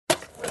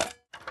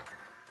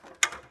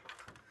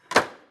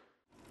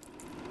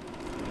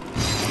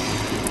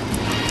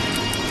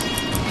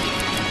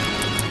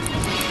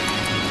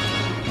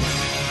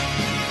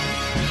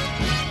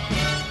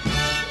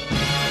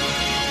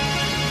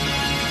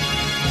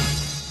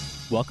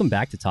Welcome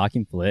back to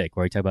Talking Flick,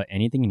 where we talk about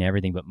anything and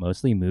everything, but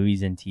mostly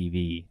movies and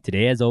TV.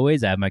 Today, as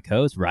always, I have my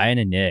co-hosts Ryan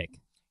and Nick.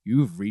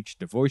 You've reached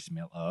the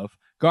voicemail of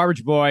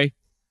Garbage Boy.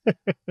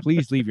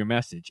 Please leave your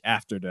message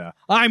after the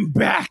 "I'm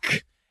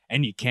back"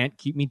 and you can't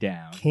keep me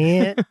down.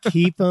 Can't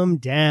keep them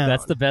down.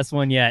 That's the best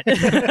one yet.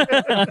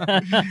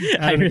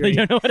 I really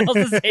don't know what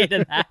else to say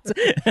to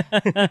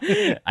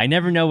that. I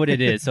never know what it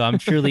is, so I'm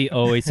truly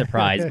always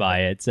surprised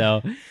by it.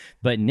 So,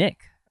 but Nick,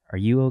 are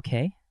you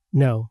okay?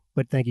 No,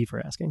 but thank you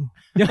for asking.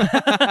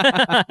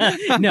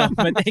 No,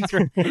 but thanks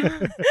for.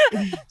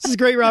 This is a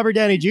great Robert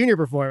Downey Jr.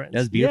 performance. That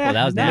was beautiful. Yeah,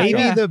 That was Maybe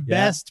natural. the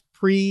best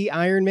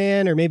pre-Iron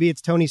Man, or maybe it's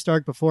Tony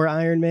Stark before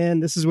Iron Man.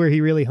 This is where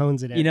he really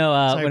hones it in. You know,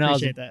 So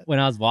when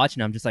I was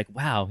watching, I'm just like,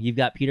 wow, you've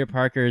got Peter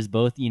Parker's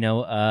both,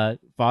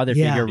 father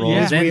Yeah. figure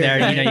roles Yeah. in Weird, there.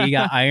 right? You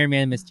got Iron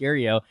Man,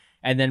 Mysterio,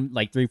 and then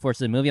like 3/4 of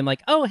the movie, I'm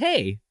like, oh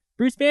hey,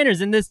 Bruce Banner's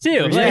in this too.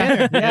 Bruce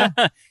Banner, yeah.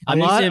 I'm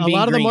a used lot, to him a being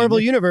lot of the green. Marvel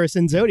universe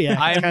in Zodiac.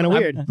 It's kind of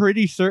weird. I'm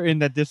pretty certain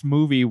that this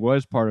movie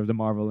was part of the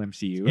Marvel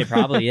MCU. It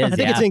probably is. I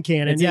think yeah. it's in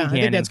canon. It's in I think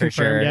canon that's for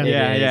confirmed. sure.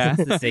 Yeah. It is. Yeah.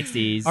 It's the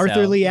 60s. Arthur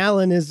so. Lee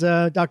Allen is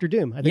Dr.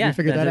 Doom. I think we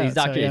figured that out. He's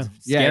Doctor. So, yeah.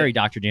 It's scary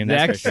Doctor Doom.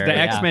 That's for sure. The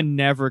yeah. X-Men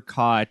never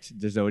caught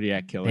the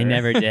Zodiac killer. They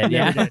never did.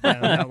 Yeah. Never did,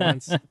 no, not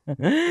once.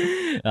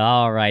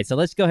 All right, so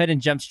let's go ahead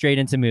and jump straight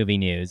into movie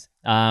news.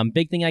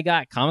 Big thing I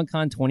got: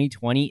 Comic-Con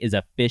 2020 is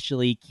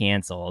officially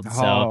canceled.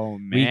 So Oh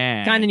we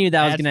man, kind of knew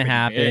that was That's going to pretty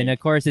happen. big. Of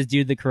course, it's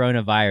due to the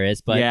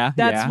coronavirus, but Yeah,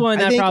 that's yeah. one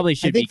that probably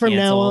should I think be from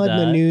now canceled. on,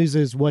 the news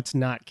is what's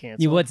not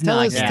canceled. Yeah, what's tell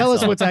not us, Tell us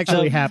canceled. what's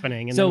actually So-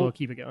 happening, and so then we'll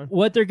keep it going.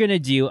 What they're going to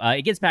do,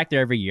 it gets back there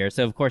every year.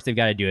 So, of course, they've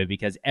got to do it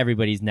because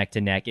everybody's neck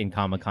to neck in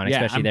Comic-Con, Yeah,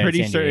 especially I'm there pretty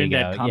in San certain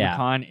Diego. that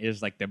Comic-Con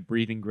is like the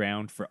breeding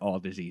ground for all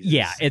diseases.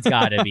 Yeah, it's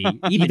got to be.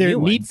 Even Either new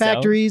meat ones, so-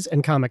 factories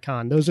and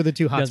Comic-Con. Those are the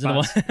two hot Those are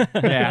the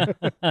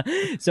spots.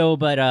 ones. So,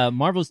 but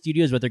Marvel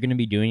Studios, what they're going to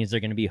be doing is they're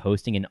going to be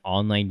hosting an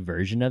online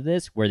version of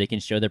this where they can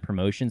show their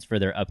promotions for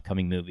their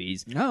upcoming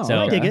movies. No, So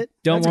I dig it.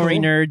 Don't That's worry,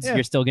 cool. nerds. Yeah.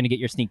 You're still going to get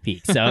your sneak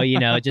peek. So,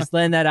 just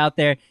letting that out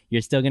there.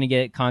 You're still going to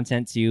get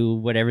content to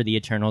whatever the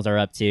Eternals are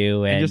up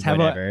to and just have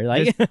whatever.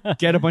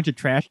 Get a bunch of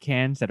trash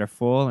cans that are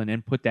full, and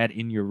then put that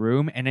in your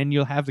room, and then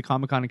you'll have the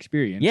Comic-Con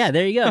experience. Yeah,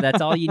 there you go.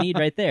 That's all you need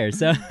right there.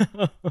 So,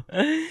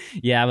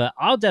 yeah, but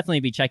I'll definitely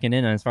be checking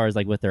in on as far as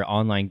like with their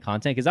online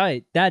content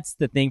because that's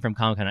the thing from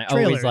Comic Con. I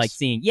always Trailers. like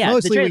seeing. Yeah,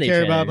 Mostly the we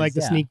care about trailers, like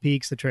the yeah. sneak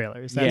peeks, the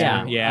trailers. That's Yeah,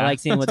 what we- Yeah. I like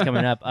seeing what's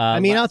coming up. I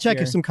mean, I'll last check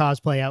year- some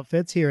cosplay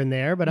outfits here and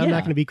there, but I'm Yeah. not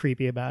going to be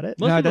creepy about it.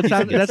 Most No, people that do some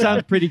sounds good that sounds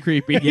stuff. pretty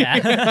creepy.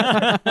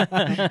 Yeah.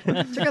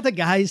 Check out the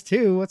guys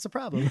too. What's the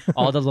problem?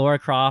 All the Laura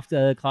Croft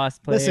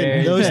cosplayers.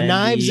 Listen, those and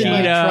knives the, in my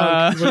Cheetah.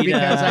 trunk were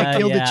because I Cheetah,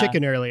 killed yeah. a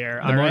chicken earlier.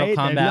 the all Mortal right,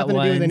 Kombat They have nothing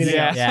to do with ones. anything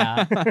Yeah.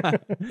 else.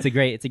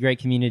 Yeah, it's a great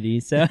community.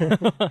 So,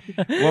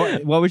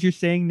 What was you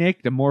saying,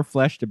 Nick? The more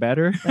flesh, the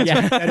better.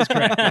 yeah, That is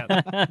correct.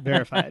 Yeah.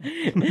 Verified.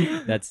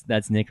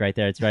 That's Nick right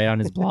there. It's right on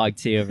his blog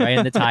too, right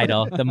in the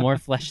title. The more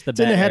flesh, the It's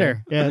in better. the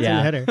header. Yeah, it's in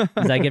the header.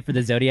 Is that good for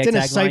the Zodiac It's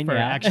in a tagline? cipher,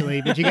 Yeah.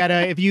 actually, but you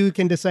gotta if you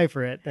can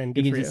decipher it, then You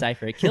good can for you.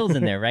 decipher it. Kill's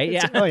in there, right?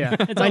 Yeah. Oh yeah,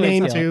 It's my always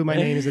name Kill. too. My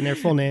name is in there,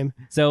 full name.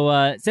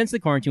 So since the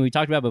quarantine, we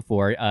talked about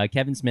before,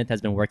 Kevin Smith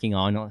has been working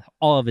on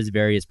all of his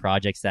various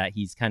projects that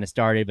he's kind of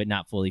started but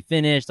not fully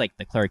finished, like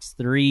The Clerks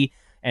 3,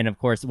 and of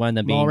course one of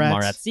them being Mallrats.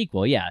 Mallrats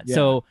sequel. Yeah. Yeah.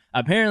 So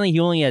apparently he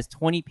only has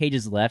 20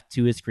 pages left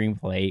to his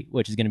screenplay,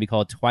 which is going to be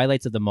called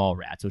Twilights of the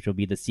Mallrats, which will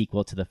be the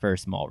sequel to the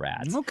first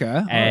Mallrats.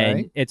 Okay.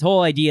 And its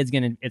whole idea is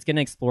it's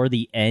gonna explore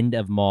the end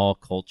of mall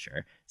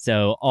culture.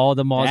 So all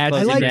the malls That's I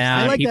closing like, down,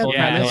 I like people that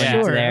not premise. going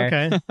out Sure. there.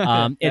 Okay.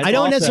 It's I don't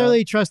also-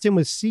 necessarily trust him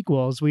with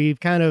sequels. We've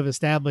kind of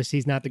established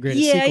he's not the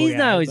greatest Yeah, sequel he's guy,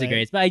 not always the but-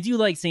 greatest, but I do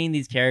like seeing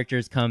these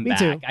characters come Me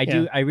back.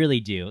 too, I really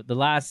do. The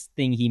last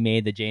thing he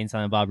made, the Jay and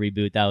Silent Bob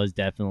reboot, that was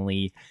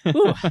definitely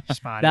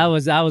Spotty. that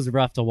was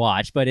rough to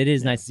watch. But it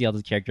is nice to see all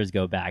those characters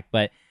go back.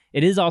 But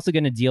it is also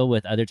going to deal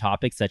with other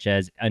topics such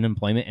as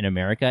unemployment in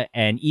America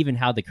and even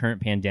how the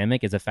current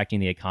pandemic is affecting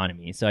the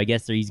economy. So I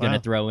guess he's going to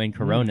Wow. throw in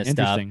Corona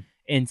stuff Interesting.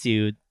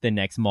 into the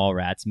next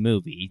Mallrats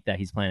movie that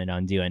he's planning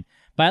on doing.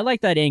 But I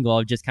like that angle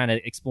of just kind of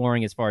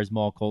exploring as far as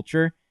mall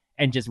culture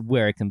and just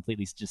where it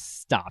completely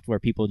just stopped, where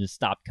people just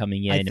stopped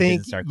coming in I and think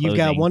business started you've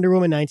closing. got Wonder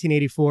Woman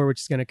 1984,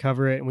 which is going to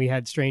cover it, and we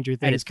had Stranger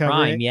At Things its cover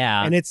prime, it.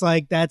 yeah. And it's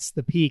like that's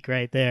the peak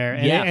right there,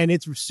 and, Yeah. and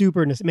it's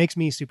super. It makes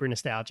me super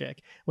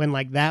nostalgic when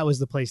like that was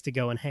the place to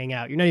go and hang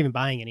out. You're not even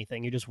buying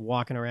anything; you're just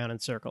walking around in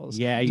circles.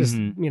 Yeah, just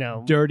Mhm. you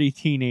know, dirty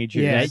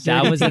teenagers. Yeah,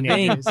 that was the thing.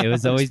 teenagers. It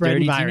was always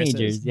Spreading dirty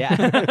viruses. teenagers.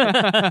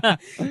 Yeah.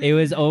 It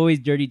was always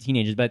dirty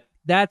teenagers. But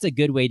that's a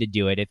good way to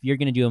do it. If you're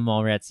going to do a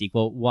Mallrats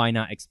sequel, why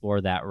not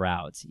explore that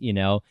route?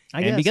 I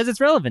And guess. because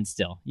it's relevant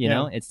still, you Yeah.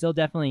 know, it still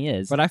definitely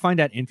is. But I find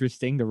that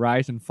interesting, the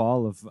rise and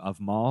fall of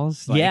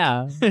malls. Like,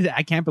 yeah.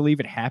 I can't believe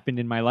it happened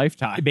in my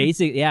lifetime.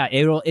 Basically, yeah,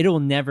 it'll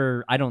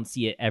never. I don't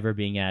see it ever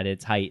being at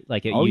its height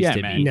like it Oh, used yeah,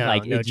 to man. be. No,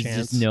 like no it's just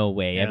chance. no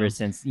way. Yeah. Ever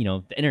since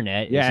the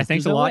internet. it's Yeah, just,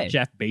 thanks there's a no lot, way.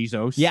 Jeff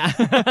Bezos. Yeah.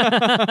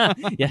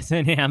 Yes,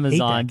 and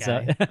Amazon.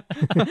 that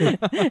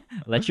So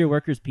let your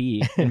workers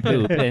pee and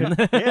poop. And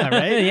Yeah,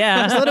 right?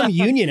 yeah. Just let them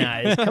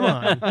unionize. Come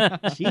on.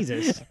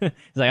 Jesus.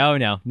 It's like, oh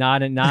no, not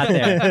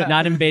there,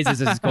 not in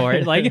Bezos'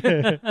 court. Like,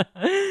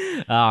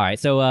 All right,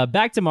 so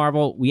back to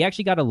Marvel. We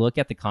actually got a look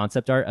at the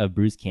concept art of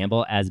Bruce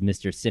Campbell as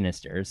Mr.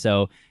 Sinister.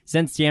 So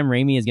since Sam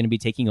Raimi is going to be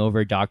taking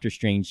over Doctor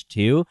Strange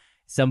 2,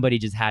 somebody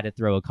just had to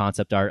throw a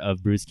concept art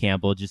of Bruce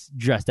Campbell just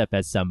dressed up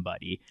as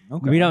somebody.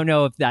 Okay. We don't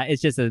know if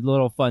it's just a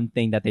little fun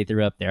thing that they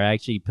threw up there. I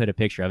actually put a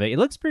picture of it. It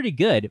looks pretty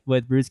good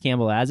with Bruce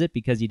Campbell as it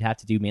because you'd have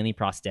to do mainly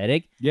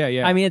prosthetic. Yeah,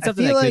 yeah. I mean, it's I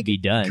something feel that like- could be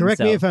done.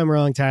 Correct me so- if I'm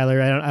wrong,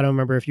 Tyler. I don't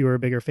remember if you were a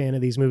bigger fan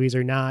of these movies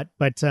or not,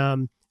 but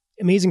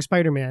Amazing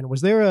Spider-Man,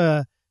 was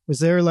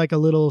there like a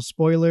little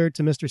spoiler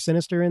to Mr.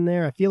 Sinister in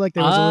there? I feel like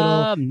there was a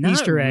little not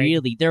Easter egg.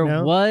 really. There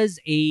no? was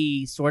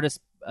a sort of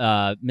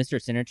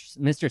Mr.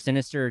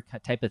 Sinister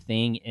type of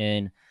thing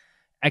in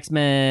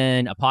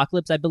X-Men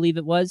Apocalypse, I believe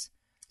it was.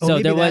 Oh, So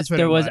maybe there was that's what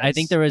there it was I was.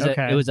 think there was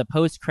Okay. it was a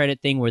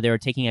post-credit thing where they were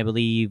taking, I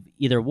believe,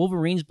 either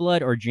Wolverine's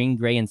blood or Jean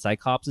Grey and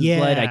Cyclops' Yeah,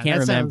 blood. I can't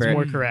that sounds remember.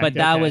 more correct. But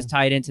that Okay. was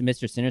tied into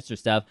Mr. Sinister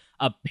stuff.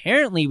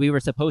 Apparently, we were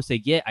supposed to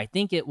get, I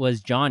think it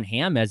was John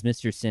Hamm as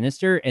Mr.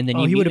 Sinister, and then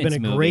Oh, he would have been a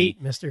movie.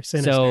 great Mr.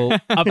 Sinister. So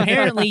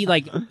apparently,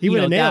 like he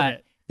would have nailed that,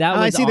 it. That was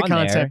I see the on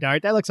concept there.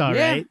 art. That looks all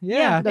right.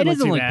 Yeah. It Doesn't doesn't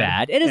look look too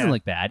bad. bad. It doesn't Yeah.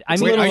 look bad. I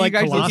It's a mean, little are like you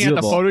guys looking at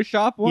the Colossus.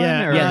 Photoshop one?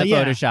 Yeah, or? yeah, the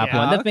yeah, Photoshop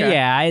yeah. one. Okay.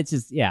 Yeah, it's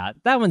just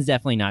that one's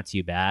definitely not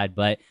too bad.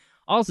 But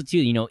also too,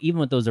 even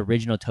with those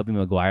original Tobey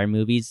Maguire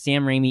movies,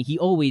 Sam Raimi, he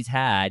always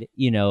had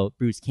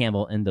Bruce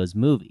Campbell in those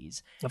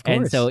movies, Of course.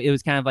 and so it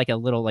was kind of like a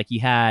little like you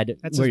had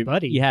That's his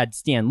buddy. You had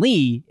Stan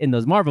Lee in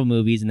those Marvel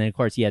movies, and then of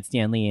course you had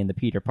Stan Lee in the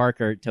Peter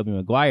Parker Tobey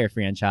Maguire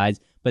franchise,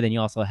 but then you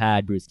also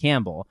had Bruce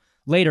Campbell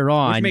later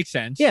on. Which makes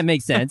sense. Yeah, it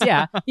makes sense.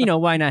 Yeah.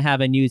 Why not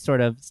have a new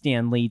sort of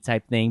Stan Lee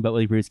type thing, but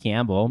with Bruce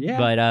Campbell? Yeah.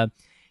 But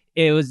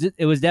it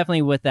was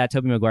definitely with that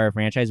Tobey Maguire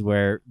franchise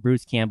where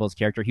Bruce Campbell's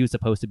character, he was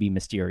supposed to be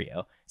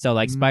Mysterio. So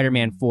like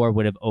Spider-Man 4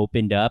 would have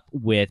opened up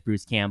with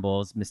Bruce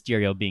Campbell's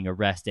Mysterio being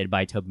arrested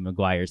by Tobey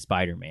Maguire's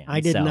Spider-Man. I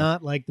did So-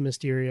 not like the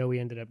Mysterio we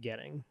ended up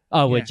getting.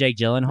 Oh, with Yeah. Jake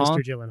Gyllenhaal?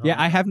 Mr. Gyllenhaal.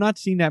 Yeah, I have not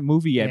seen that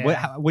movie yet.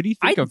 Yeah. What do you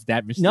think I- of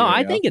that Mysterio? No,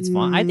 I think it's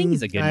fun. I think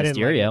he's a good I didn't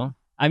like Mysterio.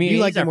 I mean, You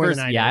he's liked our it more first,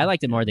 than I yeah, did. I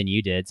liked it more than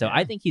you did. So Yeah.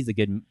 I think he's a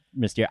good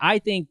Mysterio. I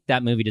think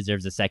that movie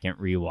deserves a second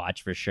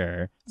rewatch for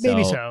sure.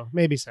 Maybe so.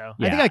 Maybe so.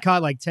 I think Yeah. I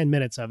caught like 10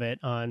 minutes of it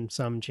on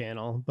some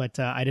channel, but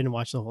I didn't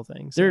watch the whole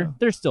thing. So.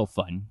 They're still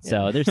fun.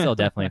 So Yeah. they're still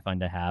definitely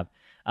fun to have.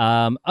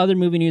 Other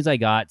movie news I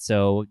got.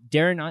 So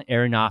Darren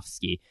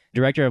Aronofsky,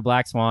 director of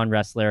Black Swan,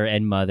 Wrestler,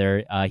 and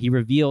Mother, he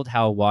revealed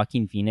how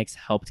Joaquin Phoenix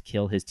helped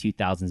kill his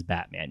 2000s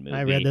Batman movie.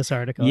 I read this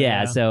article.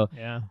 Yeah, so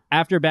yeah.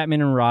 after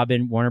Batman and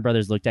Robin, Warner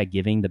Brothers looked at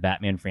giving the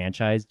Batman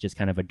franchise just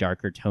kind of a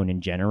darker tone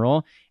in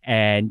general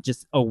and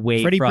just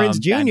away Freddie from Prinze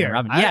Batman Jr. and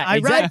Robin. I ride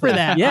for exactly.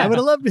 that. Yeah. I would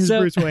have loved his So-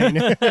 Bruce Wayne.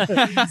 Would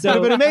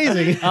have been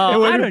amazing. Oh, It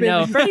would I have don't been-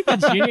 know. Freddie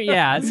Prinze Jr.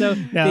 Yeah. So No, they-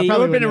 It would probably have been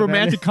a wouldn't have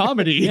romantic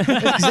comedy.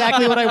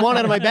 exactly what I want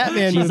out of my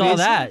Batman She's movies. all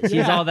that. She's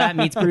Yeah. all that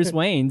meets Bruce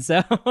Wayne.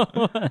 So,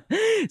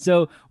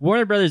 so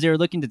Warner Brothers, they were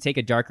looking to take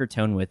a darker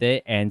tone with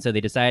it, and so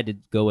they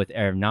decided to go with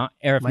My best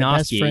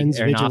Aronofsky, friend's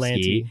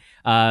vigilante.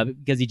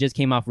 because he just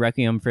came off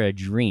Requiem for a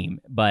Dream,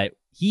 but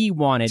he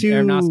wanted Too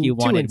Aronofsky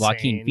wanted insane.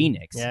 Joaquin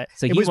Phoenix. Yeah.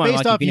 So it he was wanted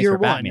based Joaquin off Phoenix year for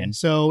one, Batman.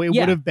 so it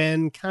Yeah. would have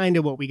been kind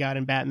of what we got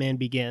in Batman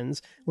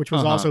Begins, which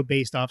was Uh-huh. also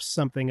based off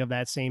something of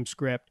that same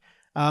script.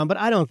 But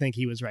I don't think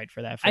he was right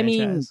for that I franchise.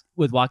 mean,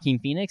 with Joaquin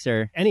Phoenix,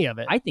 or any of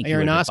it. I think he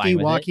would've been fine Aronofsky,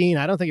 with it. Joaquin.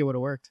 I don't think it would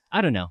have worked.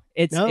 I don't know.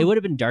 It No? would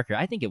have been darker.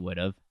 I think it would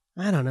have.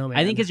 I don't know, man.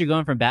 I think because you're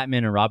going from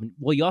Batman and Robin.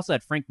 Well, you also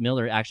had Frank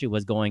Miller actually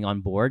was going on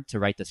board to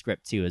write the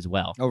script too as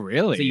well. Oh,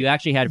 really? So you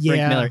actually had Frank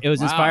Yeah. Miller. It was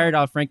Wow. inspired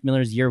off Frank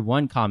Miller's Year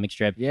One comic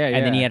strip. Yeah,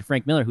 And then yeah. he had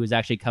Frank Miller, who was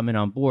actually coming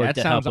on board That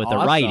to help sounds with the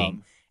awesome.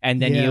 writing.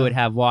 And then Yeah. you would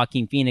have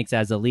Joaquin Phoenix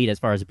as the lead as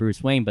far as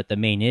Bruce Wayne. But the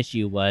main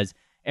issue was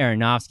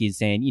Aronofsky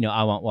saying,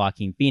 I want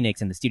Joaquin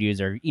Phoenix. And the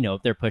studios are,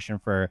 they're pushing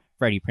for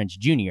Freddie Prinze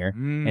Jr.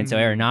 And so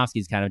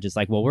Aronofsky's kind of just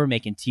like, well, we're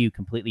making two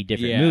completely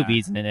different Yeah.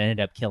 movies. And it ended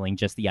up killing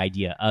just the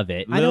idea of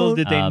it. Little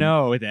did they um,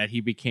 know that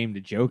he became the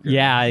Joker.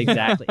 Yeah,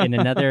 exactly.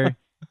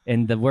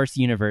 In the worst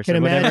universe Can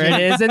or whatever it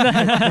is. In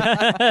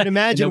the, Can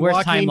imagine in the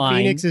worst Joaquin timeline.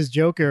 Phoenix's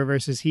Joker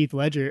versus Heath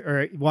Ledger,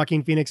 or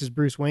Joaquin Phoenix's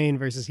Bruce Wayne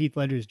versus Heath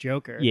Ledger's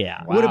Joker.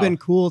 Yeah. It would have Wow. been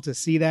cool to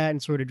see that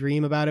and sort of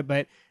dream about it,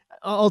 but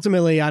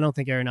ultimately, I don't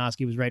think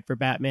Aronofsky was right for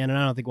Batman, and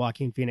I don't think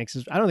Joaquin Phoenix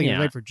is. I don't think he Yeah.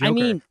 was right for I Joker,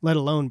 mean, let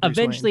alone Bruce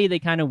Eventually, they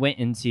kind of went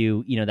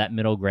into that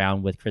middle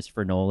ground with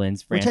Christopher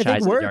Nolan's Wayne. Which franchise, I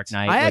think The worked. Dark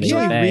Knight. I where they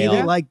actually failed.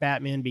 really like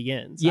Batman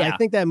Begins. Yeah. I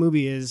think that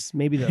movie is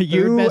maybe the third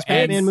You best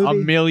and Batman a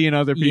movie. million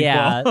other people.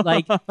 Yeah,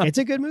 like It's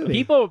a good movie.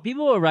 people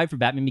will ride for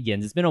Batman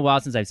Begins. It's been a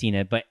while since I've seen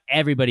it, but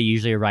everybody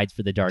usually rides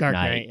for The Dark Dark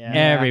Knight. Knight, yeah.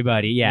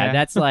 Everybody, yeah. Yeah.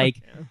 That's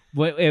like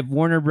Yeah. if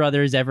Warner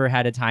Brothers ever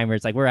had a time where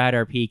it's like we're at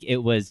our peak, it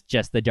was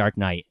just The Dark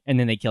Knight, and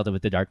then they killed it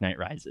with The Dark Knight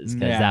Rises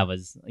because Yeah. that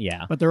was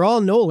But they're all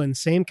Nolan,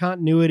 same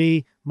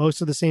continuity, most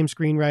of the same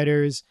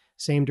screenwriters,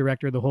 same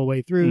director the whole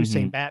way through, Mhm.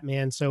 same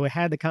Batman. So it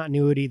had the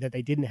continuity that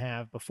they didn't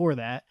have before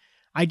that.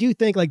 I do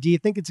think, do you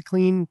think it's a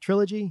clean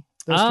trilogy?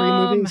 Those three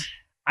movies?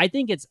 I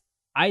think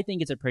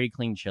it's a pretty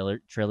clean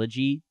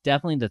trilogy.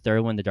 Definitely the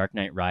third one, The Dark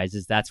Knight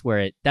Rises. That's where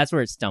it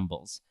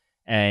stumbles,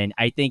 and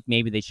I think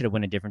maybe they should have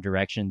went a different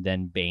direction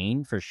than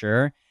Bane for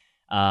sure.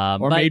 Or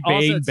But made also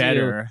Bane too-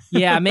 better.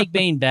 Yeah, make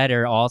Bane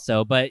better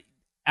also. But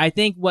I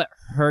think what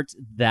hurt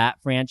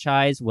that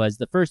franchise was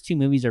the first two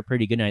movies are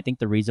pretty good, and I think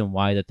the reason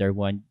why the third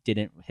one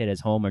didn't hit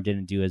as home or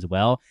didn't do as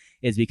well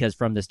is because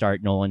from the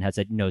start Nolan had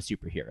said no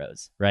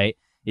superheroes, right?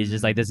 He's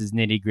just like, this is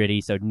nitty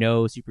gritty, so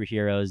no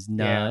superheroes,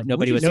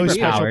 nobody with no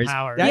superpowers. special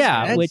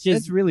powers.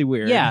 That's really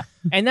weird. Yeah,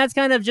 and that's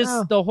kind of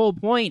just the whole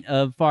point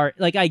of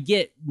I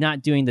get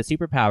not doing the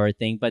superpower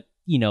thing, but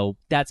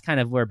that's kind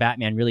of where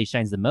Batman really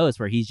shines the most,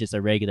 where he's just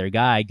a regular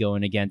guy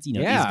going against these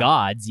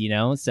gods,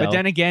 So, but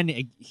then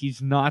again,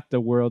 he's not the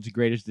world's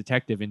greatest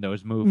detective in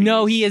those movies.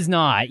 No, he is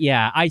not.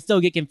 Yeah, I still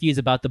get confused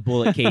about the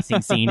bullet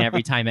casing scene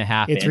every time it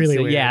happens. It's really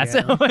weird. Yeah,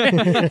 so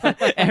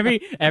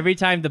every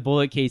time the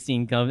bullet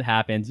casing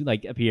happens,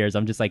 appears,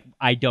 I'm just like,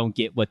 I don't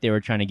get what they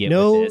were trying to get.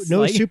 No, with this.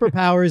 no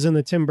superpowers in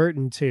the Tim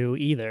Burton 2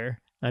 either.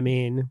 I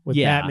mean, with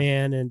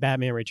Batman and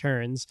Batman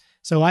Returns.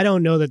 So I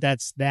don't know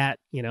that's that.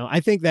 I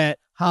think that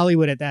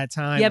Hollywood at that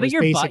time. Yeah, but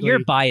was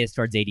you're biased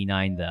towards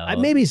 89 though.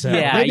 Maybe so.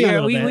 Yeah, maybe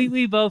a little bit.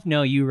 we both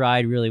know you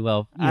ride really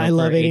well. I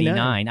love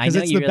 89 because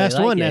it's the best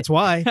one. That's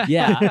why.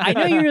 Yeah, I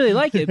know you really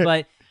like it,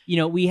 but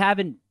we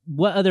haven't.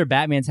 What other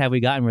Batmans have we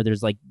gotten where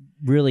there's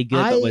really good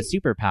but with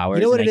superpowers?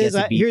 You know what it is?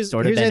 Here's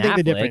I think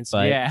the difference.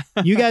 But...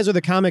 you guys are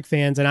the comic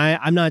fans, and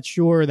I'm not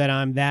sure that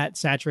I'm that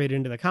saturated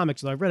into the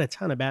comics. Though I've read a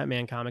ton of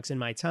Batman comics in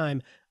my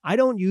time. I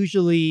don't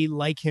usually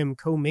like him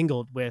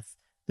commingled with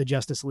the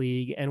Justice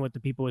League and with the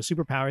people with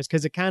superpowers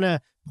because it kind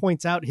of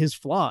points out his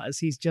flaws.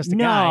 He's just a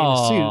guy in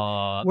a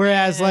suit.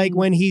 Whereas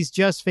when he's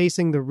just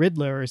facing the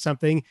Riddler or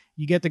something,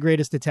 you get the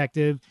greatest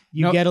detective,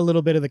 you get a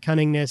little bit of the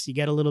cunningness, you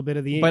get a little bit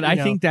of the... But I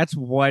think that's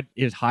what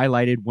is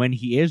highlighted when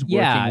he is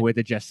working with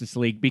the Justice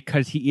League,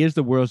 because he is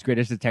the world's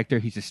greatest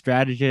detective. He's a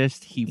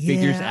strategist. He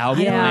figures out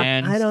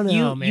plans. I don't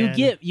know, man.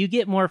 You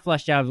get more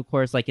fleshed out, of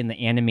course, in the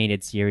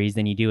animated series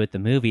than you do with the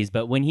movies,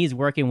 but when he's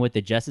working with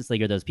the Justice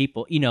League or those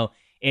people,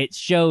 it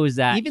shows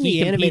that even he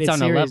the animated competes on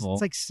series, a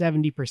level. It's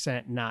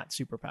 70% not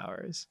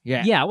superpowers.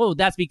 Yeah. Well,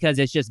 that's because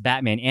it's just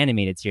Batman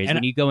animated series. And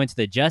when you go into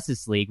the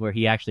Justice League, where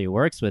he actually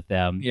works with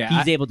them,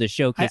 he's able to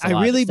showcase.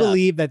 I really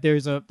believe that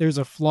there's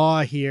a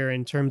flaw here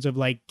in terms of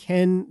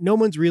no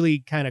one's really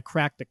kind of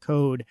cracked the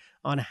code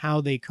on how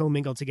they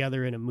commingle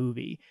together in a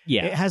movie.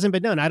 Yeah. It hasn't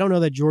been done. I don't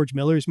know that George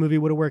Miller's movie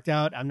would have worked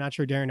out. I'm not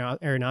sure Darren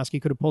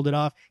Aronofsky could have pulled it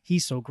off.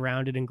 He's so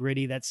grounded and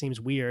gritty. That seems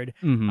weird.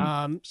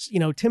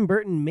 Mm-hmm. Tim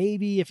Burton,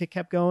 maybe if it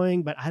kept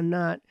going, but I'm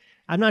not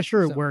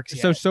sure it works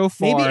yet. So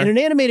far, maybe in an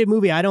animated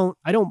movie, I don't.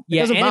 Yeah,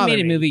 it doesn't bother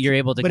animated me. movie, you're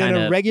able to. But in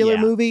a regular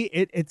movie,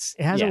 it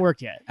hasn't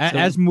worked yet.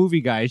 As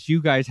movie guys,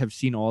 you guys have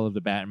seen all of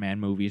the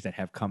Batman movies that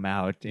have come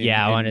out.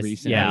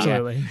 Recently.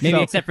 Absolutely.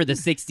 Maybe except for the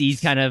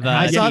 '60s kind of.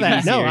 I saw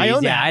that. TV No, I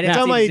own series. that. I didn't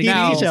It's on my see the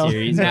DVD 60s shelf.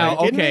 series. Now,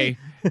 okay.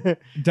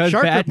 Does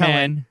Shark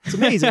Batman? It's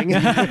amazing.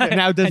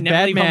 Now, does I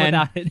never leave home Batman?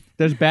 without it.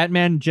 Does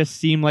Batman just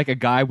seem like a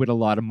guy with a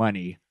lot of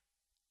money?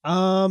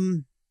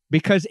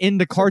 Because in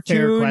the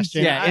cartoons,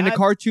 in the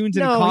cartoons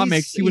and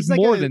comics, he was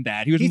more than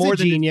that. He was more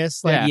than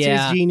genius. It's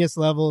his genius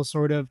level,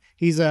 sort of.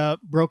 He's a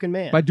broken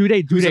man. But do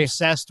they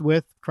obsessed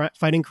with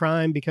fighting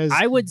crime because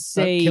I would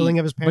say killing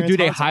of his parents? But do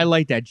they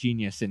highlight that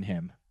genius in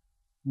him?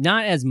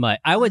 Not as much.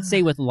 I would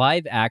say with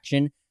live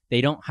action, they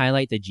don't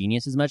highlight the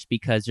genius as much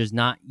because there's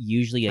not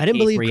usually a case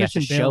where you have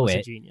to show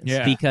it.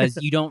 Because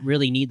you don't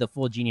really need the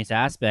full genius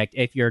aspect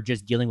if you're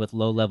just dealing with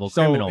low-level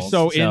criminals.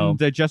 So in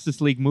the Justice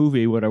League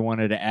movie, what I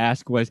wanted to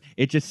ask was,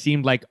 it just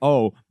seemed like,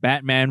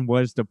 Batman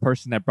was the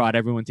person that brought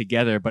everyone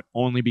together, but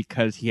only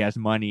because he has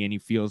money and he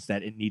feels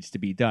that it needs to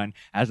be done,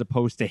 as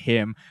opposed to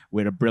him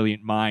with a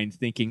brilliant mind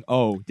thinking,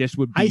 this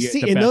would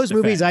be in those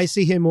movies, I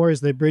see him more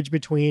as the bridge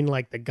between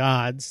the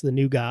gods, the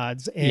new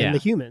gods, and the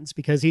humans,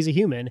 because he's a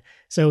human.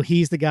 So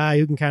he's the guy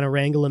who can kind of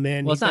wrangle him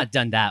in. Well, it's not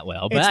done that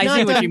well, but I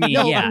see what you mean.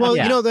 No,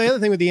 the other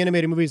thing with the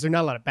animated movies, there's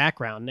not a lot of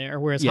background there,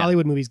 whereas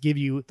Hollywood movies give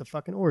you the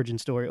fucking origin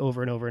story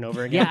over and over and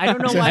over again. Yeah, I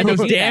don't know why they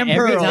do that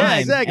every time. Yeah,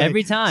 exactly.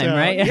 Every time,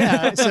 right?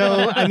 Yeah.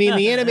 So I mean,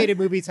 the animated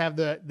movies have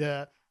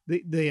the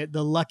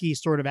lucky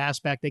sort of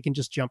aspect. They can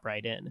just jump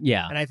right in.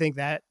 Yeah. And I think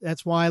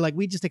that's why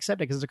we just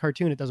accept it because it's a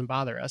cartoon. It doesn't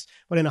bother us.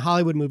 But in a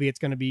Hollywood movie, you're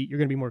going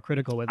to be more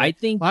critical with it. I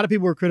think a lot of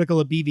people were critical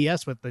of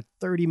BVS with the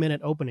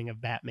 30-minute opening of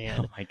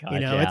Batman. Oh my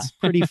God. It's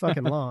pretty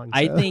fucking long. So.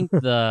 I think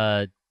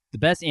the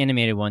best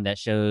animated one that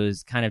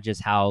shows kind of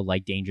just how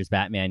dangerous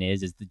Batman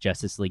is the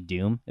Justice League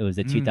Doom. It was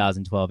a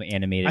 2012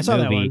 animated I saw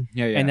movie. That one.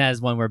 Yeah. And that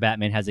is one where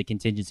Batman has a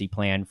contingency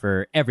plan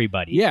for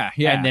everybody. Yeah.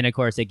 And then of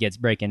course it gets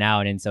breaking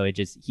out, and so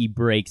he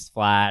breaks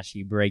Flash,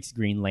 he breaks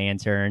Green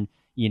Lantern,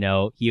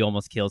 he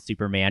almost kills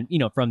Superman,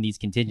 from these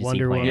contingency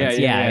Wonder plans.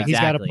 Woman. Yeah, He's exactly.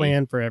 got a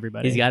plan for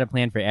everybody. He's got a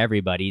plan for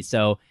everybody.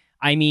 So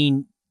I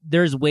mean,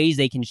 there's ways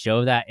they can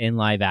show that in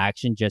live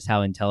action, just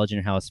how intelligent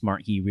and how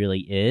smart he really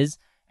is.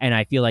 And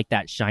I feel like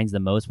that shines the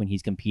most when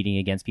he's competing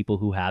against people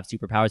who have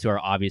superpowers, who are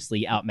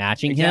obviously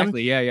outmatching him.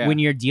 Exactly, yeah. When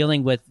you're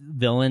dealing with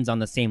villains on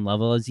the same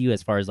level as you,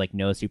 as far as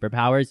no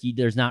superpowers,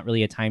 there's not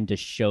really a time to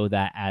show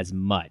that as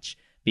much,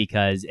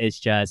 because it's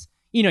just,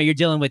 you're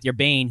dealing with your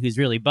Bane, who's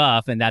really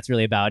buff, and that's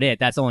really about it.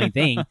 That's the only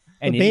thing.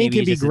 And Bane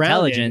can be just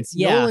grounded. intelligence.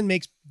 Yeah. Nolan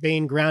makes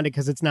vein grounded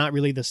because it's not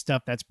really the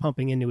stuff that's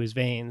pumping into his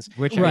veins,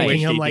 Which Right. I wish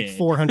making him he like did.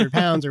 400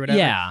 pounds or whatever.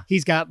 Yeah.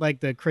 He's got like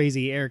the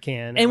crazy air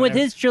can. or And with whatever.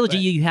 his trilogy,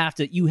 But- you have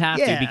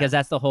to Yeah. because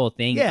that's the whole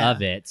thing Yeah.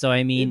 of it. So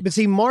I mean, but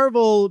see,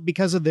 Marvel,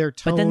 because of their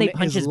tone, but then they is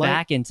punch his like-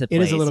 back into It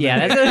place. is a little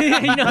yeah, bit.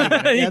 that's, you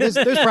know, Yeah,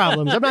 there's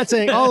problems. I'm not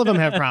saying all of them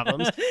have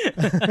problems.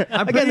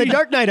 Again, the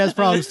Dark Knight has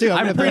problems too.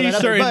 I'm gonna throw pretty that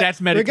out there. certain But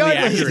that's medically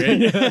regardless-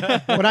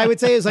 accurate. what I would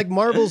say is like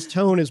Marvel's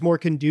tone is more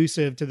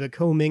conducive to the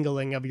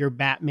commingling of your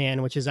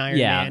Batman, which is Iron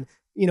Yeah. Man.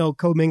 You know,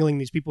 commingling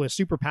these people with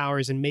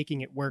superpowers and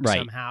making it work Right.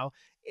 somehow.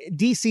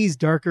 DC's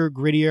darker,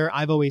 grittier.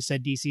 I've always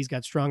said DC's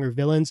got stronger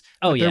villains.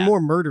 oh But yeah, they're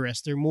more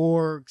murderous. They're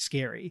more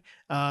scary.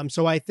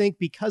 So I think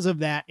because of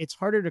that, it's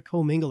harder to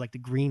commingle like the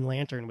Green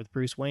Lantern with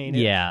Bruce Wayne.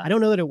 yeah. I don't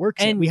know that it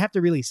works. Yet. And We have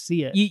to really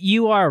see it.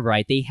 You are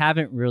right. They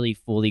haven't really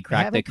fully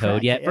cracked the haven't code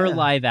cracked yet it, for yeah.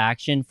 live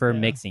action for Yeah.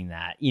 mixing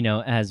that,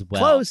 as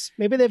well. Close.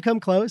 Maybe they've come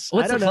close.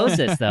 What's I the don't know.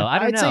 closest though? I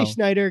don't I'd know. say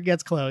Schneider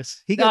gets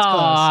close. He Oh, gets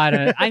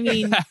close. I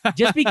mean,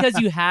 just because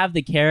you have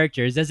the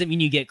characters doesn't mean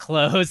you get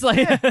close.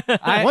 Like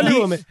Wonder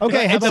Woman.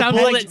 Okay, how It about sounds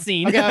Patty- bullet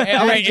scene. Okay, All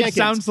Patty right, it Jenkins.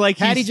 sounds like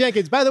Patty he's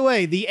Jenkins. By the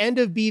way, the end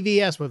of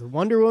BVS with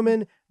Wonder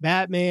Woman,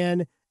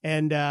 Batman,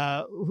 and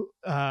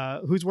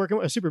who's working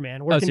with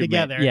Superman working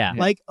Superman. together. Yeah.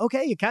 Like,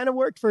 okay, it kind of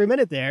worked for a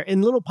minute there.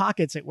 In little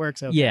pockets, it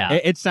works. Okay. Yeah.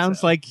 It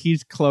sounds like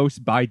he's close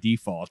by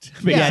default.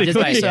 Yeah, just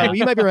basically. by- so yeah.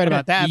 you might be right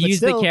about that. you but use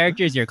still, the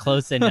characters, you're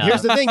close enough.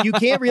 Here's the thing: you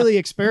can't really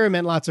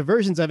experiment lots of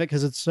versions of it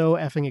because it's so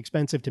effing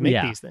expensive to make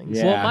Yeah. these things.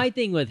 Yeah. Well, my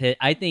thing with it,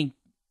 I think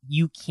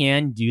you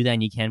can do that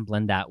and you can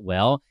blend that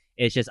well.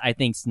 It's just I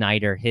think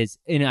Snyder,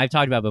 and I've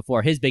talked about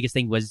before, his biggest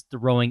thing was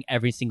throwing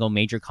every single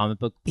major comic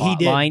book He plot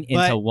did, line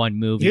but into one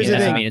movie. Here's and the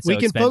that's what thing: made it we so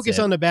can focus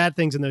expensive. on the bad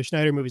things in those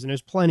Schneider movies, and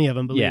there's plenty of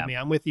them. Believe Yeah. me,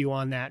 I'm with you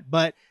on that.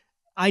 But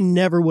I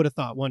never would have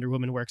thought Wonder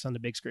Woman works on the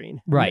big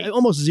screen. Right.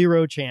 Almost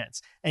zero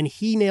chance. And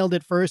he nailed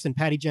it first, and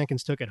Patty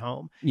Jenkins took it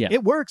home. Yeah.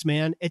 It works,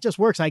 man. It just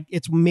works.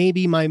 It's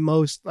maybe my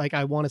most,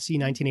 I want to see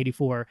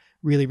 1984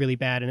 really, really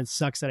bad, and it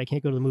sucks that I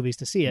can't go to the movies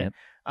to see it.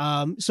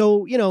 Yep.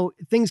 So,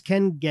 things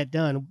can get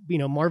done.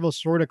 Marvel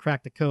sort of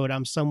cracked the code.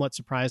 I'm somewhat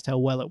surprised how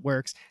well it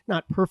works.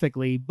 Not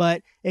perfectly,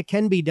 but it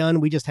can be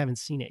done. We just haven't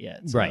seen it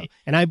yet. So- Right.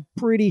 And I'm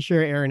pretty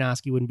sure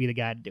Aronofsky wouldn't be the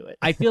guy to do it.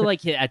 I feel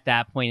like at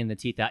that point in the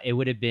 2000s, it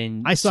would have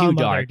been I saw too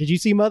Mother. dark. Did you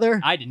see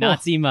Mother? I did not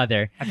Oh, see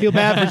Mother. I feel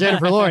bad for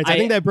Jennifer Lawrence. I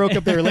think that broke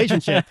up their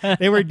relationship.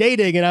 They were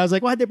dating, and I was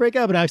like, why'd they break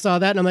up? And I saw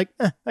that, and I'm like,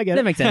 I get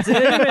That it. makes sense.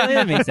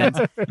 That makes sense.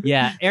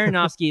 Yeah,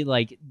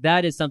 Aronofsky,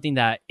 that is something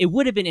that it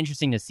would have been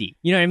interesting to see.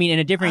 You know what I mean? In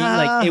a different,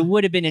 it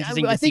would have been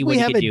interesting I to see think what we he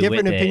have could a do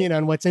different with opinion it.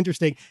 on what's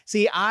interesting.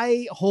 See,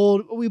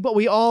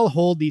 we all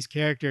hold these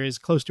characters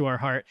close to our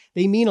heart.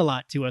 They mean a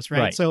lot to us, right?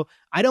 Right. So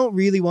I don't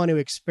really want to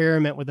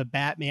experiment with a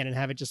Batman and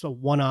have it just a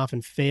one-off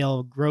and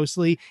fail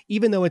grossly,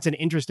 even though it's an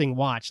interesting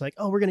watch. Like,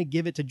 oh, we're going to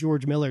give it to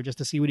George Miller just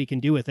to see what he can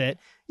do with it.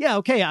 Yeah,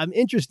 okay, I'm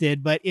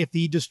interested, but if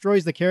he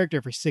destroys the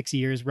character for 6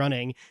 years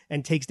running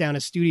and takes down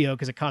a studio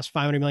because it costs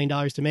 $500 million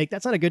to make,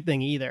 that's not a good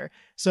thing either.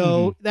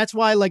 So that's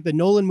why, the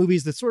Nolan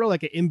movies, that's sort of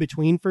like an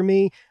in-between for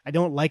me. I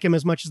don't like him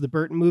as much as the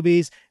Burton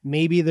movies.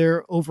 Maybe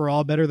they're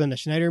overall better than the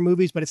Schneider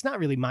movies, but it's not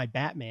really my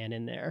Batman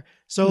in there.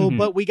 So,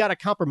 but we got to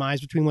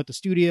compromise between what the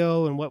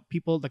studio and what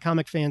the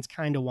comic fans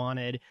kind of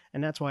wanted,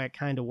 and that's why it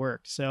kind of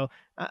worked. So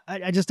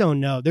I just don't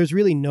know. There's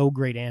really no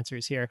great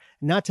answers here.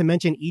 Not to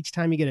mention, each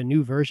time you get a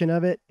new version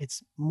of it, it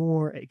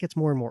gets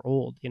more and more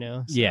old,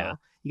 So Yeah.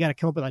 you got to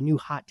come up with a new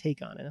hot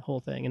take on it, the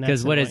whole thing. And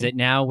Because what is it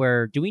now?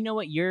 Do we know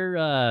what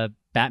year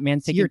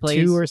Batman's taking Year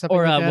place? 2 or something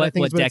Or like that, I what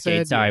think is what it decade?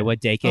 said. Sorry, Yeah. what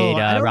decade?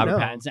 I don't Robert know.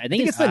 Pattinson. I I think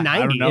think it's the I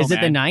don't 90s. know, Is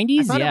it the man. 90s?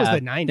 I thought it was Yeah.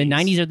 the 90s. The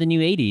 90s are the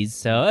new 80s,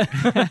 so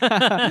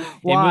they're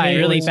Why? moving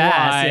really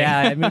fast. Why?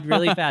 Yeah, it moved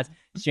really fast.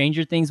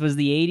 Stranger Things was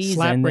the 80s.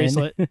 Slap and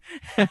bracelet. Then...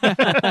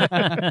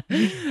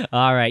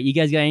 All right, you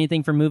guys got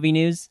anything for movie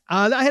news?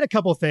 I had a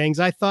couple things.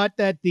 I thought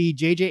that the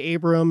J.J.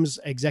 Abrams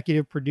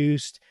executive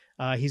produced,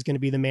 he's going to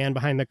be the man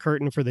behind the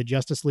curtain for the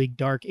Justice League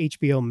Dark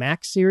HBO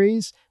Max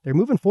series. They're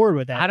moving forward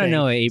with that. I don't thing.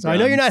 know, Abrams. So I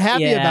know you're not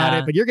happy about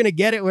it, but you're going to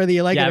get it whether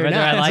you like it or whether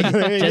not. I like So,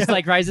 it, just yeah.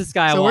 like Rise of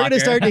Skywalker. So we're going to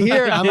start to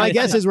hear. My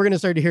guess is we're going to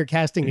start to hear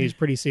casting news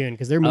pretty soon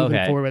because they're moving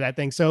Okay. forward with that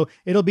thing. So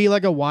it'll be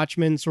like a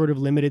Watchmen sort of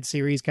limited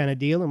series kind of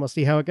deal, and we'll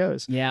see how it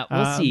goes. Yeah,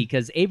 we'll see.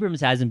 Because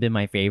Abrams hasn't been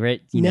my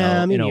favorite,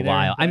 Nah, me in a neither,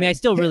 while. I but- mean, I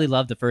still really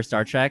love the first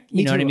Star Trek. You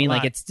Me know what I too, a mean?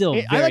 lot. It's still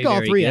I very, like all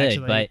very three, good,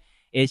 actually. but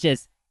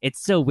it's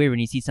so weird when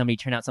you see somebody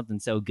turn out something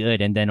so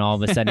good and then all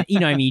of a sudden,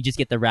 you just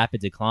get the rapid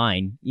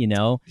decline.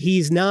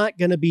 He's not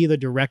going to be the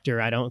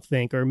director, I don't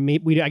think, or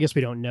maybe I guess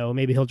we don't know.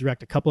 Maybe he'll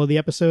direct a couple of the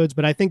episodes,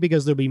 but I think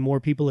because there'll be more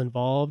people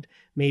involved,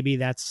 maybe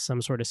that's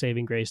some sort of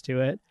saving grace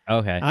to it.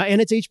 Okay. And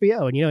it's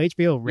HBO, and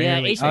HBO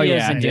rarely. HBO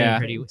yeah, been doing yeah.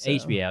 pretty. So-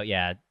 HBO,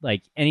 yeah.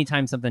 Like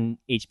anytime something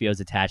HBO is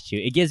attached to,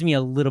 it gives me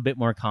a little bit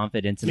more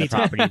confidence in Me the too.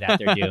 property that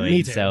they're doing.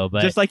 Me too. So,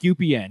 but Just like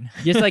UPN.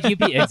 just like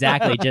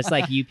exactly, just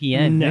like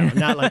UPN. No,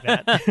 not like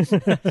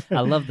that.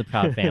 I love the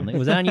Proud Family.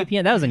 Was that on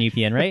UPN? That was on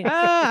UPN, right?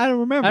 I don't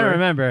remember. I don't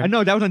remember.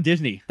 No, that was on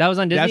Disney. That was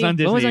on Disney. That was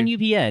on What was on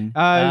Disney. UPN?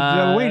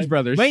 The Wayne's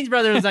Brothers. Wayne's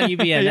Brothers was on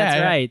UPN. Yeah, That's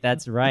yeah. right.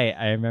 That's right.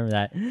 I remember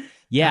that.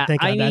 Yeah,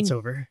 Thank God I mean, that's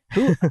over.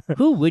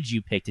 who would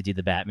you pick to do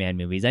the Batman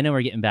movies? I know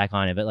we're getting back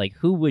on it, but like,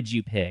 who would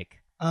you pick?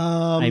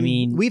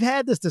 mean- we've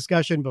had this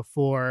discussion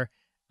before.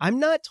 I'm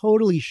not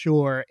totally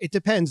sure. It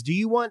depends. Do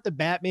you want the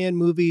Batman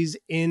movies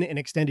in an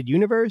extended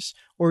universe,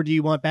 or do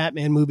you want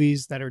Batman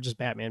movies that are just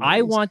Batman movies?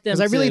 I want them because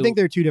I really to- think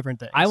they're two different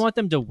things. I want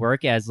them to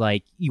work as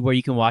like where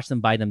you can watch them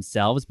by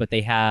themselves, but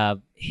they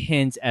have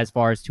hints as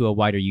far as to a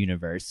wider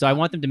universe. So I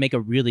want them to make a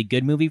really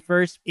good movie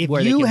first, if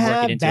where they you can work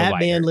have it into a Batman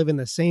wider. live in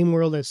the same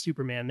world as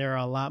Superman, there are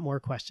a lot more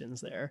questions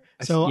there.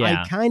 So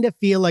Yeah. I kind of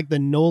feel like the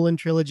Nolan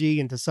trilogy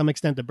and to some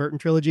extent the Burton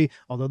trilogy,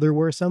 although there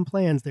were some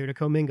plans there to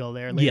commingle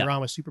there later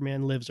on with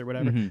Superman Lives or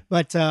whatever. Mhm.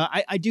 But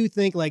I do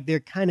think like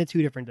they're kind of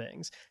two different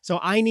things. So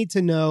I need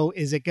to know,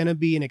 is it going to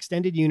be an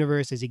extended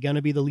universe? Is he going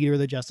to be the leader of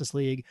the Justice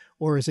League,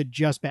 or is it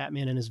just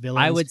Batman and his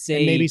villains? I would and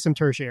say- maybe some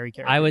tertiary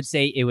characters. I would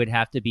say it would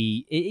have to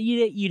be.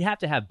 You'd have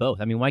to have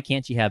both. I mean, why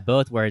can't you have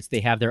both? Where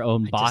they have their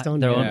own I just don't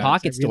their know. own I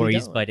pocket really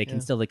stories, don't. but it can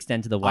Yeah. still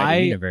extend to the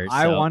wider universe.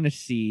 I so. want to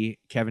see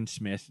Kevin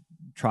Smith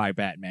try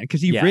Batman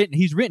because Yeah.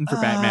 he's written for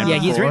Batman. Yeah,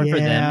 he's before. written for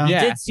them. He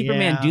Yeah. did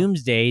Superman Yeah.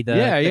 Doomsday. The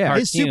Yeah, yeah. cartoon.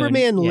 His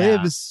Superman Yeah.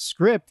 Lives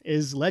script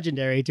is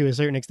legendary to a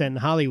certain extent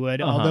in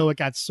Hollywood, Uh-huh. although it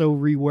got so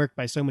reworked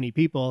by so many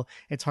people,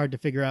 it's hard to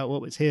figure out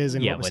what was his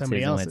and Yeah, what was what's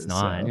somebody his and else's.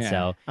 what's not. Yeah.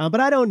 So But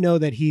I don't know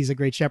that he's a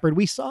great shepherd.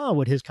 We saw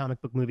what his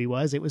comic book movie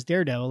was. It was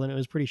Daredevil, and it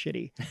was pretty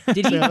shitty.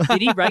 did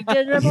he write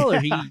Daredevil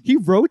or he? He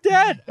wrote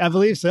that. I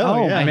believe so.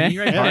 Oh, yeah. man. Did he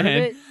write part of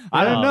it?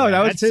 I don't Oh, know. man. That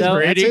was That's his- so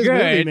pretty that's his good.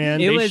 movie,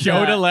 man. It They was,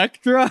 showed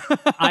Elektra.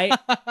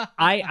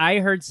 I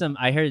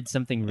heard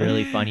something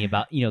really funny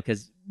about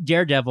because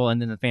Daredevil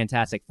and then the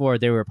Fantastic Four,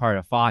 they were part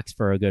of Fox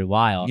for a good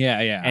while.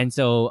 yeah. And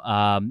so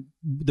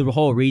the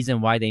whole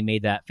reason why they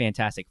made that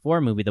Fantastic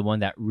Four movie, the one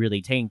that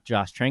really tanked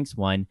Josh Trank's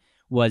one,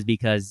 was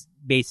because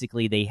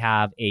basically they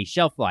have a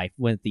shelf life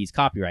with these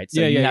copyrights.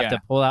 So Yeah, you yeah, have yeah.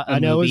 to pull out a I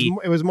know movie.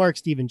 it was Mark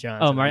Steven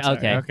Johnson. Oh, Mark. I'm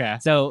sorry. Okay.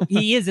 So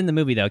he is in the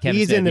movie though. Kevin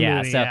He's Smith, in the yeah,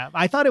 movie. So, Yeah,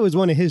 I thought it was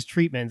one of his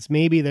treatments.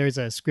 Maybe there's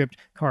a script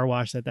car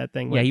wash that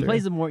thing. Yeah, went he through.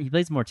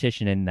 plays a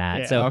mortician in that.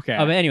 Yeah. So Okay.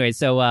 But anyway,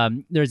 so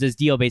there's this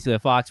deal basically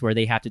with Fox where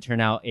they have to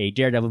turn out a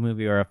Daredevil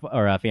movie or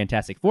a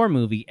Fantastic Four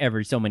movie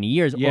every so many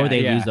years, Yeah, or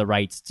they yeah. lose the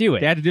rights to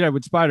it. They had to do that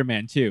with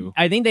Spider-Man too.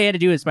 I think they had to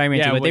do it with Spider-Man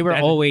Yeah, too, but they well, were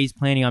that- always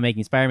planning on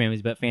making Spider-Man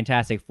movies, but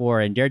Fantastic Four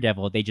and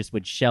Daredevil, they just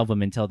would shelve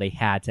them until they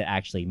had to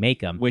actually make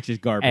them. Which is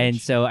garbage. And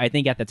so I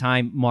think at the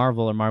time,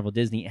 Marvel or Marvel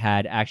Disney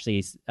had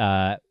actually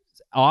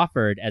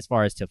offered, as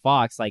far as to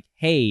Fox, like,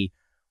 hey,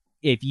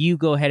 if you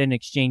go ahead and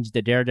exchange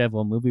the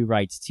Daredevil movie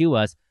rights to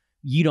us,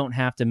 you don't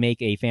have to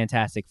make a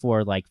Fantastic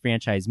Four like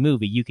franchise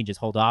movie. You can just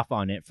hold off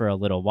on it for a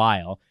little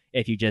while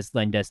if you just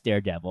lend us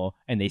Daredevil.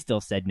 And they still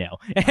said no.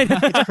 It's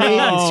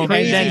Oh,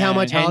 crazy man. how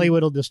much and-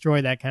 Hollywood will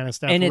destroy that kind of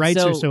stuff. and it's Rights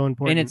so- are so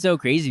important. And it's so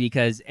crazy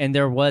because, and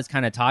there was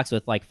kind of talks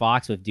with like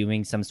Fox with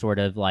doing some sort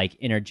of like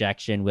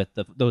interjection with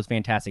those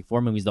Fantastic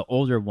Four movies, the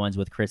older ones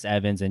with Chris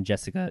Evans and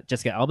Jessica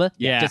Alba.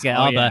 Jessica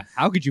Oh, Alba. yeah.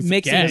 How could you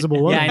Mixing forget?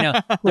 Invisible Woman.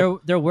 Yeah, I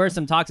know. There were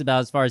some talks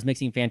about as far as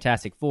mixing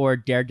Fantastic Four,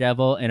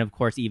 Daredevil, and of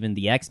course even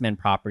the X-Men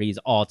properties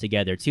all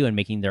together too, and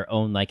making their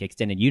own like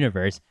extended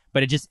universe.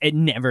 But it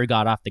never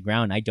got off the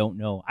ground. I don't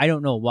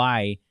know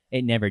why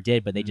it never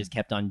did, but they just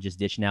kept on just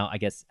dishing out. I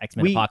guess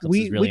X-Men Apocalypse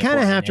we is really kind of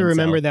important, have to and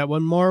remember so- that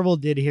what Marvel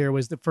did here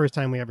was the first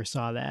time we ever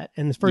saw that,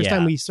 and the first Yeah.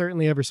 time we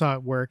certainly ever saw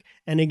it work.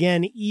 And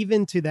again,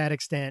 even to that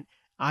extent,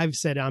 I've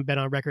been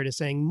on record as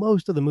saying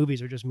most of the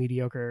movies are just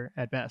mediocre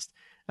at best.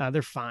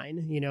 They're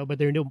fine, but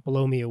they don't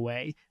blow me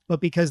away.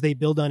 But because they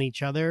build on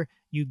each other,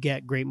 you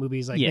get great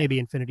movies like Yeah. maybe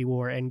Infinity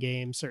War,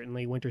 Endgame,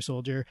 certainly Winter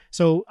Soldier.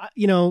 So,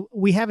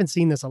 we haven't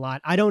seen this a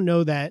lot. I don't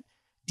know that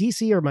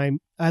DC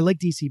I like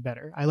DC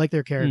better. I like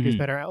their characters Mhm.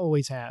 better. I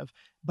always have.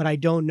 But I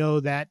don't know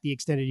that the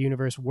extended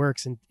universe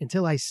works. And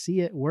until I see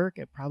it work,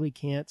 it probably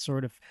can't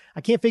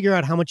I can't figure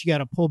out how much you got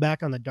to pull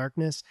back on the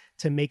darkness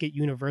to make it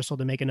universal,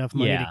 to make enough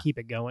money Yeah. to keep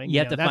it going. You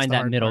have to that's find the that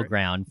hard middle part.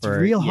 ground It's for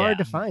real hard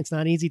yeah. to find. It's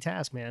not an easy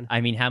task, man.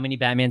 I mean, how many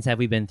Batmans have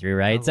we been through,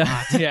 right? A So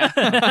lot.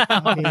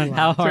 Yeah.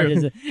 how hard True.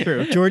 is it?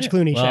 True. George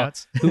Clooney Well,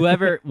 shouts.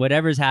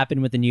 whatever's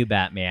happened with the new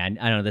Batman,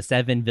 I don't know, the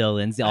 7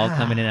 villains all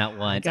coming in at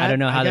once. I don't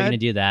know how they're going to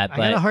do that, I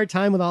got a but hard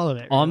time with all of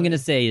it. all I'm really. going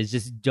to say is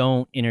just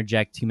don't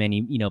interject too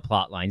many,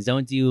 plot lines.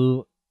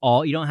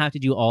 You don't have to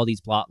do all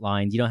these plot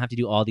lines. You don't have to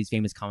do all these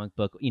famous comic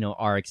book,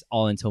 arcs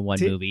all into one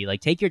movie.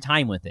 Like, take your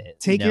time with it.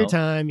 Take your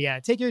time. Yeah,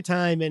 take your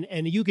time.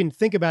 And you can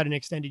think about an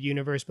extended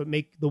universe, but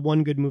make the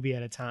one good movie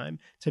at a time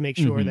to make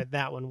sure Mhm.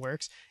 that one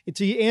works.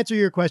 To answer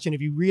your question,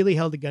 if you really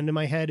held a gun to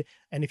my head,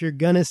 and if you're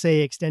going to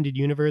say extended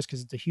universe,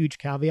 because it's a huge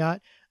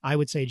caveat, I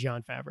would say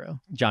Jon Favreau.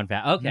 Jon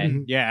Favreau. Okay.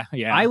 Mhm. Yeah,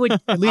 yeah. I would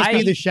At least I,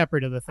 be the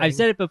shepherd of the thing. I've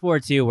said it before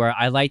too, where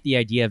I like the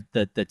idea of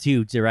the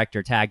two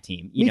director tag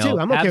team. Me too.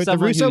 I'm okay with the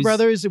Russo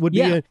brothers. It would be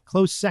Yeah. a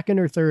close second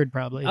or third,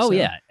 probably. Oh so.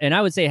 yeah, and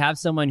I would say have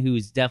someone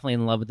who's definitely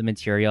in love with the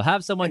material.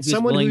 Have someone And who's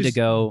someone willing to who's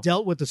go.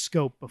 dealt with the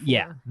scope before.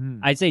 Yeah. Hmm.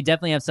 I'd say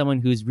definitely have someone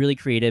who's really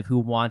creative, who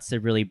wants to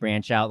really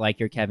branch out like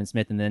your Kevin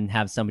Smith, and then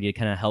have somebody to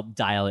kind of help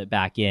dial it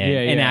back in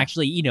and Yeah.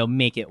 actually,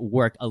 make it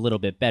work a little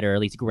bit better, or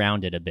at least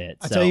ground it a bit.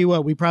 I'll So, tell you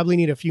what, we probably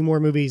need a few more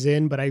movies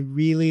in, but I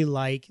really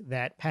like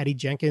that Patty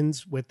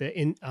Jenkins with the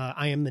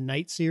I Am the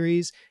Night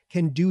series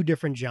can do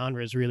different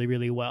genres really,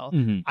 really well.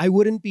 Mhm. I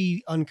wouldn't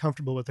be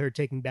uncomfortable with her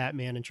taking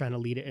Batman and trying to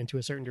lead it into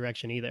a certain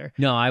direction either.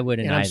 No, I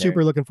wouldn't And I'm either.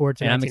 super looking forward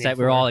to and I'm excited.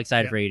 We're all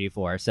excited Yeah. for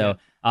 84. So, Yeah.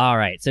 all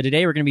right. So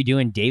today we're going to be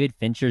doing David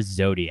Fincher's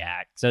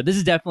Zodiac. So this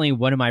is definitely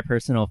one of my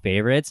personal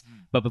favorites.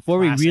 But before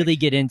Classic. we really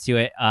get into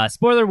it,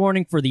 spoiler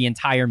warning for the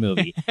entire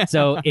movie.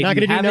 So if Not you going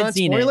to do haven't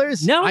seen it,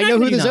 non-spoilers? no, I not know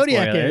gonna who do the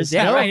Zodiac non-spoilers. is.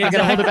 Yeah, No? right. I got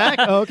to hold it back?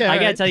 Oh, okay. I all got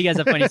to right. tell you guys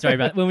a funny story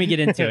about when we get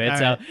into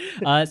it.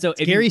 All So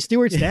if Gary you,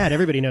 Stewart's dad.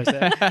 Everybody knows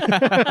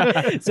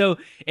that. so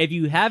if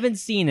you haven't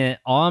seen it,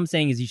 all I'm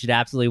saying is you should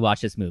absolutely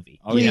watch this movie.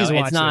 Oh, Please yeah.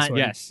 watch it's not, this one.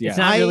 Yes, It's yeah.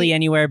 not I- really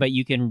anywhere, but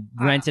you can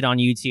rent it on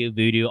YouTube,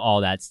 Vudu,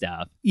 all that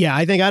stuff. Yeah,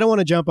 I think I don't want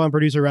to jump on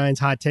producer Ryan's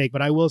hot take,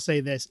 but I will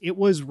say this. It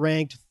was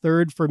ranked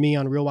third for me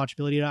on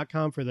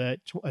RealWatchability.com for the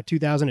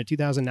 2000 to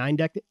 2009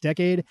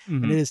 decade,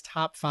 Mhm. and it is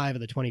top 5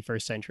 of the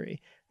 21st century.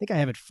 I think I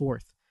have it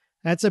fourth.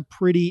 That's a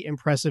pretty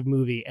impressive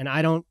movie, and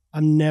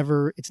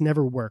it's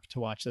never worked to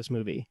watch this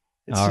movie.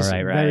 It's All just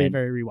right, very, Ryan.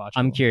 very rewatchable.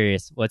 I'm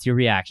curious. What's your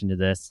reaction to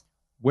this?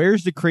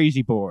 Where's the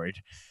crazy board?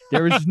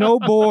 There is no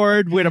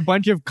board with a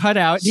bunch of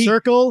cutouts.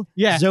 Circle,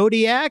 Yeah.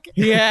 Zodiac,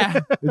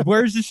 Yeah.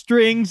 Where's the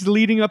strings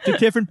leading up to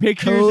different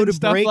pictures Code and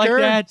stuff Breaker, like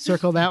that?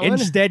 circle that one.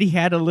 Instead, he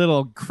had a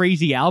little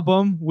crazy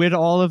album with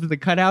all of the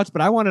cutouts,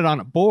 but I want it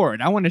on a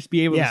board. I want to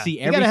be able Yeah. to see You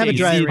gotta everything. have a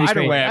dry See erase spider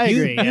board. web. I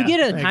You, agree, you yeah.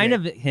 get a I kind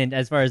agree. of hint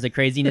as far as the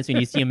craziness when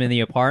you see him in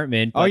the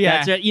apartment. Oh, but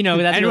yeah. that's, that's And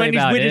really when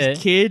he's about with it. his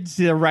kids,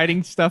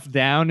 writing stuff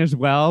down as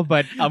well.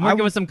 But I'm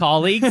working with some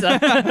colleagues.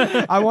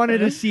 I wanted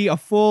to see a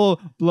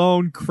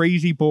full-blown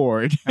crazy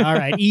board. All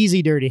right,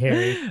 easy, Dirty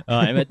Harry.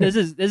 But this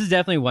is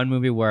definitely one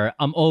movie where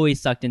I'm always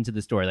sucked into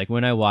the story. Like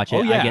when I watch it,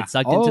 Oh, yeah. I get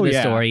sucked Oh, into the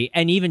yeah. story,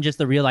 and even just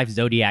the real life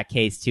Zodiac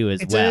case too,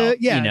 as It's well.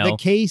 the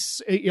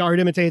case, art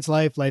imitates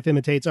life, life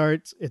imitates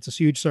art. It's a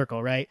huge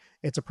circle, right?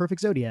 It's a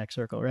perfect Zodiac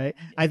circle, right?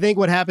 I think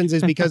what happens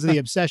is because of the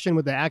obsession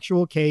with the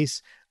actual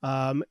case,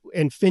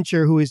 and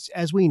Fincher, who is,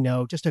 as we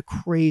know, just a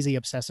crazy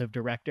obsessive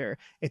director.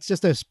 It's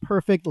just this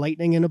perfect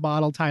lightning in a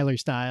bottle, Tyler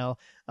style,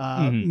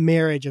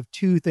 marriage of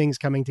two things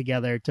coming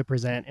together to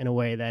present in a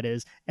way that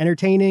is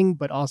entertaining,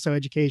 but also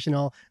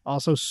educational,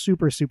 also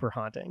super, super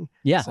haunting.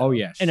 Yeah. Oh,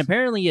 yes. And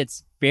apparently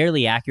it's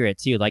fairly accurate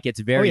too. Like it's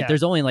very, yeah.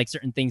 there's only like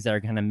certain things that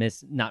are kind of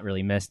not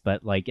really missed,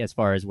 but like as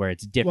far as where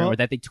it's different, Well- or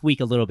that they tweak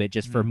a little bit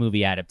just for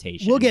movie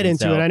adaptation. We'll get And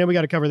into so- it. I know we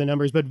got to cover the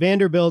numbers, but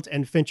Vanderbilt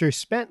and Fincher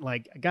spent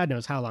like God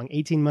knows how long,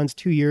 18 months,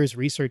 2 years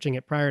researching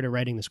it prior to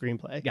writing the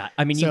screenplay. Yeah,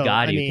 I mean, So, you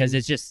got to I because mean-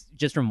 it's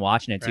just from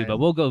watching it too. Right. But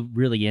we'll go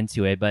really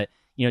into it. But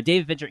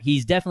David Fincher,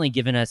 he's definitely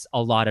given us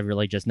a lot of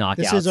really just knockouts.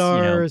 This is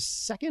our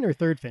second or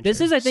third Fincher?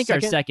 This is, I think, our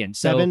second.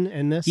 So 7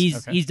 in this?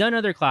 He's Okay. done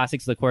other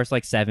classics, of course,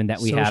 like 7 that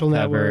we have Social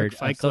Network, covered,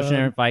 Fight Social Club.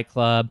 Network, Fight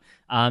Club.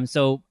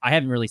 So I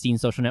haven't really seen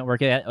Social Network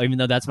yet, even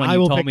though that's one I you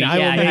will told pick me. that. I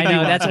will Yeah, make I you know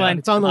watch that's that. one.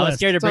 It's on the I was list.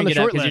 scared to It's on bring the it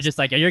up short because you're list. just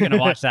like, you're going to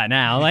watch that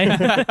now.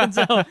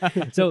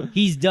 Like, so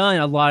he's done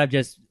a lot of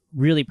just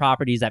really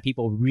properties that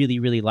people really,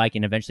 really like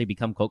and eventually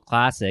become cult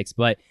classics.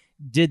 But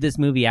did this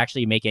movie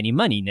actually make any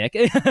money, Nick?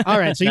 All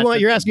right, so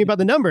you're asking about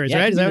the numbers, Yeah,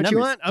 right? give Is me that the what you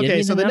numbers. want? Give Okay,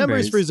 me so the the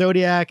numbers numbers. for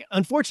Zodiac,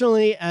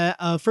 unfortunately,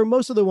 for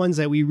most of the ones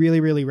that we really,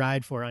 really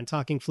ride for on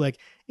Talking Flick,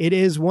 it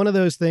is one of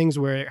those things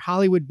where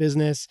Hollywood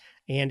business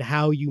and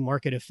how you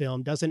market a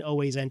film doesn't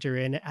always enter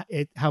in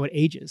how it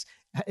ages,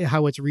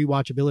 how its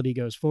rewatchability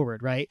goes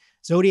forward, right?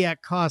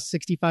 Zodiac cost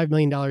 $65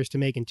 million to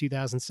make in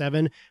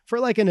 2007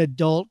 for like an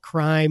adult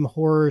crime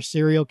horror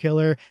serial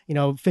killer.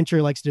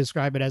 Fincher likes to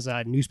describe it as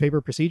a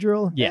newspaper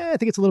procedural. Yeah. I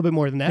think it's a little bit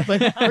more than that,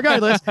 but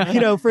regardless,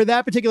 for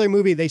that particular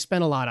movie, they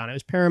spent a lot on it. It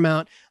was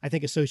Paramount, I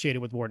think, associated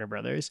with Warner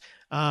Brothers.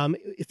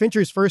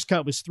 Fincher's first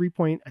cut was 3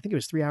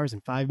 hours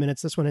and 5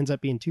 minutes. This one ends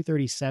up being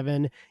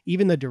 2:37.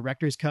 Even the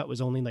director's cut was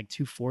only like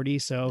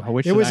 2:40. So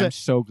Which there was I'm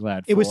so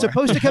glad for. it was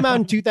supposed to come out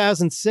in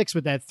 2006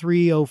 with that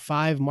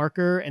 3:05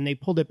 marker, and they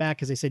pulled it back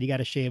because they said you got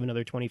to shave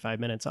another 25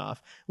 minutes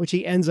off, which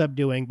he ends up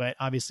doing. But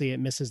obviously, it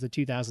misses the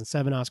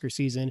 2007 Oscar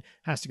season,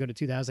 has to go to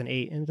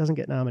 2008, and it doesn't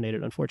get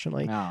nominated,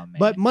 unfortunately. Oh, man.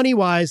 But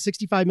money-wise,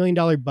 $65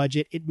 million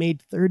budget, it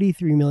made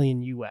 $33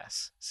 million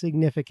US,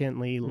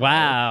 significantly low.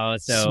 Wow.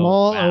 So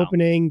Small wow.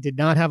 opening, did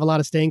not have a lot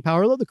of staying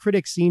power, although the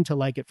critics seemed to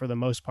like it for the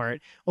most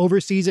part.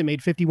 Overseas, it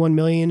made $51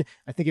 million.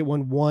 I think it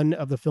won one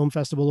of the film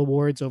festival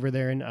awards over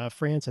there in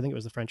France. I think it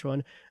was the French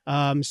one.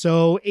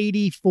 So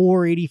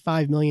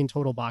 85 million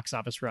total box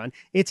office run.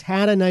 It's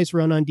had a nice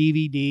run on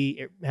DVD.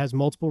 It has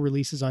multiple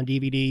releases on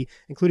DVD,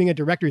 including a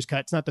director's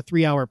cut. It's not the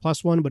 3 hour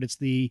plus one, but I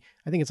think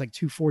it's like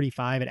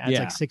 2:45. It adds Yeah.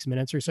 like 6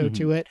 minutes or so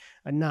to it.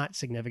 Not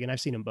significant.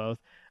 I've seen them both.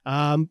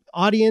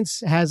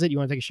 Audience has it. You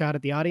want to take a shot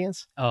at the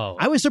audience? Oh,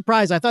 I was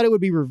surprised. I thought it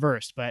would be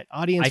reversed, but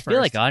audience I first. feel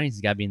like audience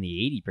has got to be in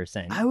the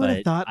 80%. I would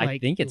have thought like I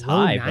think it's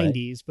low high.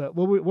 90s, but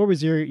what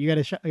was your? You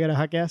got a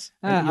hot guess?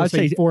 I You'll would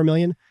say 4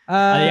 million. Yeah,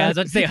 I was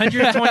about to say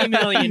 120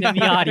 million in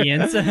the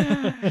audience.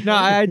 No,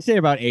 I'd say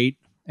about 8.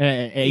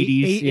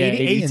 80s, yeah,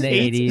 80s. In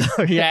the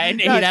 80s. Yeah,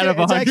 and 8 No, out of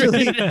it's 100.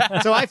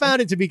 actually, so I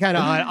found it to be kind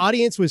of odd.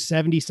 Audience was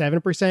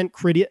 77%,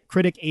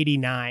 critic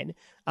 89.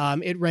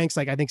 It ranks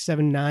like I think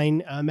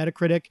 79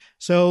 Metacritic,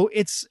 so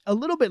it's a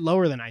little bit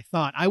lower than I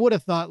thought. I would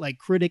have thought like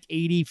critic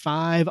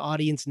 85,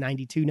 audience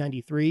 92,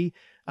 93.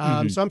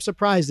 So I'm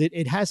surprised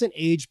it hasn't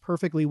aged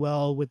perfectly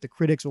well with the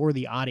critics or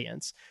the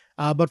audience.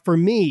 But for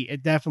me,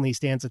 it definitely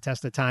stands the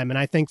test of time, and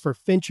I think for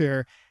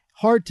Fincher,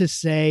 hard to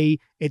say.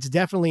 It's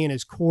definitely in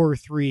his core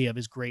 3 of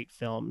his great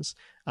films.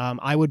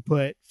 I would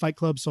put Fight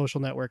Club,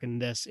 Social Network,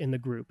 and this in the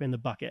group, in the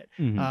bucket.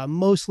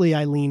 Mostly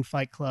I lean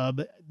Fight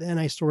Club, then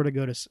I sort of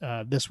go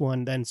to this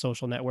one, then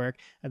Social Network,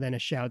 and then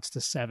it shouts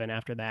to 7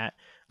 after that.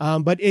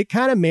 But it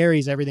kind of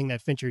marries everything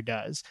that Fincher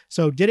does.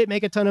 So did it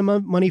make a ton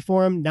of money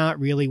for him? Not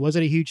really. Was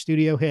it a huge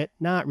studio hit?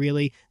 Not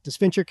really. Does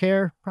Fincher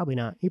care? Probably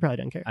not. He probably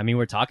doesn't care. I mean,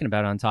 we're talking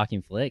about it on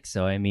Talking Flicks,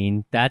 so I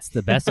mean, that's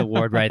the best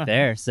award right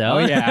there. So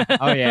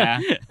Oh yeah.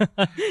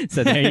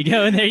 So there you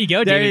go. There you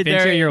go, David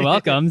Fincher. You're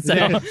welcome. So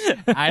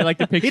I like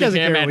to picture doesn't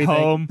him care at what we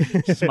home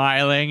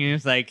smiling, and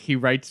it's like he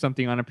writes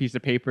something on a piece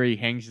of paper, he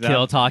hangs it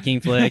kill up. Talking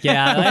Flick.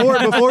 Yeah.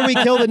 Before we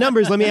kill the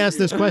numbers, let me ask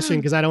this question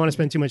because I don't want to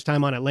spend too much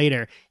time on it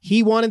later.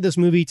 He wanted this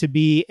movie to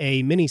be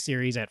a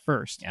miniseries at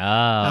first.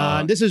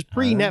 This is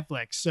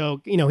pre-Netflix,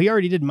 so he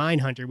already did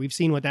Mindhunter. We've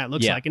seen what that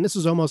looks like, and this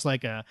is almost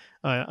like a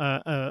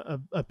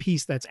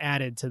piece that's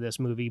added to this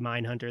movie,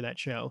 Mindhunter, that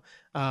show.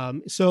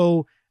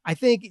 So I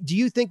think, do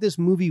you think this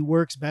movie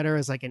works better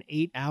as like an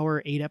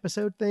 8-hour,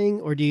 8-episode thing,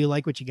 or do you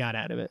like what you got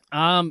out of it?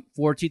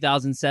 For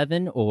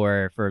 2007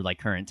 or for like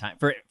current time?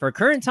 For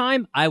current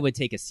time, I would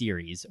take a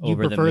series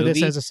over the movie. You prefer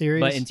this as a series?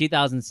 But in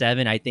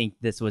 2007, I think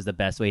this was the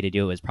best way to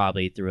do it, was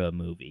probably through a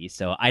movie.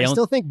 So I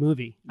still think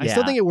movie. I Yeah.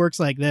 still think it works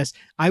like this.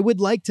 I would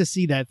like to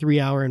see that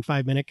 3-hour and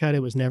 5-minute cut.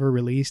 It was never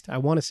released. I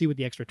want to see what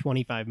the extra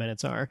 25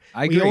 minutes are.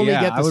 I agree. We only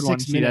Yeah, get I the would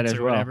want 6 to see that minutes as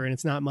or well. whatever, and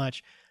it's not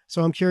much.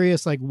 So I'm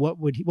curious, like, what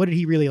did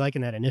he really like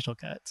in that initial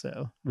cut?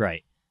 So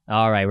Right.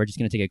 All right. We're just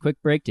going to take a quick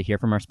break to hear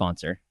from our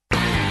sponsor.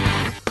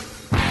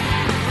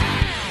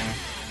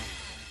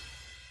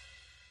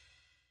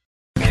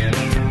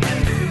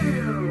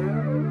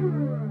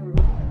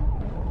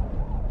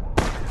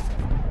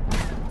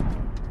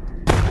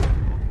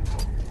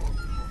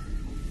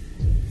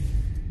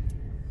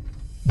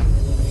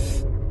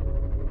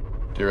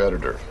 Dear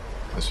editor,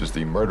 this is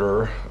the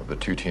murderer of the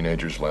 2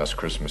 teenagers last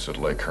Christmas at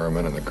Lake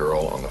Herman and the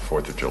girl on the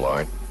 4th of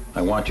July.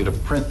 I want you to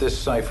print this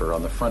cipher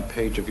on the front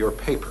page of your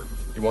paper.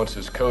 He wants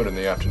his code in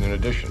the afternoon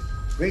edition.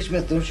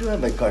 Graysmith, don't you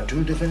have a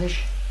cartoon to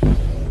finish?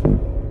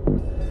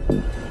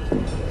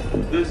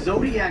 The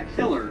Zodiac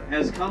Killer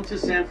has come to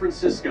San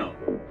Francisco.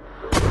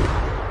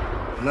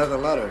 Another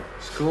letter.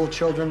 School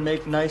children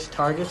make nice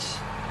targets.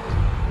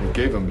 He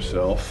gave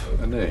himself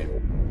a name.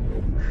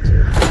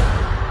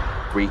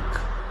 Greek,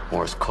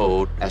 Morse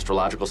code,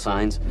 astrological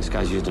signs. This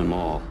guy's used them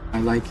all.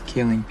 I like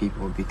killing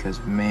people because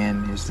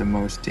man is the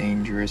most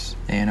dangerous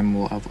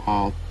animal of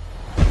all.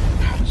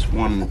 How does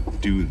one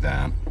do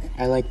that?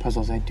 I like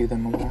puzzles. I do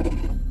them a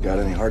lot. Got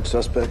any hard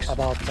suspects?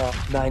 About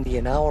 90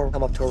 an hour.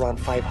 I'm up to around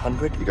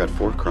 500. You got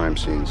 4 crime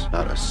scenes,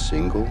 not a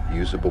single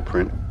usable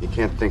print. You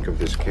can't think of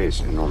this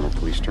case in normal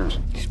police terms.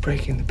 He's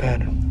breaking the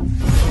pattern.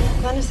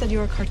 Glenda said you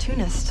were a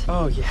cartoonist.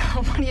 Oh, yeah.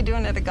 What are you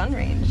doing at a gun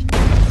range?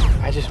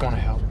 I just want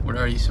to help. What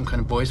are you, some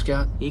kind of Boy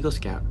Scout? Eagle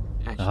Scout.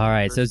 Actually. All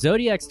right, so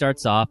Zodiac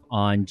starts off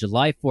on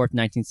July 4th,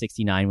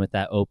 1969 with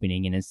that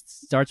opening, and it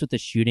starts with the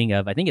shooting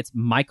of, I think it's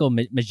Michael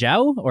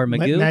Mageau or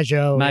Magoo?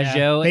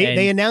 Mageau. Yeah.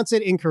 They announce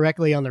it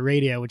incorrectly on the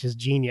radio, which is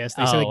genius.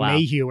 They say like wow.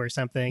 Mayhew or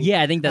something.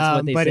 Yeah, I think that's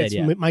what they but said. It's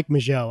yeah. Mike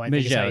Mageau, I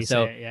think is how you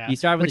so say it, yeah. you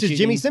start with which the is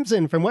Jimmy shooting-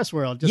 Simpson from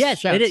Westworld. Just Yes,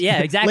 shouts. it is.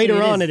 Yeah, exactly.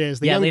 Later on, it is.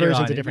 The young later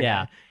version's on, a different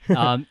yeah.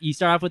 guy. You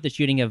start off with the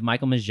shooting of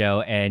Michael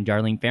Mageau and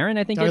Darlene Ferrin,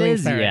 I think it Darlene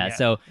is. Ferrin, yeah. yeah.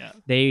 So Yeah.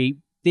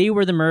 they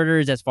were the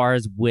murderers as far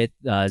as with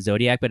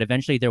Zodiac, but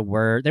eventually they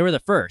were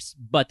the first.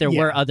 But there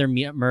were other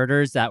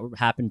murders that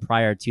happened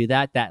prior to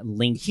that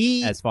linked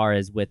as far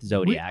as with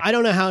Zodiac. I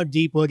don't know how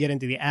deep we'll get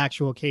into the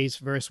actual case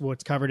versus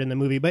what's covered in the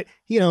movie, but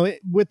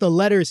with the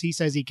letters, he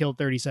says he killed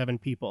 37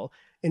 people.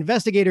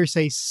 Investigators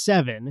say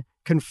 7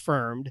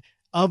 confirmed.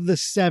 Of the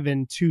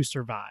 7, 2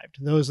 survived.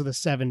 Those are the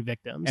 7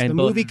 victims. And the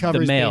both movie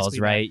covers the males,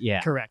 basically right? that. Yeah,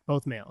 correct.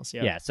 Both males.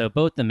 Yeah. Yeah. So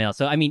both the males.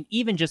 So I mean,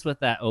 even just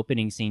with that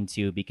opening scene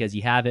too, because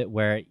you have it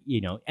where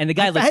and the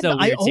guy looks so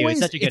weird too. He's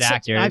such a good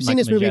actor. I've seen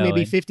this movie Michael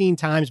maybe Mageau, 15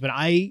 times, but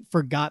I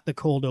forgot the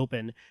cold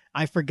open.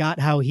 I forgot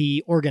how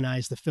he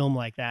organized the film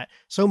like that.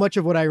 So much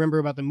of what I remember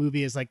about the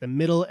movie is like the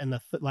middle and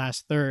the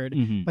last third,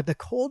 but the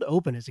cold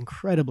open is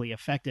incredibly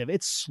effective.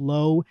 It's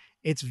slow.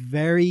 It's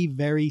very,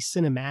 very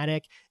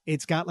cinematic.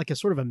 It's got like a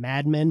sort of a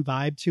Mad Men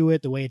vibe to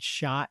it, the way it's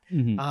shot.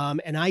 And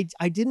I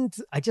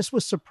just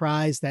was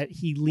surprised that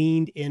he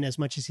leaned in as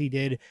much as he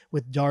did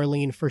with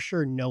Darlene, for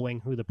sure knowing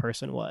who the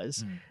person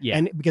was.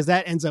 And because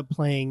that ends up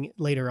playing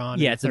later on.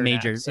 Yeah, it's a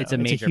major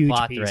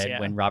plot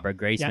thread when Robert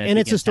Graysmith. And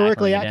it's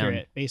historically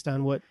accurate based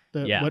on what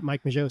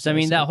Mike Mageau says. So I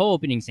mean, that whole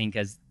opening scene,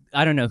 because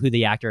I don't know who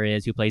the actor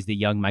is who plays the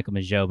young Michael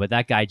Mageau, but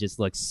that guy just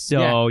looks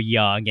so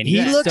young, and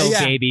he looks so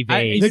baby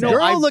faced. The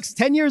girl looks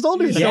 10 years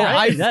older.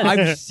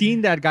 I've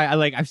seen that guy.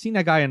 I've seen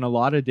that guy in a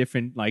lot of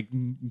different like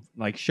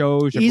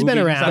shows. He's been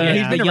around.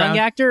 He's the young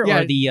actor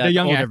or the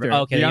young older actor.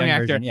 Okay, the young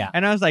actor. Version, yeah.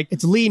 And I was like,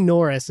 it's Lee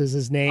Norris is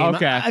his name.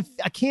 Okay,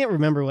 I can't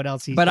remember what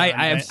else he's. But done,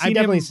 I've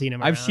definitely seen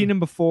him. I've seen him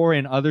before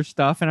in other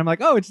stuff, and I'm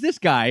like, oh, it's this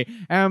guy.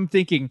 And I'm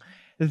thinking,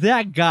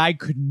 that guy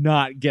could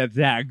not get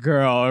that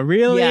girl.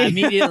 Really? Yeah,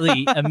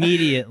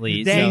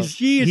 immediately. Dang, so,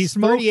 he's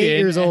 38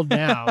 years old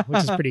now,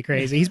 which is pretty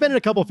crazy. He's been in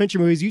a couple Fincher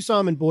movies. You saw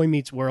him in Boy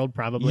Meets World,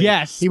 probably.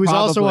 Yes, he was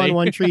also on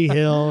One Tree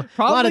Hill.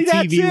 A lot of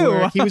TV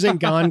work. He was in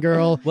Gone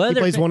Girl. He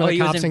plays one of the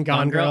cops in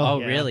Gone Girl. Oh,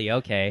 really?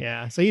 Okay.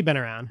 Yeah, so he'd been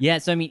around. Yeah,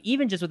 so I mean,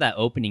 even just with that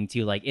opening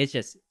too, like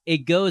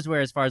it goes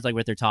where as far as like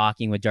what they're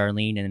talking with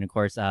Darlene and then of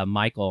course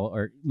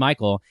Michael,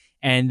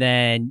 and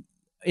then.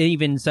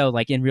 Even so,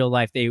 like in real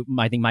life,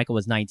 I think Michael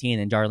was 19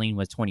 and Darlene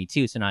was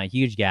 22, so not a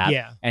huge gap.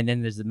 Yeah. And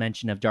then there's the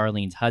mention of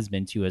Darlene's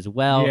husband too as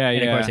well. Yeah,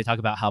 and of course they talk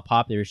about how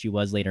popular she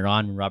was later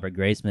on when Robert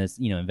Graysmith's,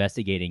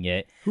 investigating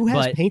it. Who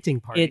has painting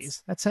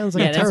parties? That sounds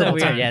like a that's terrible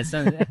so weird.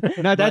 time.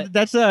 Yeah, no,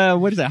 that's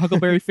what is that?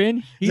 Huckleberry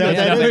Finn?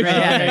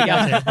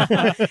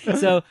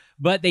 So,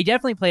 but they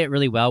definitely play it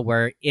really well.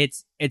 Where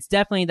it's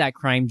definitely that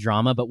crime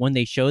drama, but when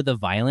they show the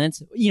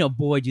violence,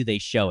 boy, do they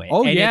show it.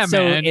 Oh and yeah,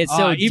 man! It's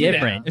so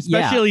different,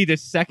 especially the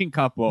second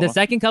couple. The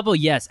second couple,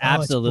 yes,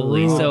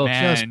 absolutely. Brutal, so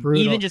just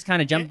brutal. Even just kind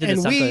of jump to the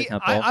second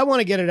couple. I want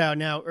to get it out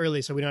now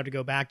early so we don't have to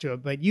go back to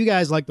it. But you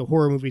guys like the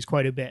horror movies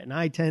quite a bit, and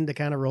I tend to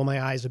kind of roll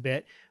my eyes a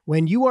bit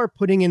when you are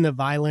putting in the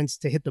violence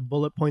to hit the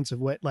bullet points of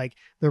what like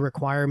the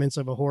requirements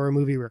of a horror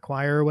movie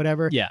require or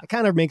whatever. Yeah, it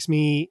kind of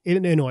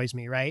it annoys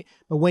me, right?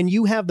 But when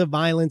you have the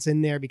violence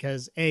in there,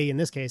 because in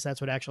this case,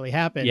 that's what actually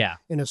happened. Yeah.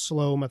 In a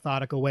slow,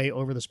 methodical way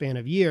over the span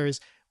of years.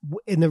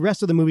 In the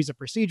rest of the movie's a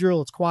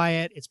procedural. It's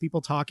quiet. It's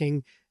people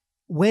talking.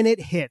 When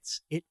it hits,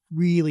 it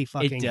really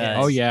fucking hits.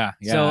 Oh, yeah.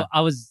 So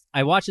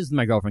I watched this with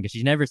my girlfriend because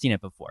she's never seen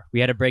it before.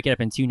 We had to break it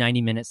up in 2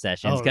 90-minute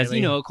sessions because,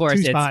 of course,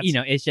 it's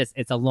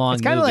a long movie.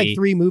 It's kind of like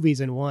 3 movies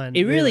in one.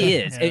 It really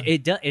is. Yeah.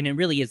 It does, and it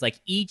really is like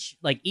each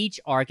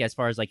arc as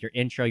far as like your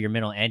intro, your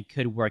middle, end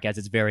could work as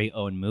its very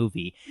own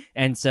movie.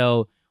 And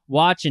so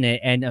watching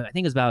it, and I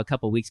think it was about a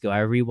couple weeks ago,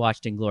 I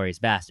rewatched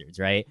Inglourious Bastards,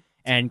 right?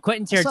 And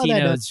Quentin Tarantino's I saw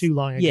that not too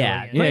long ago.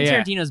 Quentin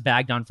Tarantino's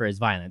bagged on for his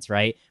violence,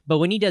 right? But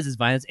when he does his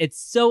violence, it's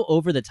so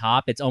over the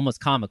top, it's almost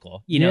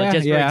comical. For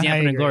example,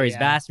 in Inglourious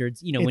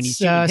Bastards, when he's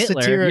shooting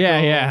Hitler,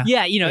 satirical.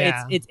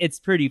 It's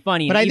pretty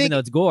funny. But even though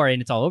it's gore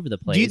and it's all over the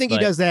place. Do you think he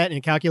does that in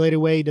a calculated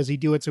way? Does he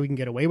do it so he can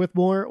get away with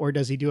more, or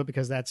does he do it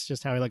because that's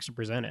just how he likes to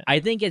present it? I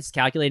think it's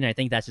calculated, and I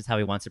think that's just how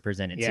he wants to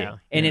present it too.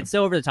 And it's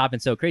so over the top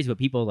and so crazy, but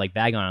people like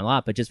bag on a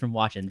lot. But just from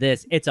watching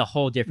this, it's a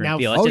whole different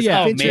feel.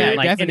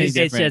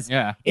 It's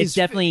it's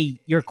definitely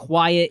you're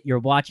quiet. You're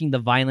watching the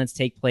violence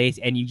take place,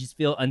 and you just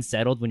feel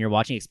unsettled when you're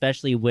watching,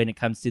 especially when it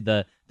comes to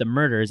the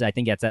murders. I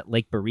think it's at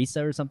Lake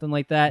Berisa or something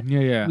like that.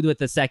 With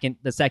the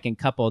second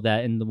couple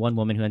and the one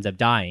woman who ends up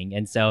dying,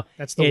 and so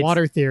that's the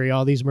water theory.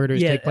 All these murders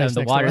take place.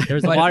 There's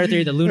the water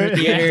theory, the lunar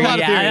theory.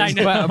 I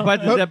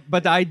know.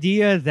 But the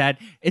idea that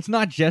it's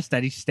not just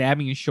that he's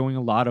stabbing and showing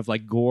a lot of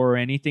like gore or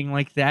anything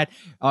like that.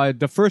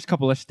 The first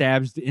couple of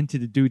stabs into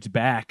the dude's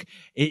back,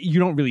 you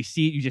don't really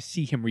see it. You just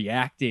see him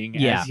reacting.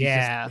 As he's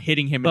just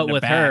hitting him in the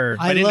back.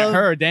 But in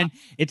her, then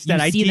it's that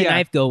idea. You see the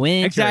knife go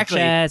in exactly.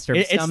 her chest or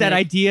it's that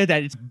idea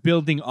that it's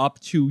building up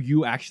to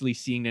you actually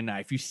seeing the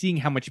knife. You're seeing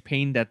how much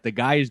pain that the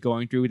guy is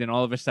going through, then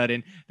all of a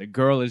sudden the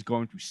girl is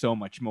going through so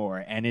much more,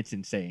 and it's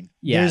insane.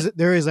 Yeah,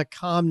 there is a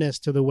calmness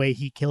to the way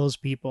he kills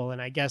people,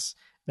 and I guess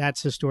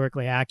that's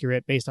historically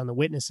accurate based on the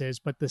witnesses.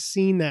 But the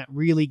scene that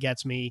really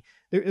gets me,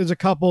 there's a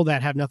couple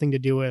that have nothing to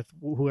do with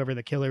whoever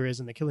the killer is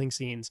in the killing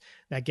scenes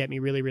that get me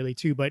really, really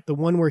too. But the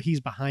one where he's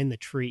behind the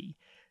tree,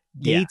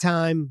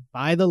 daytime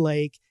by the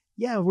lake.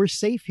 Yeah, we're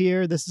safe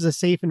here. This is a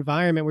safe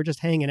environment. We're just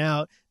hanging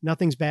out.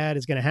 Nothing's bad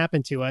is going to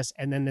happen to us.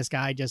 And then this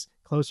guy just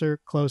closer,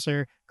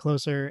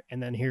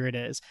 and then here it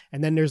is.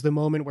 And then there's the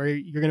moment where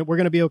we're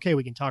going to be okay.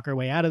 We can talk our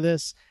way out of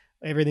this.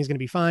 Everything's going to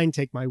be fine.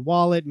 Take my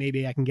wallet.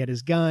 Maybe I can get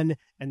his gun.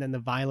 And then the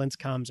violence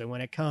comes. And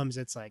when it comes,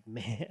 it's like,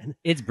 man.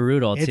 It's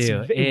brutal,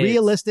 too. It's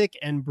realistic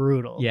and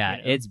brutal. Yeah,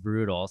 it's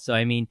brutal. So,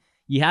 I mean,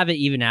 you have it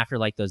even after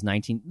like those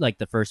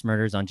the first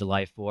murders on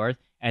July 4th,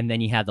 and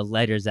then you have the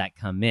letters that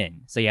come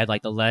in. So you had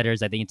like the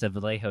letters, I think it's a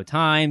Vallejo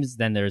Times,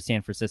 then there's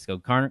San Francisco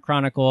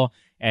Chronicle,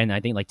 and I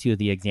think like 2 of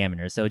the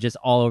Examiners. So just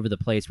all over the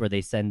place where they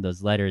send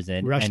those letters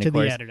in. Rush and to of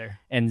course, the editor.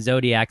 And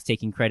Zodiac's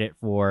taking credit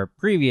for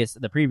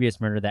the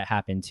previous murder that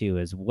happened too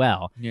as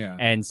well. Yeah.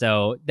 And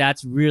so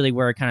that's really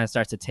where it kind of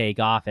starts to take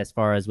off as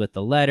far as with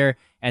the letter,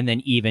 and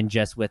then even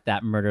just with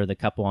that murder of the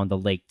couple on the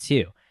lake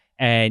too.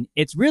 And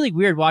it's really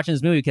weird watching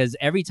this movie because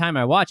every time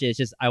I watch it, it's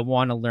just I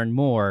want to learn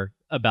more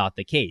about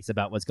the case,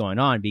 about what's going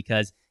on,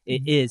 because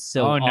it is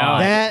so Oh, no.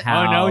 odd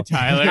how- Oh, no,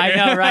 Tyler. I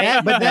know,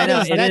 right? But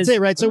that's is. it,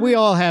 right? So we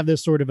all have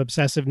this sort of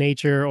obsessive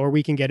nature, or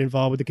we can get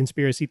involved with the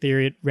conspiracy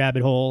theory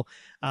rabbit hole.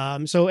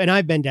 And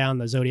I've been down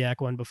the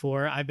Zodiac one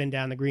before. I've been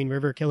down the Green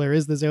River Killer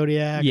is the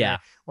Zodiac. Yeah.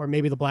 Or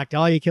maybe the Black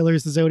Dahlia Killer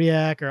is the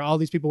Zodiac, or all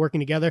these people working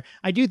together.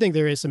 I do think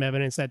there is some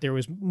evidence that there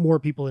was more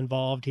people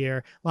involved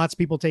here. Lots of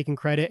people taking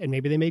credit, and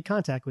maybe they made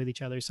contact with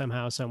each other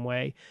somehow, some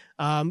way.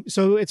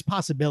 So it's a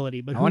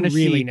possibility, but who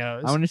really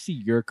knows? I want to see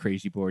your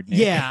crazy board, Nick.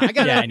 Yeah, I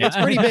got it. It's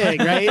pretty big,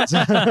 right?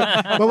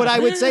 But what I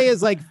would say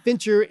is like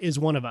Fincher is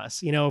one of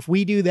us. You know, if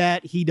we do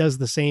that, he does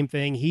the same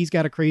thing. He's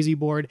got a crazy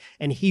board,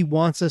 and he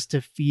wants us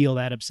to feel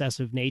that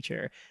obsessive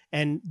nature.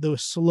 And the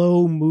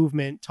slow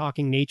movement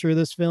talking nature of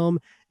this film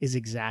is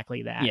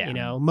exactly that. Yeah. You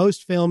know,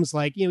 most films,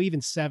 like, you know, even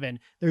Seven,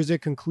 there's a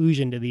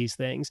conclusion to these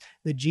things.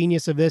 The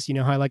genius of this, you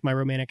know how I like my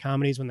romantic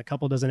comedies when the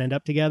couple doesn't end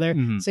up together?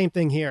 Mm-hmm. Same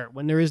thing here.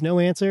 When there is no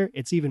answer,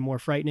 it's even more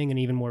frightening and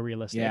even more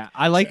realistic. Yeah,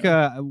 I like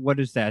what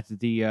is that?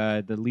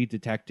 The lead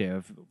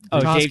detective. Oh,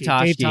 Toschi. Dave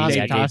Toschi. Dave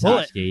Yeah, Toschi. Dave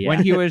Bullet. Toschi, yeah.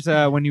 When he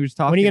was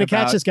talking. When are you going to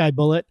catch this guy,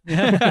 Bullet?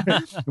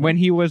 When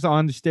he was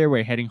on the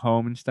stairway heading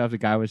home and stuff, the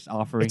guy was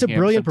offering. It's a him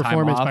brilliant some time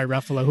performance off. by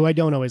Ruffalo, who I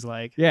don't always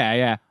like.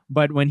 Yeah.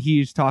 But when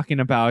he's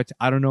talking about,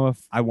 I don't know if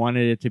I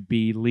wanted it to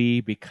be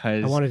Lee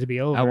because I wanted it to be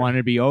over. I wanted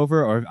it to be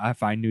over, or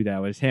if I knew that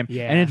was him.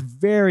 Yeah. And it's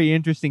very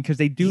interesting because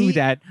they do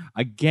that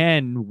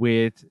again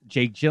with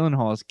Jake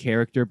Gyllenhaal's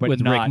character, but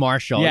with not Rick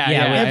Marshall.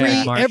 Yeah. with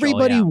Rick Marshall,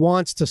 Everybody yeah.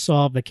 wants to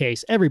solve the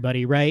case.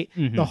 Everybody, right?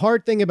 Mhm. The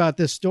hard thing about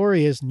this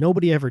story is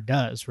nobody ever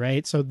does,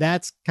 right? So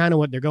that's kind of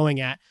what they're going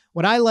at.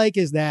 What I like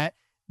is that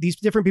these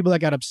different people that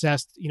got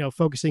obsessed, you know,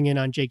 focusing in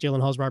on Jake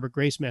Gyllenhaal's Robert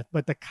Graysmith,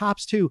 but the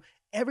cops too,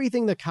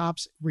 everything the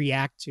cops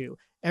react to.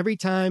 Every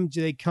time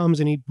Jake comes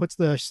and he puts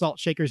the salt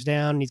shakers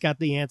down and he's got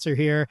the answer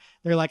here,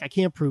 they're like, I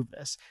can't prove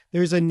this.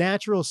 There's a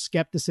natural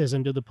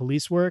skepticism to the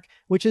police work,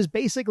 which is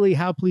basically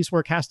how police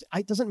work has to.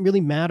 It doesn't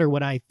really matter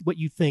what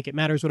you think. It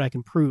matters what I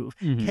can prove.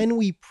 Mhm. Can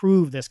we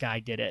prove this guy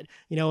did it?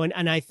 You know,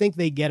 and I think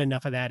they get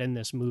enough of that in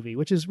this movie,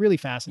 which is really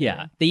fascinating.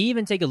 Yeah, they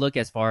even take a look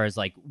as far as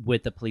like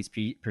with the police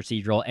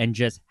procedural and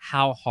just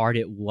how hard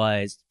it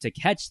was to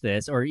catch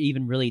this, or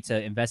even really to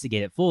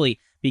investigate it fully,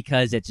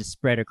 because it just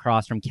spread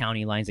across from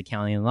county lines to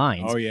county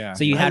lines. Oh yeah.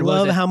 So you I had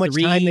love was it how much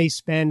 3 time they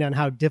spend on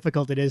how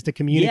difficult it is to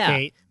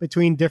communicate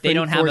between different They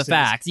don't have the forces.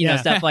 facts, you know,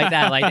 stuff like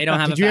that. Like they don't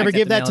have. Did the you ever facts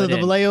give that to to the nail it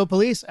in. Vallejo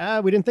police?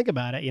 We didn't think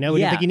about it. You know, we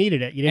didn't think you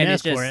needed it. You didn't And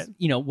ask it's for just, it.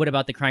 you know, what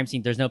about the crime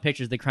scene? There's no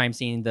pictures of the crime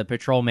scene. The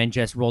patrolman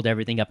just rolled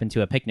everything up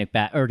into a picnic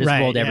bag, or just Right,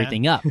 rolled yeah.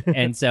 everything up.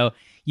 And so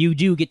you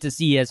do get to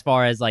see as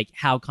far as like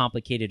how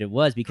complicated it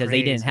was, because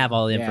they didn't Crazy. have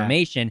all the Yeah.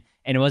 information.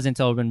 And it wasn't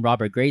until when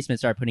Robert Graysmith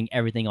started putting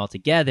everything all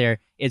together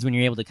is when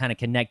you're able to kind of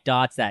connect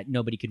dots that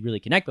nobody could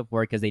really connect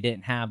before, because they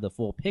didn't have the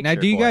full picture. Now,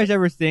 do you for guys it.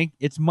 ever think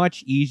it's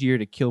much easier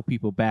to kill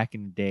people back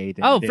in the day?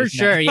 Than Oh, it for is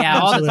sure. now? Yeah,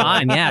 all the Absolutely.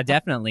 time. Yeah,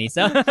 definitely.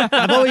 So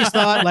I've always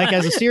thought, like,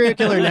 as a serial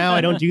killer now,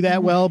 I don't do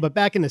that well, but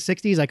back in the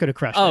 60s, I could have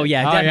crushed Oh it.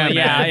 yeah, Oh, yeah, definitely.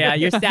 man. Yeah.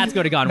 Your stats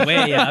could have gone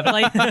way up.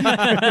 Like,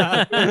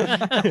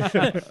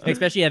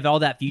 especially have all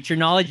that future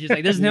knowledge. Just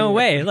like, there's no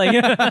way. Like,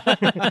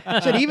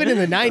 Shit, even in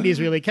the 90s,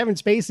 really, Kevin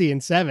Spacey in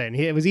Seven,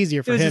 it was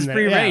easier for it was him. just than-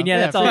 free reign. Yeah,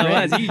 that's all free it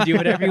reign. was. You could do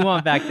whatever you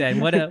want back then.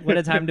 What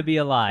a time to be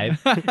alive.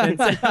 And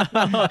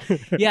so,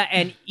 yeah,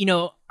 and you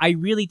know, I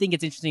really think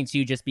it's interesting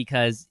too, just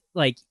because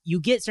like you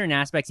get certain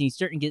aspects, and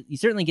you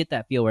certainly get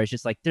that feel where it's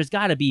just like there's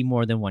got to be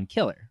more than one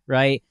killer,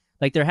 right?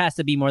 Like there has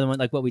to be more than one,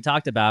 like what we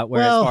talked about.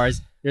 Where Well, as far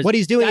as What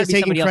he's doing gotta is be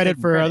taking somebody else credit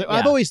taking for credit, other.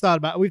 I've yeah. always thought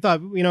about. We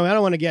thought, you know, I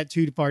don't want to get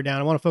too far down.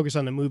 I want to focus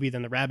on the movie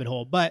than the rabbit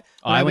hole. But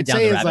what I I went would down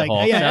say the is rabbit like,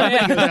 hole. yeah, So-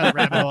 everybody goes down the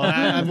rabbit hole.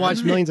 I've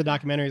watched millions of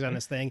documentaries on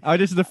this thing. Oh,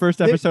 this is the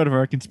first episode of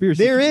our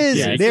conspiracy. There is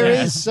Yeah, there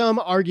yeah. is some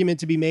argument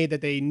to be made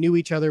that they knew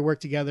each other,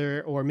 worked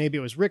together, or maybe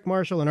it was Rick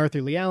Marshall and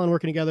Arthur Lee Allen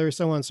working together,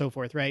 so on and so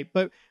forth, right?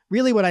 But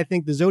really, what I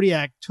think the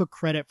Zodiac took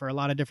credit for a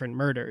lot of different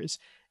murders.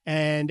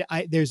 And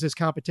there's this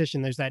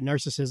competition. There's that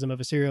narcissism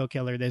of a serial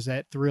killer. There's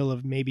that thrill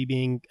of maybe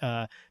being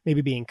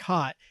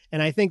caught.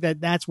 And I think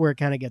that that's where it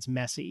kind of gets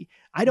messy.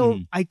 I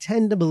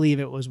tend to believe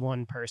it was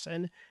one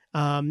person.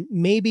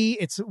 Maybe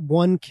it's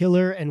one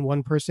killer and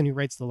one person who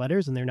writes the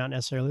letters, and they're not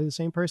necessarily the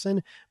same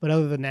person. But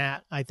other than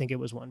that, I think it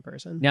was one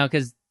person. Now,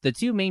 because the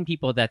two main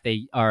people that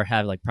they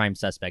have like prime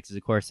suspects, is,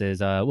 of course,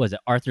 is was it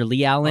Arthur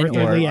Lee Allen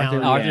Arthur Lee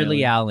Allen. Arthur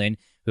Lee Allen,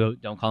 who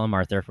don't call him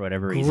Arthur for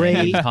whatever reason.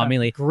 Great- Just call me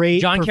Lee.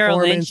 Great John Carroll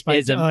Lynch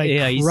performance by-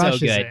 is he's so crushes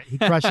good. it. He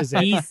crushes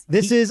it. He's-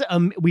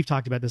 We've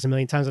talked about this a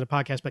million times on the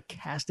podcast, but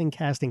casting.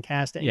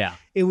 Yeah.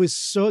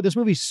 This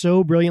movie's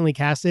so brilliantly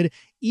casted.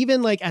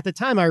 even like at the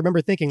time, I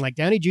remember thinking like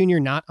Downey Jr.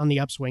 not on the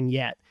upswing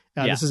yet.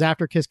 This is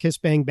after Kiss Kiss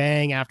Bang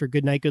Bang, after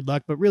Good Night Good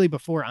Luck, but really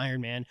before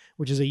Iron Man,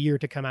 which is a year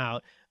to come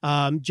out.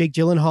 Jake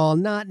Gyllenhaal,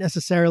 not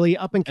necessarily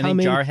up and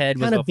coming. I think Jarhead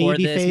was kind of before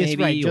baby this, face,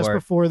 maybe, right? Just or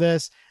before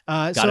this.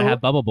 Gotta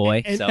have Bubble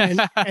Boy. And, so. and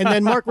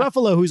then Mark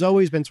Ruffalo, who's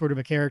always been sort of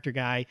a character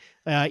guy,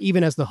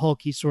 even as the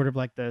Hulk, he's sort of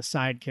like the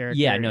side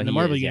character in the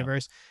Marvel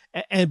universe.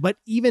 But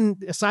even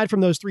aside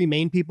from those three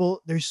main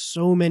people, there's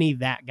so many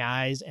that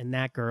guys and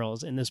that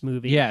girls in this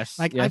movie. Yes,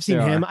 like yes, I've seen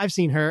him, I've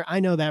seen her,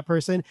 I know that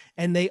person,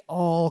 and they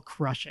all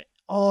crush it.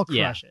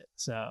 It.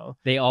 So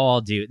they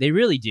all do. They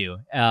really do.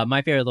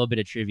 My favorite little bit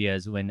of trivia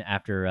is when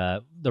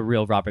after the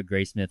real Robert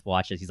Graysmith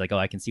watches, he's like, "Oh,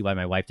 I can see why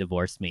my wife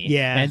divorced me."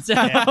 Yeah, and so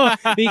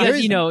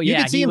because you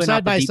can see him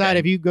side by side.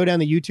 If you go down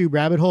the YouTube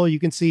rabbit hole, you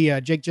can see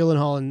Jake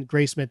Gyllenhaal and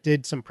Graysmith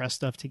did some press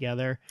stuff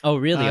together. Oh,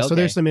 really? Okay. So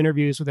there's some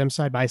interviews with them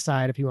side by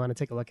side if you want to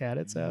take a look at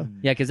it. So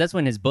yeah, because that's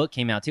when his book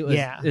came out too.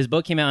 His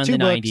book came out in 2 the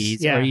books, 90s.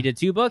 yeah. Or he did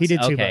 2 books. He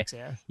did 2 okay. books.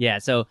 Yeah. Yeah.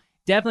 So.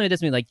 Definitely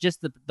this movie, like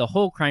just the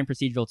whole crime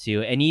procedural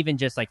too, and even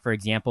just like for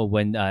example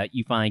when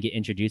you finally get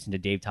introduced into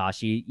Dave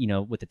Toschi,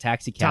 with the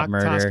taxi cab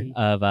murder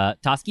of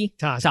Toschi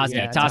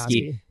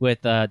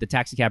with the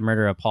taxi cab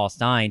murder of Paul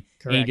Stein.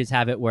 Correct. And you just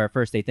have it where at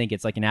first they think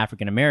it's like an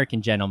African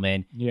American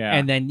gentleman,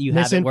 and then you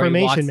have it where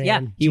he walks,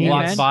 man. he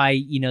walks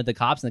by the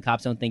cops, and the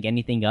cops don't think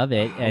anything of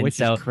it, and which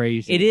so is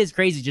crazy. It is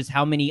crazy just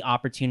how many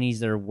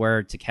opportunities there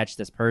were to catch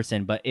this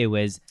person, but it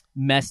was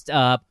messed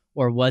up.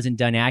 Or wasn't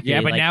done accurately.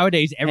 Yeah, but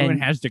nowadays everyone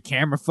has their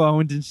camera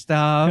phones and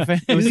stuff.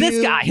 Who's this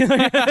guy?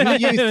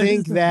 Do you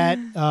think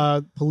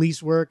that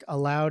police work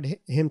allowed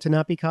him to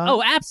not be caught?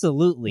 Oh,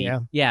 absolutely.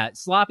 Yeah.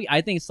 Sloppy.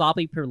 I think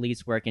sloppy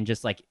police work and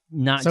just like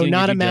not so doing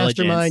not your a due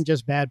mastermind, diligence.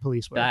 just bad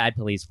police work. Bad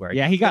police work.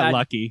 Yeah, he got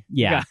lucky.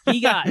 Yeah, he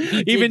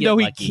did even get though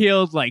he lucky.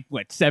 killed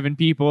 7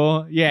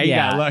 people. Yeah, he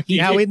got lucky.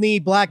 Now in the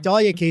Black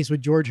Dahlia case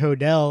with George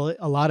Hodel,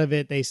 a lot of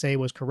it they say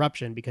was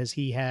corruption because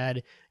he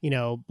had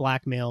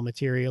blackmail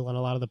material on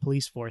a lot of the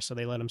police force, so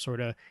they let him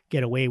sort of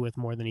get away with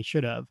more than he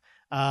should have.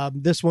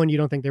 This one, you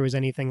don't think there was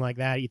anything like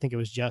that? You think it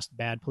was just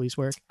bad police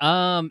work?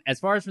 As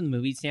far as from the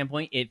movie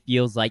standpoint, it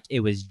feels like it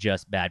was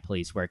just bad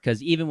police work.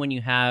 Because even when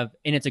you have,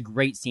 and it's a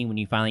great scene when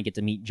you finally get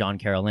to meet John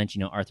Carroll Lynch,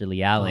 Arthur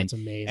Lee Allen. It's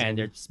amazing. And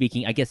they're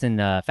speaking, I guess, in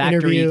the factory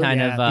the interview lunch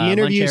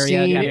area,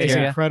 scene is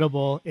cafeteria.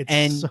 incredible.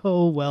 It's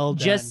so well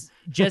done.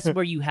 Just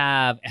where you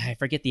have, I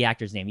forget the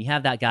actor's name. You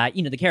have that guy,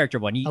 the character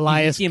one.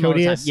 Elias you see him all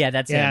the time. Codius. Yeah,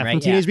 that's him, right?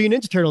 From Teenage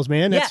Mutant Ninja Turtles,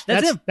 man. That's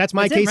him. That's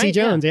my That's him, Casey right?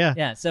 Jones.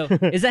 Yeah. So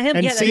is that him?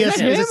 And yeah, that's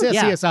him.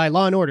 CSI,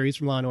 Law and Order. He's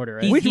from Law and Order,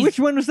 right? Which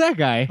one was that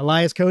guy?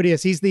 Elias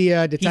Codius. He's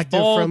the detective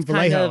bald, from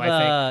Vallejo, kind of,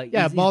 I think.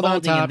 Yeah, he's bald on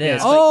balding in top.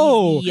 this, Yeah.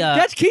 Oh,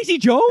 that's Casey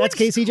Jones? That's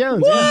Casey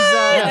Jones.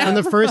 What? He's from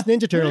the first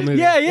Ninja Turtle movie.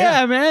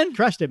 Yeah, man.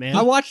 Crushed it, man.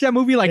 I watched that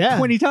movie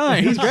 20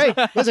 times. He's great.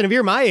 Listen, if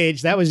you're my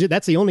age,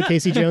 that's the only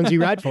Casey Jones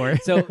you ride for.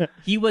 So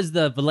he was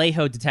the Vallejo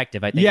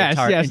detective, I think. Yes,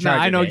 in charge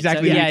I know of it.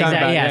 exactly So, what you're talking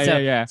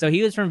about. Yeah. So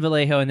he was from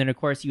Vallejo, and then of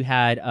course you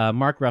had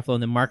Mark Ruffalo,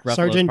 and then Mark Ruffalo's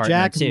Sergeant partner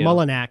Jack too.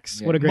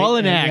 Mullinax. What a great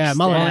Mullinax. name. Yeah,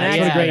 Mullinax.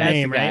 What a great that's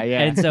name, the guy, right?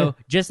 yeah. And so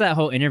just that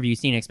whole interview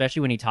scene,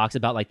 especially when he talks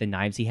about the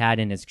knives he had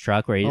in his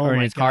truck or in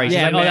his car. He's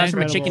like, that's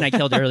from a chicken I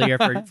killed earlier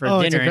for Oh,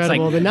 it's dinner. incredible. It's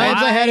like, the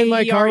knives I had in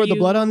my car with the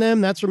blood on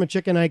them, that's from a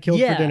chicken I killed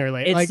Yeah, for dinner.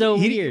 it's so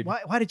weird.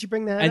 Why did you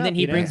bring that up? And then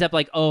he brings up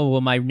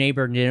my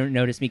neighbor didn't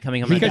notice me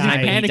coming home Because at the time,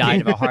 he's and he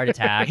died of a heart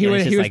attack. he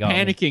was like,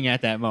 panicking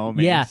at that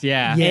moment. Yeah.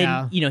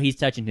 And, he's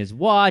touching his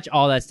watch,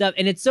 all that stuff.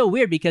 And it's so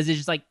weird because it's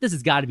just like, this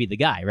has got to be the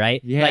guy,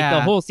 right? Yeah. Like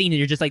the whole scene, and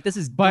you're just like, this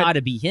has got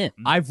to be him.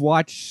 I've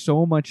watched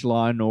so much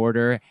Law and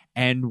Order,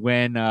 and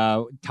when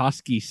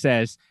Toschi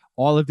says,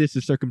 all of this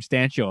is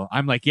circumstantial,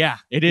 I'm like, yeah,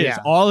 it is. Yeah,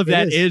 all of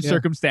that is, is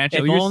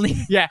circumstantial. If only.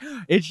 Yeah,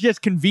 it's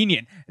just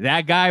convenient.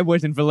 That guy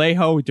was in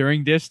Vallejo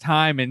during this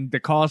time, and the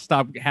calls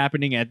stopped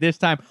happening at this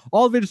time.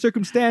 All of it is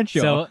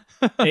circumstantial. So,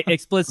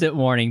 explicit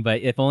warning,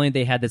 but if only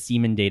they had the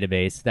semen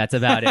database. That's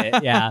about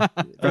it. Yeah,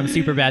 from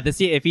Superbad.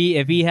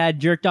 If he had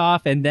jerked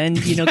off and then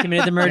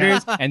committed the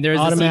murders, and there's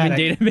a semen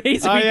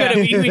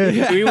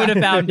database, we would have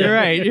found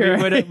it. You're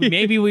right.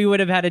 Maybe we would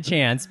have had a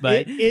chance.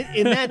 But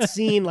in that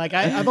scene,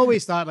 I've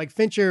always thought,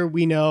 Fincher,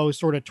 we know,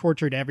 sort of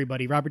tortured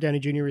everybody. Robert Downey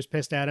Jr. was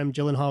pissed at him.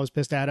 Gyllenhaal was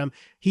pissed at him.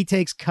 He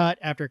takes cut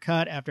after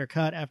cut after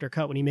cut after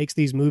cut when he makes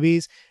these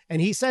movies, and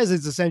he says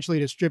it's essentially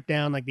to strip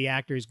down the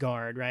actor's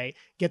guard, right?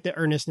 Get the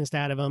earnestness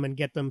out of them and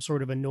get them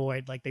sort of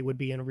annoyed like they would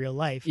be in real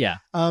life. Yeah.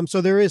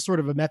 So there is sort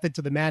of a method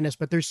to the madness,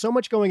 but there's so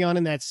much going on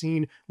in that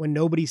scene when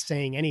nobody's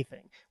saying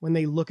anything. When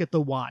they look at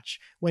the watch,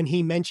 when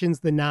he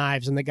mentions the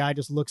knives and the guy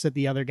just looks at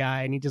the other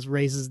guy and he just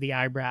raises the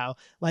eyebrow.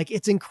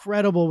 It's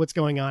incredible what's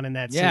going on in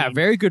that scene. Yeah,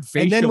 very good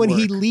facial And then when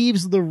he work.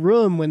 leaves the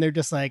room, when they're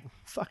just like,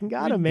 fucking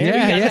got him,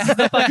 man. This is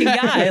the fucking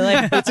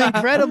guy. It's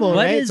incredible,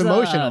 right? It's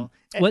emotional.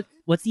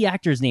 What's the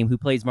actor's name who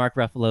plays Mark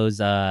Ruffalo's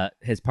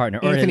his partner?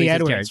 Or at Anthony least his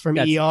Edwards character? from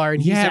That's- ER,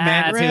 and he's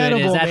yeah, incredible, that's who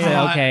it is. That's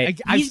man. okay.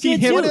 I've He's seen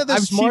good, him. too. One of the I've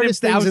seen him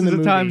smartest things in thousands the of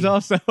movie. times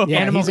also. Yeah,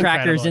 Animal he's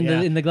crackers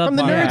incredible, in the glove from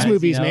the box, Nerds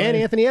movies, you know? man.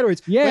 Anthony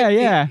Edwards. Yeah, But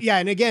yeah. yeah.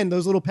 And again,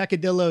 those little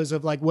peccadillos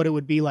of like what it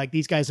would be like.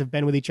 These guys have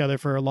been with each other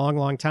for a long,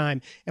 long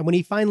time. And when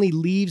he finally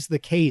leaves the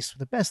case,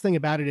 the best thing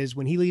about it is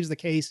when he leaves the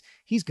case,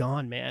 he's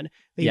gone, man.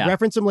 They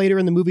reference him later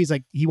in the movies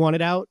like he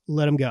wanted out,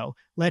 let him go.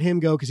 Let him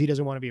go because he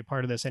doesn't want to be a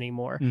part of this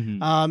anymore.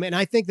 Mhm. And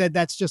I think that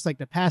that's just like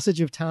the passage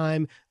of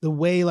time, the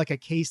way like a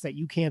case that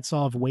you can't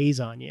solve weighs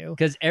on you.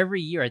 Because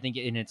every year, I think,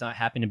 and it's not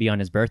happened to be on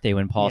his birthday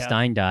when Paul Yeah.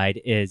 Stein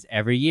died, is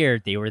every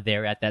year they were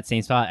there at that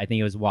same spot. I think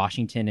it was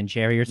Washington and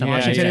Cherry or something.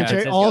 Washington and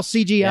Cherry, all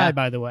CGI, Yeah.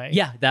 by the way.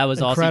 Yeah, that was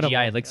Incredible. all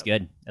CGI. It looks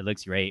good. It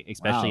looks great,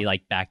 especially Wow.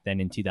 like back then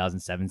in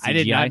 2007 CGI. I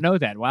did not know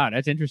that. Wow,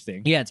 that's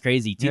interesting. Yeah, it's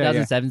crazy. Yeah, yeah.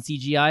 2007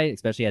 CGI,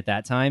 especially at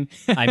that time.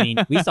 I mean,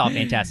 we saw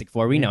Fantastic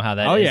Four. We know how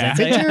that is. Oh,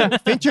 yeah.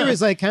 Fincher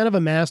is like kind of a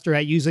master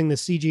at using the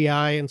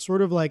CGI in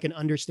sort of like an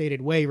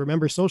understated way.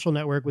 Remember Social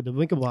Network with the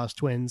Winklevoss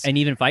twins? And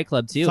even Fight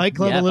Club, too. Fight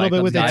Club Yeah, a little Fight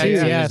bit with Club's it too.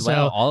 got Yeah, as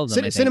well. All of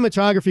them, I think.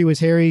 cinematography was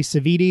Harry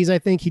Savides. I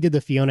think he did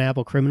the Fiona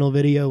Apple criminal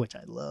video, which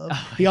I love.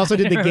 He also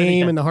did the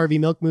Game and the Harvey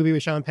Milk movie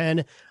with Sean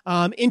Penn.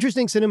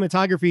 Interesting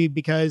cinematography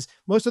because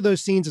most of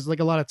those scenes is like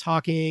a lot of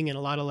talking and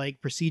a lot of like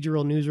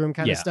procedural newsroom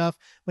kind of Yeah. stuff.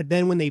 But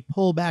then when they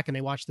pull back and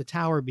they watch the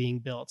tower being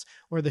built,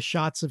 or the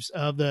shots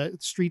of the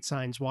street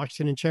signs,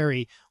 Washington and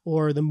Cherry,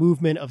 or the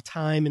movement of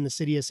time in the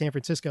city of San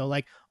Francisco,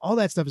 like all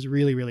that stuff is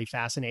really, really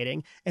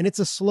fascinating. And it's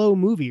a slow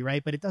movie,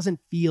 right? But it doesn't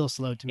feel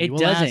slow to me. It Well,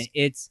 doesn't. last-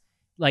 It's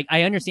like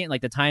I understand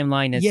like the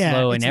timeline is Yeah,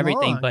 slow and it's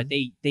everything, long. but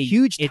they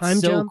Huge it's time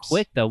so jumps.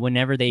 quick though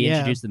whenever they Yeah.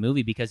 introduce the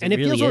movie because And it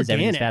it really feels is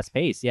everything's organic. fast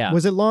paced. Yeah.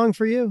 Was it long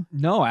for you?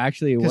 No,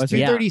 actually, it Because wasn't.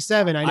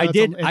 237, I know I it's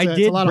did. a, it's I a, it's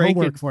did a lot of break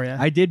homework it for you.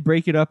 I did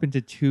break it up into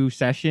 2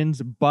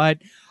 sessions, but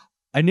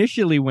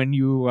initially, when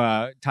you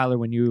Tyler,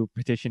 when you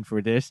petitioned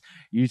for this,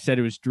 you said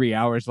it was 3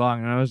 hours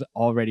long, and I was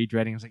already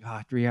dreading. I was like,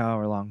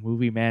 3-hour long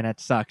movie, man, that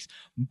sucks.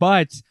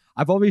 But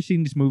I've always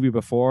seen this movie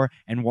before,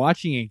 and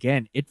watching it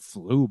again, it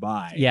flew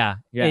by. Yeah.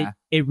 Yeah.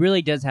 It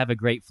really does have a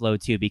great flow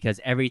too, because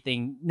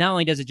everything, not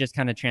only does it just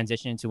kind of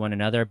transition into one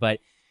another, but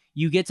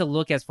you get to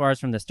look as far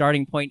as from the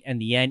starting point and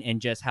the end and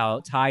just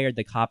how tired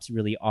the cops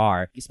really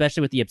are,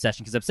 especially with the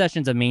obsession, because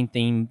obsession's a main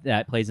theme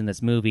that plays in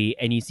this movie.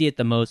 And you see it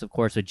the most, of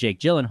course, with Jake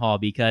Gyllenhaal,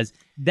 because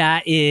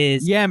that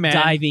is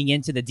diving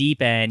into the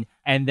deep end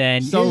and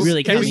then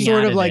really coming he's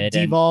sort out of like it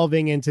and-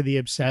 devolving into the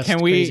obsessed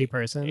crazy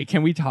person.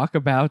 Can we talk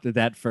about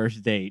that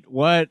first date?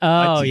 What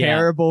Oh, a yeah.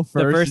 terrible The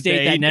first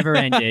date that never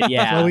ended.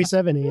 Yeah. Chloe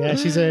 70. Yeah,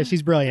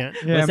 she's brilliant.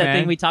 What's that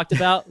thing we talked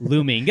about?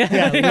 Looming.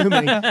 Yeah,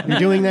 looming. You're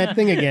doing that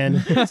thing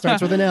again. It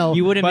starts with an L.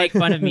 You wouldn't make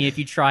fun of me if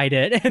you tried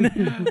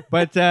it.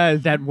 But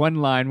that one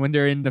line when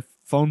they're in the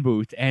phone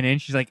booth, and then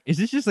she's like, "Is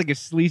this just like a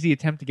sleazy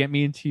attempt to get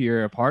me into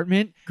your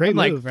apartment?" Great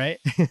I'm move, right?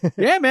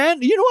 Yeah,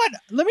 man. You know what?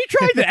 Let me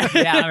try that.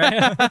 Yeah,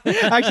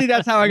 right. Actually,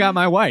 that's how I got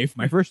my wife,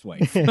 my first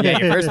wife. Yeah,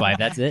 your first wife.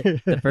 That's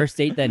it. The first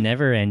date that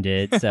never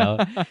ended. So,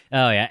 oh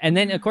yeah. And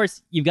then of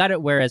course you've got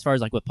it where, as far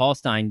as like with Paul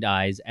Stein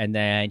dies, and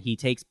then he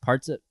takes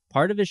part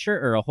of his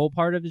shirt or a whole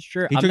part of his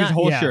shirt. He took his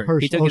whole shirt.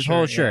 He took his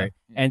whole shirt,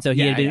 and so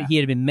he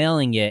had been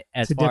mailing it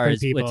as To far different as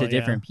people, to yeah.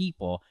 different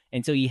people,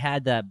 and so he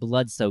had that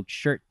blood-soaked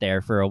shirt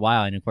there for a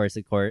while. And of course,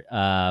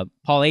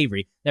 Paul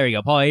Avery. There we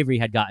go. Paul Avery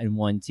had gotten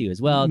one too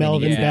as well. Then he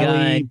Melvin gets the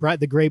Belly, gun.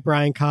 the great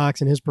Brian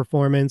Cox, and his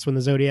performance when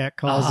the Zodiac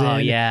calls Oh,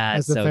 in yeah,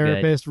 as the so good.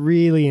 therapist.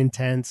 Really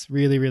intense.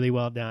 Really, really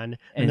well done.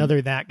 And-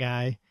 Another that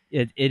guy.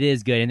 It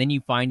is good, and then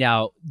you find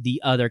out the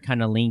other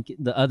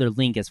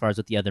link as far as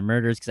with the other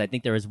murders, because I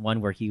think there was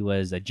one where he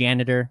was a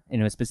janitor,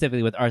 and it was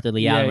specifically with Arthur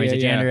Lee Allen, where he's a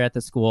janitor at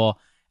the school,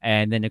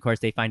 and then of course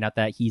they find out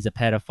that he's a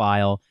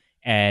pedophile,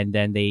 and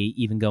then they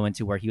even go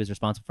into where he was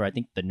responsible for, I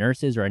think, the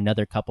nurses or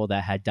another couple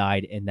that had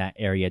died in that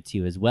area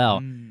too as well.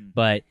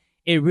 But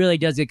it really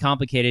does get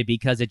complicated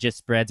because it just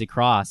spreads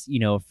across,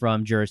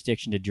 from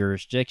jurisdiction to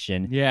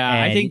jurisdiction. Yeah,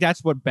 I And- think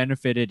that's what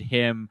benefited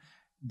him,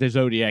 the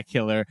Zodiac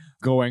Killer,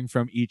 going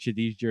from each of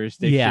these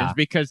jurisdictions. Yeah.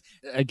 Because,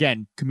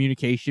 again,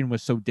 communication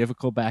was so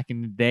difficult back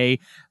in the day,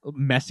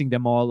 messing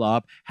them all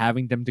up,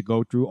 having them to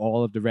go through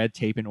all of the red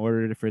tape in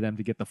order for them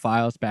to get the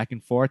files back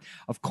and forth.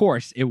 Of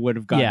course, it would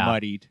have got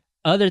muddied.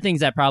 Other things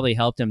that probably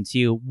helped him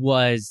too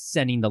was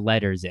sending the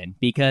letters in,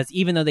 because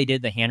even though they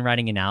did the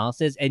handwriting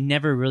analysis, it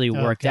never really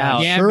worked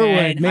out. Yeah,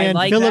 Sherwood, man. I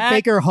like Philip that.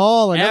 Baker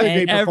Hall, another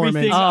And great performance.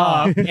 everything's Oh,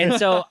 up. and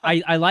so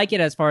I like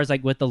it as far as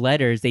like with the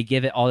letters, they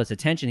give it all this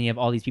attention. You have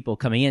all these people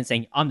coming in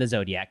saying, I'm the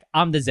Zodiac,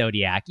 and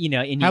you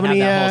How have many,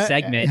 that whole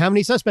segment. How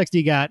many suspects do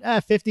you got?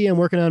 50. I'm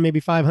working on maybe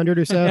 500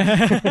 or so.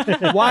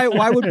 Why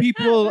would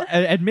people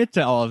admit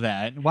to all of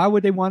that? Why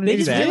would they want to They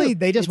do just that?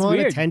 They just It's want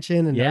weird.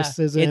 attention and Yeah.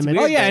 narcissism. It's and weird.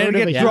 it's Oh, yeah, sort and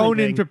of get a thrown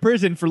human into thing.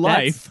 prison for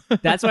life.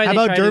 That's why. How they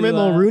about try Dermot to,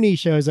 Mulrooney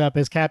shows up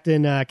as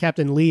Captain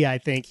Lee? I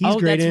think he's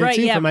great that's in right, it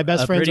too. yeah. For My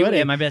Best Friend's Wedding.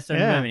 Yeah, My Best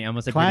Friend's Wedding. I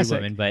almost said Classic.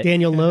 Pretty Woman, but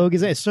Daniel Logue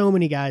is so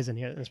many guys in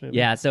here in this movie.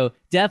 Yeah, so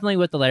definitely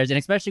with the letters, and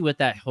especially with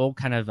that whole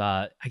kind of,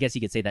 I guess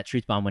you could say that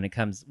truth bomb when it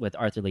comes with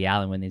Arthur Lee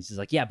Allen, when he's just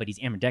like, yeah, but he's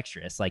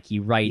ambidextrous. Like he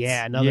writes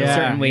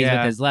certain ways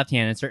with his left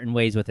hand and certain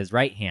ways with his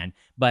right hand.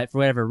 But for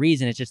whatever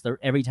reason, it's just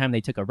every time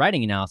they took a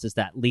writing analysis,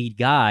 that lead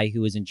guy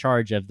who was in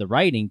charge of the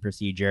writing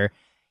procedure,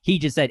 he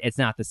just said, it's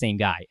not the same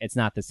guy. It's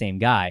not the same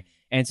guy.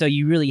 And so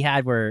you really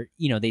had where,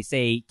 they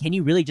say, can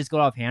you really just go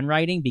off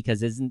handwriting?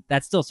 Because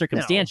that's still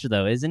circumstantial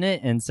though, isn't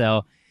it? And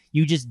so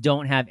you just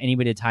don't have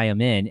anybody to tie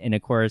him in. And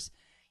of course,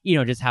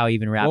 just how he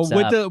even wraps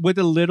up. With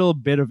a little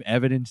bit of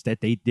evidence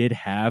that they did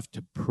have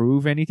to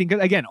prove anything,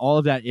 because again, all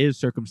of that is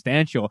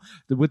circumstantial.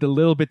 With the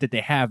little bit that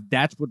they have,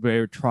 that's what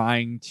they're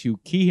trying to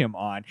key him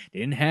on. They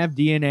didn't have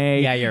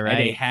DNA. Yeah, you're right.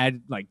 And they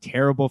had like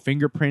terrible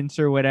fingerprints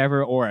or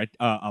whatever, or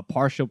a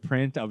partial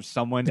print of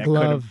someone that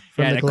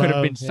could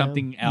have been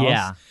something else.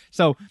 Yeah.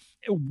 So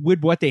with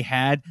what they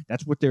had,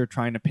 that's what they're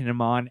trying to pin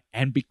him on.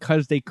 And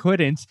because they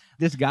couldn't,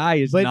 this guy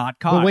is not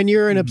caught. But when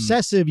you're an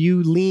obsessive,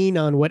 you lean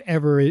on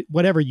whatever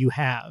you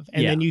have,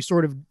 and then you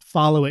sort of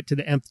follow it to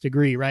the nth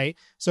degree, right?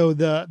 So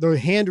the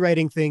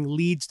handwriting thing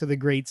leads to the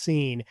great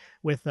scene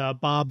with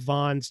Bob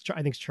Vaughn's,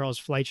 I think it's Charles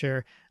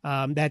Fleischer,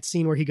 that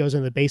scene where he goes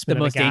into the basement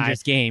the of most the guy.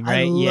 dangerous game,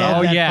 right? I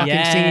love that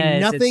fucking scene.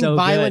 Yes, Nothing so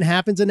violent good.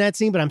 happens in that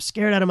scene, but I'm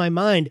scared out of my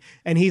mind.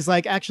 And he's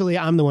like, actually,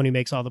 I'm the one who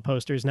makes all the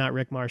posters, not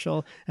Rick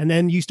Marshall. And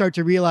then you start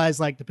to realize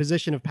like the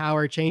position of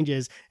power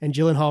changes, and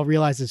Gyllenhaal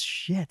realizes,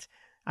 shit,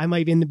 I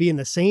might even be in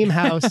the same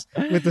house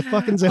with the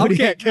fucking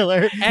Zodiac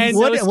killer. And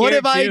what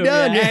have I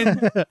done?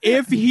 And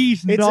if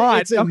he's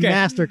not, it's a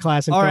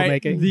masterclass in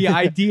filmmaking. The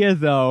idea,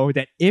 though,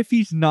 that if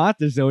he's not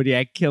the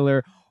Zodiac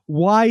killer,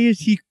 why is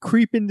he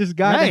creeping this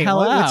guy the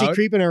hell out? What's he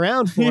creeping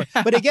around for?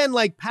 Yeah. But again,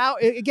 like power.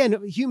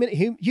 Again,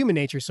 human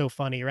nature is so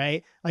funny,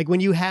 right? Like when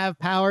you have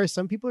power,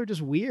 some people are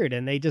just weird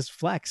and they just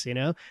flex,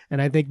 And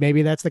I think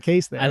maybe that's the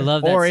case there. I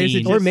love that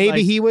scene. Or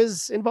maybe he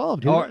was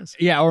involved. Who knows?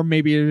 Yeah, or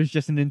maybe it was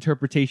just an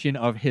interpretation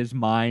of his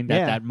mind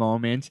at that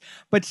moment.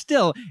 But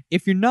still,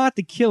 if you're not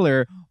the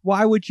killer,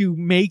 why would you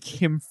make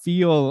him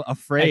feel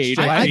afraid?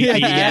 I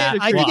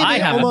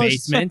have a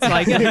basement.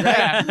 Like,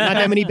 not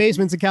that many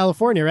basements in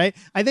California, right?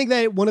 I think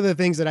that one of the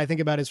things that I think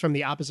about is from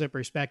the opposite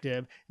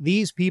perspective.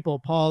 These people,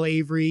 Paul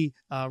Avery,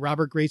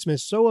 Robert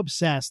Graysmith, so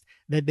obsessed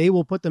that they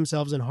will put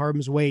themselves in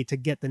harm's way to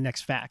get the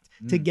next fact,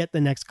 to get the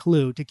next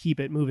clue, to keep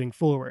it moving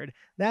forward.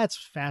 That's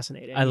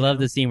fascinating. I love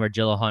the scene where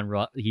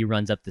Gyllenhaal he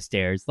runs up the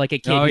stairs like a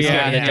kid who's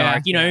scared in the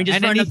dark. And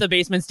just run up the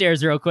basement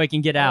stairs real quick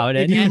and get out.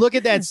 If you look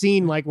at that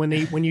scene, like when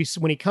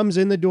he comes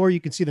in the door,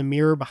 you can see the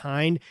mirror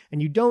behind,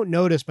 and you don't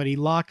notice, but he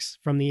locks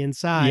from the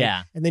inside.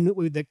 Yeah. And then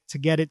to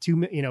get it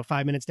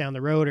 5 minutes down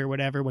the road or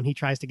whatever, when he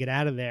tries to get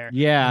out of there,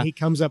 and he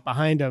comes up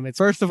behind him. It's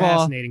first of all,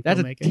 fascinating. That's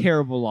filmmaking. a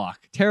terrible lock.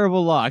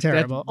 Terrible lock.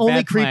 Terrible.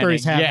 Only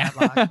creepers have that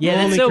lock. Yeah,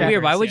 that's Only so creepers,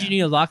 weird. Why would you need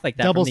a lock like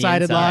that?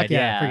 Double-sided from the lock? inside?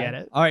 Yeah, forget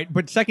it. All right,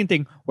 but second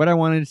thing, what I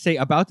wanted to say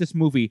about this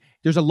movie,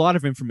 there's a lot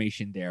of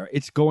information there.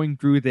 It's going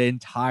through the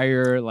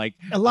entire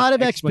a lot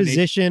of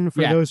exposition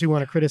for those who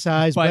want to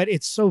criticize, but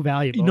it's so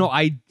valuable.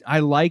 I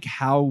like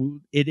how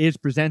it is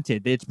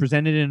presented. It's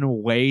presented in a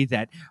way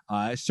that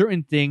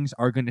certain things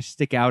are going to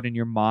stick out in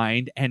your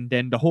mind, and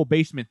then the whole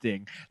basement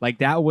thing, like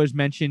that was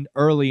mentioned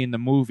early in the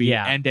movie,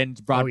 and then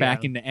brought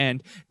back in the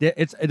end.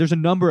 There's a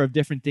number of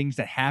different things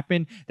that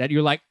happen that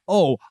you're like,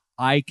 oh,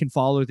 I can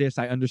follow this.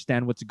 I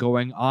understand what's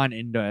going on,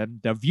 and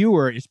the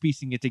viewer is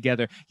piecing it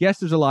together. Yes,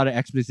 there's a lot of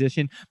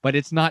exposition, but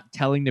it's not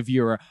telling the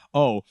viewer,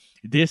 oh,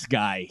 this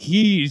guy,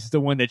 he's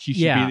the one that you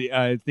should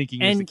be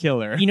thinking is the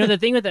killer. The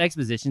thing with the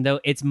exposition,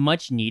 though, it's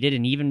much needed,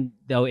 and even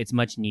though it's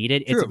much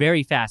needed, it's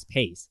very fast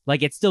paced.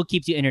 Like, it still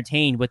keeps you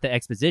entertained with the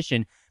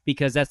exposition,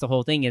 because that's the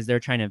whole thing, is they're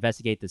trying to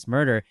investigate this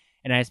murder.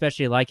 And I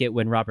especially like it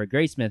when Robert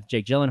Graysmith,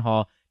 Jake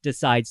Gyllenhaal,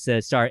 decides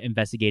to start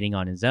investigating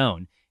on his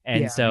own.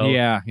 And so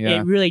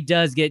it really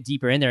does get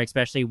deeper in there,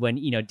 especially when,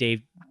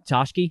 Dave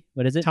Toshke,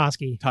 what is it?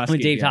 Toski. When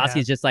Dave Toski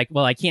is just like,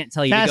 well, I can't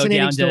tell you to go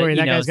down story.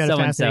 to, that guy's got a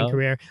fascinating so-and-so.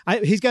 career.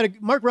 He's got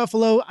Mark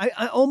Ruffalo.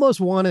 I almost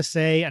want to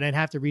say, and I'd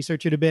have to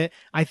research it a bit,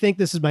 I think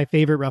this is my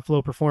favorite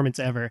Ruffalo performance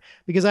ever,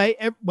 because I've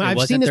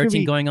seen this 13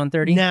 movie going on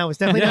 30? No, it's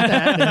definitely not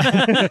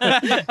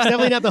that. It's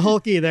definitely not the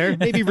Hulk either.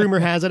 Maybe rumor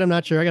has it. I'm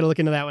not sure. I got to look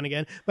into that one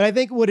again. But I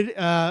think what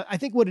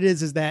it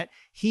is that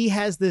he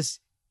has this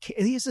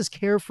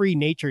carefree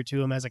nature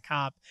to him as a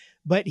cop,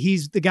 but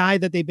he's the guy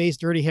that they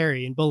based Dirty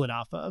Harry and Bullet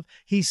off of.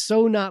 He's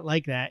so not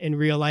like that in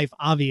real life,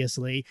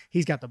 obviously.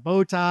 He's got the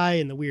bow tie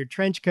and the weird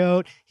trench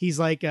coat. He's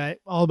like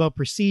all about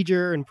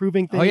procedure and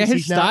proving things. Oh, yeah,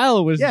 his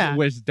style was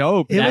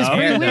dope. It was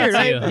pretty weird,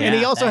 right? Yeah, and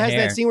he also has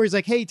hair. that scene where he's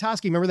like, hey,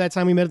 Toski, remember that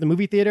time we met at the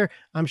movie theater?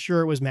 I'm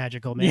sure it was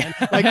magical, man.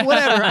 Like,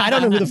 whatever. I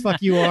don't know who the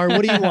fuck you are.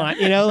 What do you want?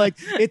 Like,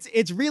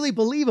 it's really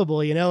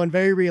believable, and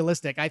very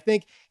realistic. I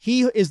think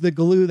he is the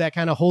glue that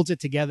kind of holds it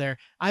together.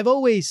 I've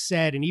always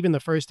said, and even the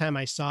first time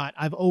I saw it,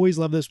 I've always always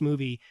loved this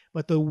movie,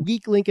 but the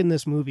weak link in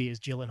this movie is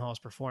Gyllenhaal's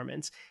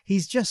performance.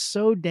 He's just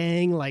so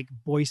dang like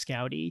Boy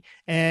Scouty.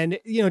 And,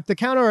 the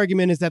counter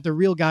argument is that the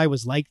real guy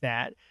was like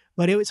that.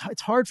 But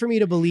it's hard for me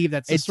to believe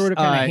that's the sort of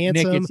kind of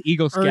handsome, Nick, it's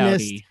Eagle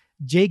earnest Scouty.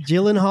 Jake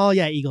Gyllenhaal.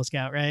 Yeah, Eagle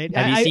Scout, right?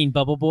 Have you seen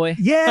Bubble Boy?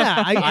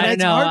 Yeah, I don't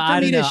it's know.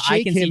 hard for me to I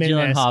shake can see him in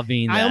this. Gyllenhaal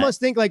being that. I almost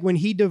think like when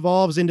he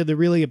devolves into the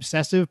really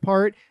obsessive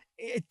part,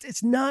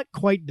 it's not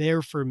quite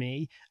there for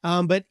me.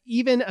 But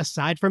even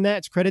aside from that,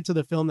 it's credit to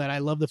the film that I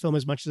love the film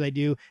as much as I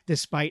do,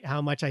 despite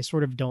how much I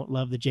sort of don't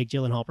love the Jake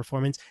Gyllenhaal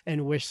performance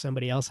and wish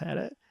somebody else had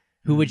it.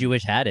 Who would you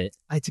wish had it?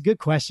 It's a good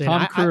question.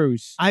 Tom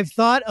Cruise. I've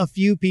thought a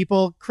few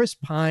people. Chris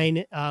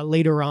Pine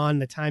later on,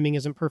 the timing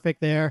isn't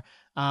perfect there.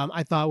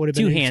 I thought would have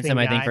been too an handsome, interesting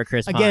I think, guy. for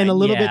Chris Pine. Again, a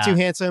little bit Yeah. too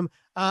handsome.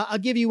 I'll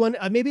give you one,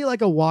 maybe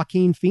like a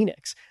Joaquin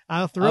Phoenix.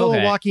 I'll throw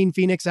a Joaquin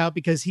Phoenix out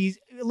because he's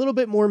a little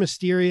bit more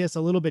mysterious,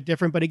 a little bit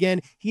different. But again,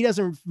 he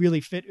doesn't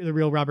really fit the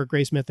real Robert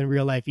Graysmith in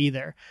real life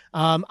either.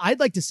 I'd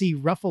like to see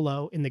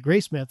Ruffalo in the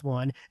Graysmith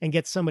one and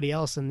get somebody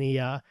else in the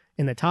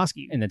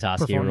Toschi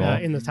role.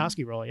 In the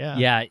Toschi role, yeah.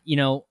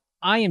 Yeah,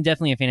 I am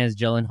definitely a fan of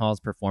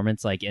Gyllenhaal's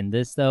performance, like in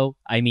this, though.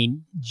 I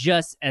mean,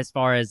 just as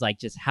far as like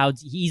just how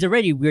he's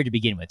already weird to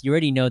begin with. You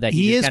already know that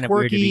he is kind of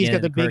quirky. weird to begin He's got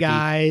with, the big quirky.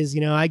 eyes.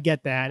 I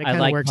get that. It I kind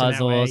of like works in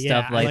that way. puzzles,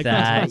 stuff Yeah, I like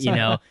that,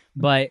 puzzles.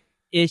 But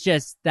it's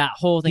just that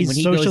whole thing He's when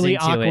he socially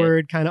goes into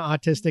awkward, kind of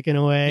autistic in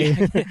a way.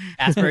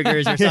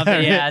 Asperger's or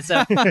something. Yeah, Yeah,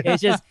 so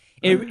it's just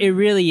it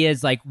really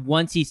is like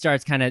once he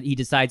starts he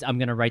decides I'm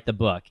going to write the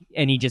book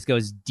and he just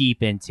goes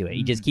deep into it.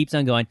 He just keeps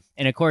on going.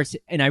 And of course,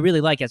 and I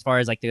really like as far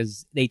as like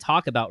they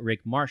talk about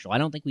Rick Marshall. I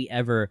don't think we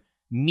ever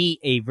meet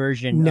a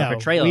version of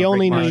portrayal we of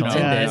only Rick meet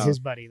Marshall in this. his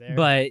buddy there.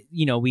 But,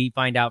 we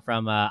find out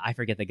from, I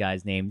forget the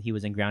guy's name. He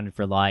was in Grounded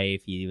for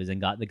Life. He was in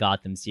the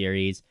Gotham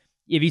series.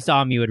 If you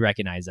saw him, you would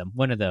recognize him.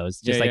 One of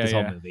those, just this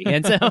whole movie.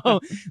 And so,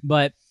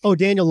 but... Oh,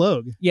 Daniel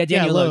Logue. Yeah,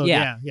 Daniel Logue,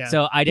 yeah.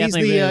 So I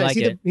definitely really like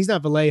it. He's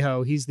not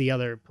Vallejo. He's the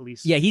other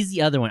police. Yeah, he's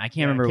the other one. I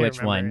can't remember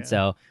which one. Yeah.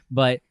 So,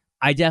 but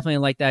I definitely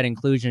like that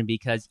inclusion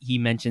because he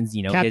mentions,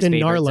 his Captain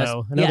favorite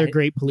Narlo, another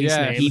great police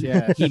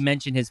name. He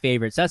mentioned his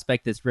favorite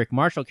suspect, this Rick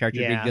Marshall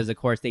character, Yeah. because, of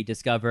course, they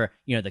discover,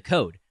 the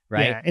code.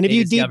 Right. Yeah. And if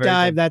you deep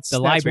dive, that's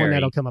library. one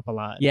that'll come up a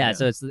lot. Yeah.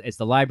 So it's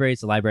the library. It's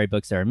the library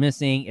books that are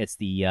missing. It's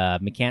the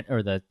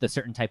the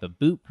certain type of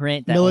boot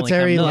print that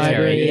military only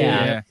library.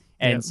 Yeah.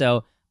 And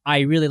so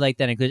I really like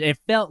that inclusion. It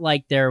felt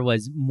like there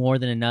was more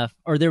than enough,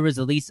 or there was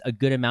at least a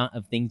good amount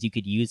of things you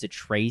could use to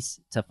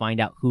trace to find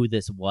out who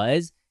this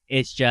was.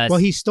 It's just... Well,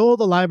 he stole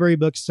the library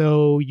book,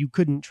 so you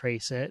couldn't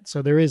trace it.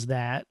 So there is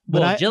that.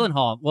 But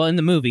Gyllenhaal, in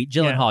the movie,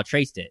 Gyllenhaal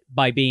traced it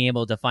by being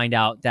able to find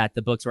out that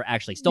the books were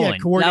actually stolen. Yeah,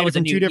 coordinated that was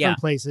from two different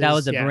places. That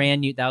was a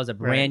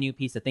brand new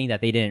piece of thing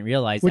that they didn't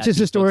realize. Which is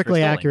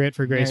historically accurate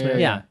for Graysmith.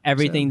 Yeah,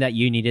 everything that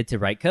you needed to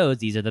write codes,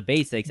 these are the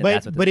basics. And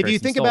that's what but if you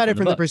person think stole about it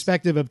from the books.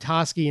 perspective of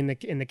Toschi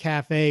in the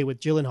cafe with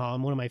Gyllenhaal,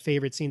 and one of my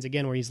favorite scenes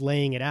again where he's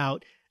laying it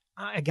out,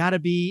 I gotta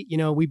be,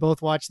 we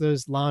both watch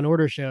those Law and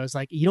Order shows.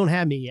 Like, you don't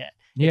have me yet.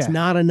 It's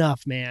not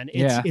enough, man.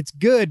 It's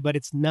good, but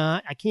it's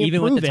not. I can't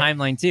even prove with the it.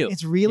 timeline too.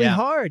 It's really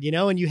hard,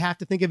 and you have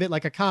to think of it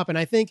like a cop. And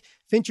I think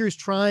Fincher's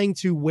trying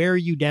to wear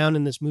you down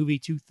in this movie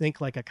to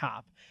think like a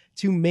cop,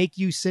 to make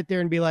you sit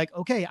there and be like,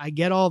 okay, I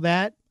get all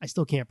that. I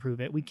still can't prove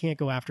it. We can't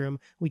go after him.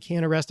 We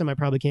can't arrest him. I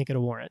probably can't get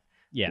a warrant.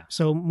 Yeah.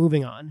 So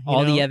moving on.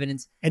 All the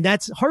evidence. And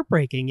that's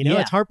heartbreaking.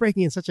 It's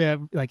heartbreaking in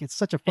it's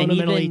such a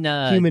fundamentally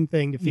human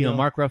thing to feel.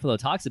 Mark Ruffalo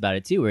talks about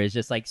it too, where it's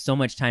just like so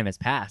much time has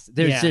passed.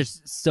 There's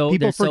just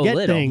people forget so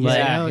little. things.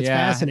 But It's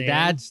fascinating.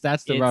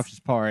 That's the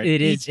roughest part.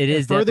 It is.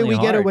 The further we definitely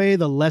get hard. away,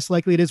 the less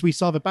likely it is we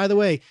solve it. By the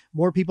way,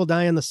 more people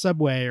die on the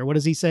subway, or what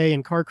does he say,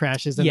 in car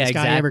crashes than this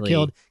guy ever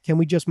killed. Can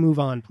we just move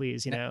on,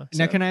 please? Now,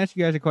 can I ask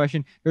you guys a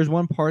question? There's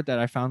one part that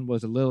I found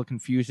was a little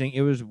confusing. It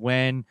was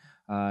when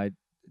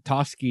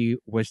Toschi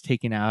was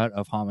taken out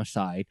of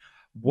Homicide.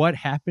 What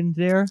happened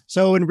there?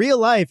 So in real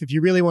life, if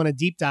you really want to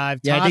deep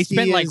dive, they Toschi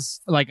spent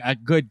like a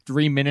good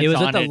 3 minutes. It was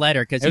on with the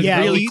letter because it was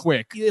really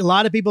quick. A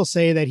lot of people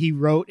say that he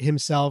wrote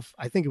himself.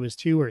 I think it was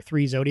 2 or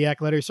 3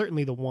 Zodiac letters.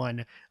 Certainly the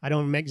one. I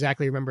don't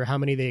exactly remember how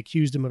many they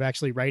accused him of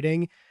actually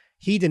writing.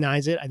 He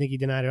denies it. I think he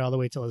denied it all the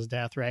way till his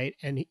death, right?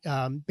 And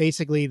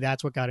basically,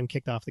 that's what got him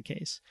kicked off the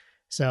case.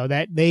 So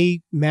that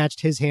they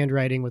matched his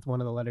handwriting with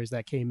one of the letters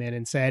that came in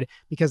and said,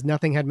 because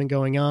nothing had been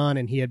going on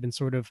and he had been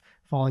sort of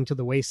falling to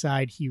the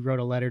wayside, he wrote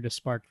a letter to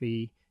spark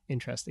the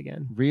interest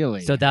again.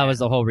 Really? So that was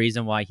the whole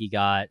reason why he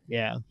got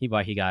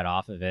why he got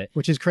off of it.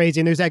 Which is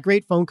crazy. And there's that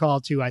great phone call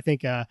to, I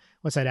think,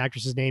 what's that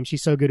actress's name?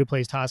 She's so good who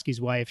plays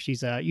Toschi's wife.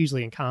 She's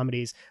usually in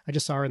comedies. I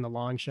just saw her in The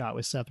Long Shot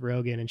with Seth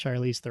Rogen and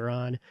Charlize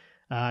Theron.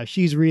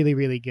 She's really,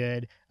 really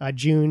good.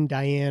 June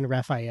Diane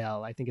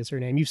Raphael, I think is her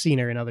name. You've seen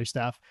her in other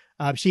stuff.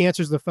 She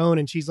answers the phone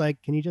and she's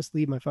like, "Can you just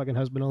leave my fucking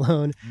husband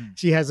alone?"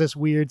 She has this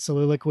weird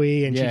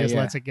soliloquy and she just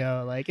lets it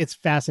go. Like, it's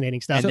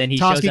fascinating stuff. And then he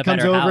Toski shows up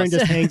comes at her over house. and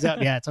just hangs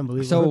up. Yeah, it's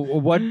unbelievable. So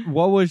what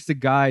was the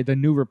guy, the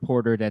new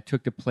reporter that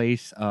took the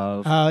place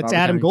of? It's Robert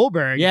Adam Downey?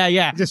 Goldberg.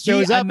 Yeah. Just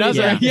shows up.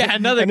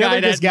 Another guy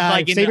that's guy,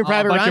 like in Saving a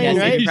Private bunch of Ryan,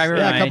 movies. right? Saving Private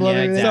Yeah, a Ryan, couple yeah,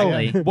 other things.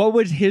 exactly. So, what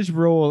was his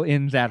role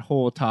in that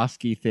whole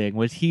Toski thing?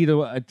 Was he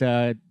the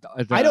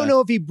I don't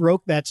know if he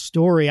broke that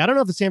story. I don't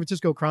know if the San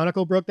Francisco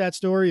Chronicle broke that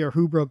story or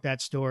who broke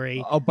that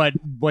story. Oh, but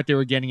what they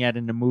were getting at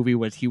in the movie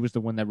was he was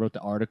the one that wrote the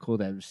article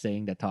that was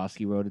saying that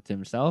Toski wrote it to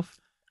himself.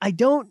 I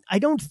don't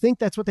think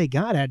that's what they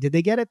got at. Did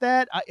they get at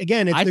that?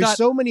 There's thought-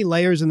 so many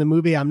layers in the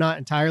movie. I'm not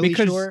entirely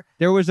Because sure.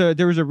 there was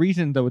a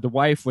reason though. The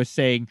wife was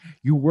saying,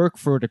 "You work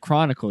for the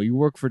Chronicle. You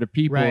work for the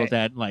people Right.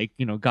 that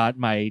got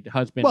my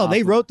husband." Well, off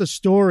they of-" wrote the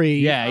story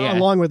Yeah.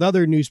 along with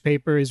other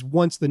newspapers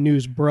once the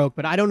news broke,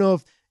 but I don't know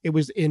if it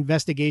was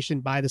investigation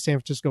by the San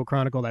Francisco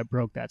Chronicle that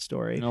broke that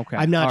story. Okay.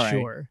 I'm not All right.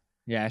 sure.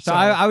 Yeah. So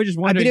I was just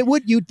wondering.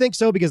 You'd think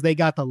so because they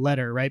got the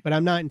letter, right? But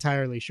I'm not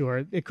entirely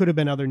sure. It could have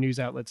been other news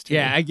outlets too.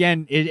 Yeah.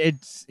 Again,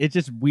 it's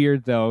just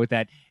weird though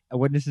that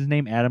what is his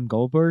name? Adam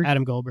Goldberg.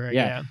 Adam Goldberg.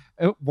 Yeah.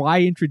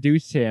 Why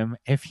introduce him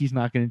if he's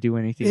not going to do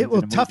anything?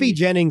 Tuffy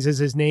Jennings is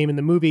his name in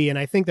the movie, and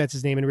I think that's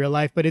his name in real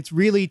life. But it's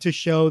really to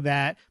show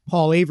that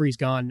Paul Avery's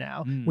gone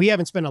now. We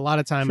haven't spent a lot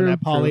of time on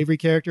that Paul Avery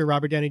character,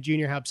 Robert Downey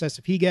Jr., how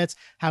obsessive he gets,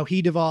 how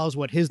he devolves,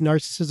 what his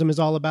narcissism is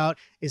all about.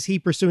 Is he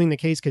pursuing the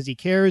case because he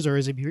cares, or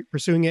is he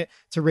pursuing it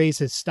to raise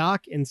his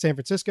stock in San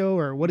Francisco,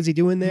 or what is he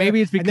doing there?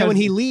 Maybe it's And then when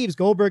because- he leaves,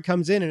 Goldberg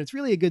comes in, and it's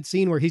really a good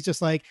scene where he's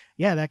just like,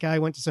 "Yeah, that guy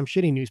went to some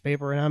shitty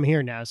newspaper, and I'm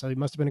here now, so he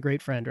must have been a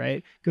great friend,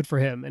 right? Good for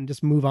him," and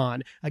just move on.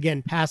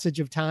 Again,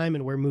 passage of time,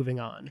 and we're moving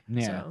on.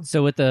 Yeah.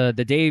 So with the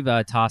Dave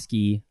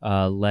Toski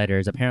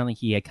letters, apparently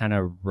he had kind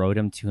of wrote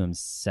them to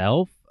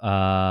himself.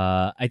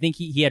 I think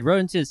he had wrote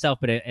them to himself,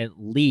 but it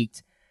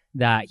leaked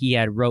that he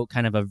had wrote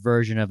kind of a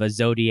version of a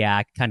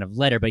Zodiac kind of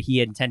letter, but he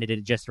had intended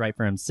it just right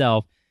for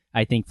himself.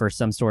 I think for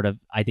some sort of,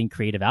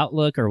 creative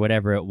outlook or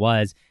whatever it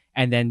was.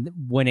 And then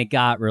when it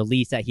got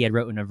released that he had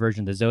written a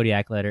version of the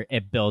Zodiac letter,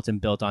 it built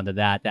onto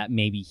that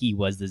maybe he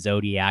was the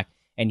Zodiac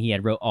and he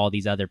had wrote all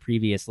these other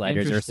previous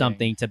letters or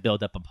something to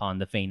build up upon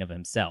the fame of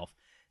himself.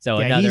 So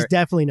he's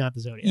definitely not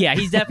the Zodiac. Yeah,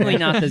 he's definitely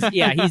not the.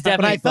 Yeah, he's definitely.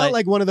 But I felt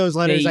like one of those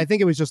letters. I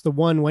think it was just the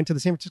one went to the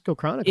San Francisco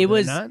Chronicle. It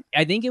was. Not?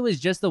 I think it was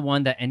just the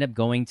one that ended up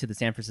going to the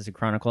San Francisco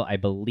Chronicle, I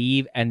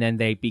believe. And then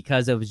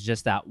because it was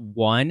just that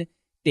one,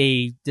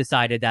 they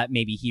decided that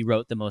maybe he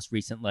wrote the most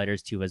recent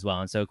letters too as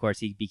well. And so of course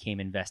he became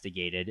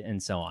investigated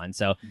and so on.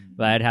 So,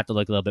 but I'd have to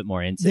look a little bit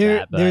more into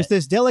that. But there's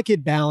this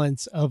delicate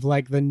balance of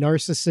like the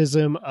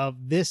narcissism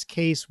of this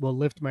case will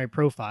lift my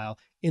profile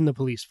in the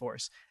police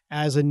force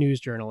as a news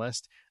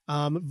journalist.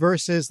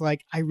 Versus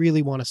like, I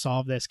really want to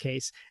solve this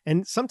case.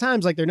 And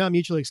sometimes like they're not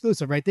mutually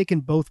exclusive, right? They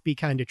can both be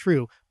kind of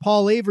true.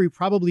 Paul Avery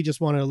probably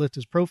just wanted to lift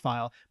his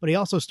profile, but he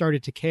also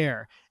started to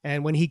care.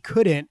 And when he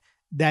couldn't,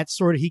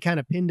 he kind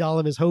of pinned all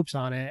of his hopes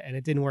on it and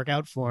it didn't work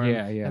out for him.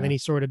 Yeah. And then he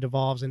sort of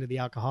devolves into the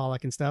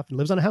alcoholic and stuff and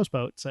lives on a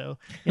houseboat. So,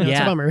 it's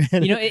a bummer.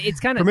 It's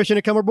kind of permission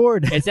to come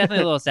aboard. It's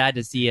definitely a little sad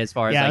to see as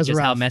far as like just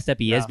how messed up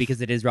he is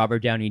because it is Robert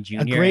Downey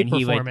Jr. A great and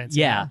he performance.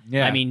 would,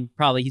 I mean,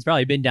 he's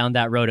probably been down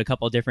that road a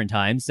couple of different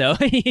times. So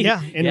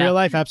in real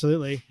life,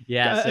 absolutely.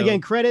 Yeah.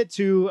 Again, credit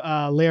to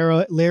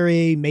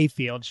Larry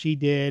Mayfield. She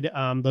did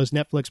those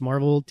Netflix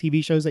Marvel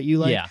TV shows that you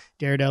like,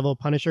 Daredevil,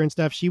 Punisher, and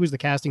stuff. She was the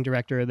casting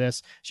director of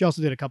this. She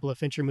also did a couple of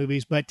Fincher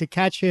movies, but to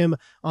catch him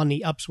on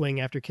the upswing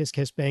after Kiss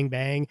Kiss Bang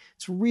Bang,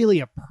 it's really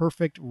a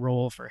perfect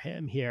role for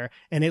him here,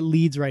 and it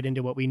leads right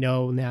into what we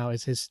know now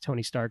as his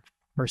Tony Stark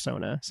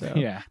persona. So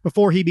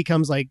before he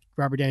becomes like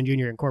Robert Downey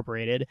Jr.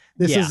 Incorporated,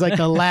 this is like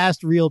the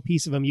last real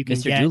piece of him you can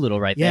Mr. get.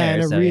 Doolittle right there.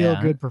 Yeah, and a real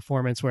good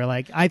performance where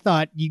like I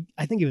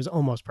think it was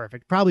almost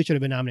perfect. Probably should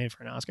have been nominated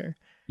for an Oscar.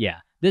 Yeah.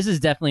 This is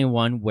definitely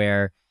one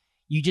where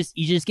you just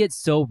get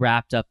so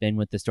wrapped up in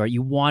with the story.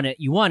 You want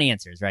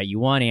answers, right? You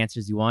want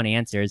answers.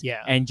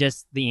 Yeah. And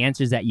just the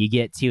answers that you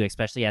get too,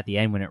 especially at the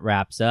end when it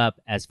wraps up,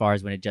 as far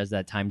as when it does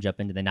that time jump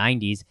into the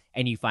 90s,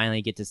 and you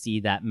finally get to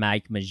see that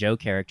Mike Mageau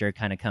character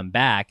kind of come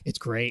back. It's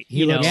great.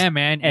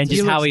 Man. And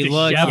just how he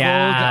looks.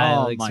 Yeah,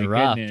 oh, it looks my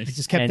rough. goodness. I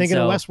just kept thinking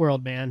of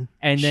Westworld, man.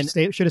 And then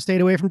should have stayed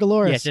away from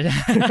Dolores. Just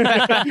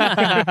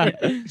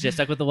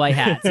stuck with the white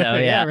hat. So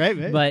yeah, right,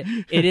 man. But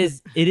it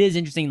is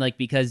interesting, like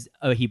because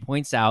he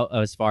points out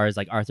as far as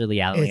like Arthur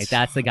Lee Allen, like,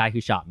 that's the guy who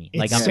shot me.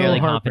 Like I'm so fairly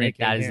confident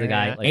that is here, the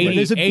guy. yeah. Like,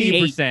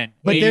 80%.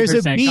 But there's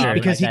a beat confident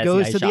because he that's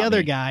goes the to guy the shot other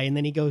me. guy and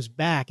then he goes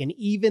back, and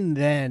even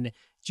then,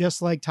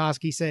 just like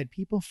Toski said,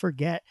 people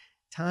forget.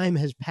 Time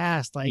has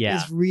passed. Like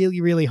it's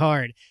really, really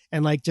hard.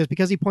 And like just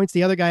because he points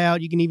the other guy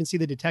out, you can even see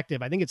the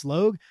detective. I think it's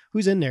Logue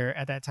who's in there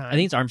at that time. I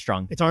think it's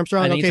Armstrong. It's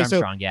Armstrong. I think okay, it's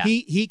Armstrong, so yeah.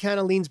 he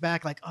kind of leans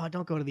back like, oh,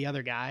 don't go to the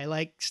other guy.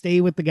 Like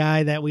stay with the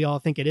guy that we all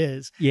think it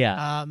is.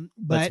 Yeah.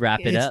 But let's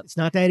wrap it up. It's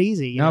not that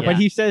easy. No, but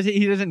he says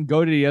he doesn't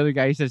go to the other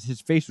guy. He says his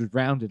face was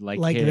rounded like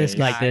this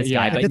guy. Like this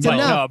guy. But it's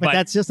enough. But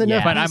that's just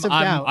enough. But piece of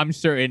doubt. I'm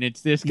certain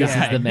it's this guy. This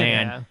is the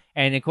man.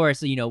 And of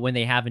course, you know, when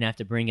they have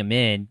to bring him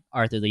in,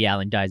 Arthur Lee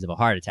Allen dies of a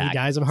heart attack. He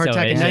dies of a heart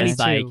attack in it's 92. just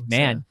like,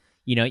 man,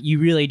 you know, you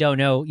really don't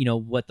know, you know,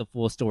 what the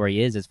full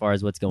story is as far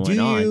as what's going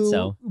on.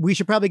 So we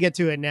should probably get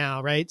to it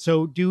now, right?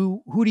 So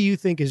who do you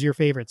think is your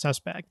favorite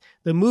suspect?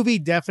 The movie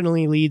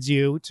definitely leads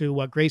you to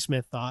what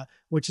Graysmith thought,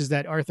 which is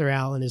that Arthur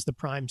Allen is the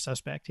prime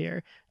suspect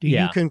here. Do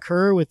you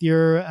concur with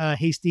your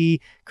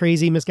hasty,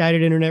 crazy,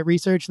 misguided internet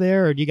research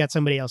there, or do you got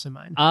somebody else in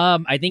mind?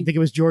 I think it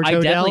was George Hodel?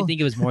 I definitely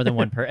think it was more than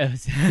one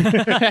person.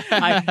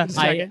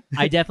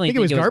 I definitely think it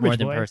was more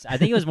than person. I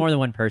think it was more than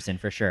one person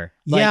for sure.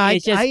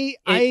 Like,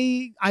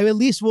 I at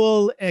least will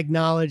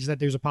acknowledge that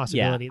there's a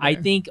possibility. I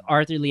think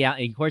Arthur Lee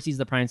Allen, of course, he's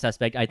the prime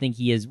suspect. I think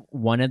he is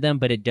one of them,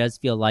 but it does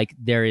feel like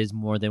there is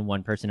more than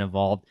one person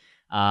involved.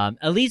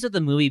 At least with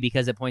the movie,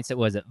 because it points at,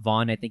 was it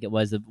Vaughn? I think it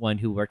was the one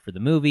who worked for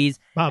the movies.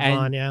 Bob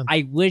Vaughn, yeah.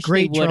 I wish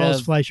great they would Charles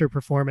have, Fleischer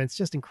performance,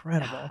 just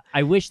incredible.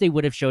 I wish they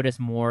would have showed us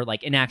more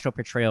like an actual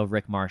portrayal of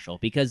Rick Marshall,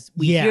 because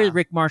we hear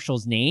Rick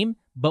Marshall's name,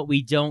 but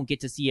we don't get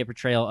to see a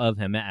portrayal of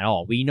him at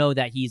all. We know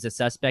that he's a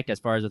suspect as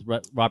far as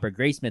with Robert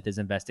Graysmith is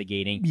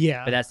investigating,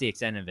 but that's the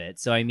extent of it.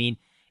 So I mean,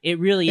 it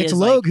really it's is. It's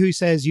Logue who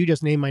says, "You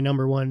just named my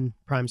number one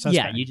prime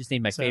suspect." Yeah, you just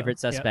named my favorite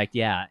suspect.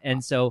 Yeah,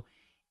 and so.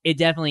 It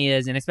definitely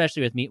is, and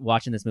especially with me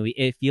watching this movie,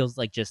 it feels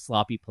like just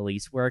sloppy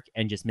police work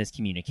and just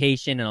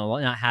miscommunication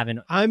and not having.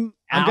 I'm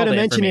going to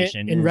mention it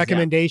in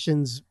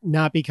recommendations,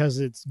 not because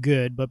it's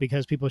good, but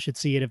because people should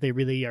see it if they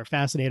really are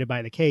fascinated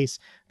by the case.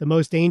 The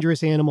Most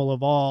Dangerous Animal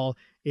of All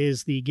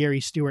is the Gary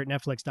Stewart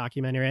Netflix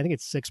documentary. I think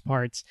it's 6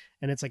 parts,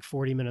 and it's like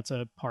 40 minutes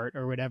a part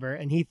or whatever.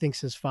 And he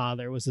thinks his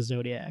father was the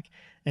Zodiac,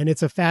 and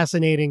it's a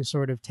fascinating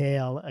sort of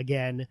tale.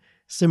 Again,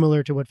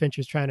 similar to what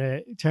Fincher's trying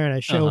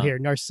to show here: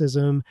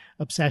 narcissism,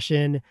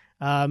 obsession,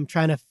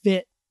 trying to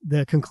fit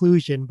the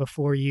conclusion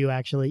before you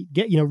actually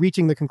get,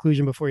 reaching the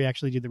conclusion before you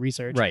actually do the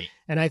research. Right.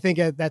 And I think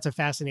that's a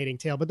fascinating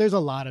tale, but there's a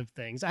lot of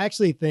things. I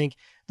actually think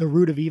the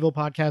Root of Evil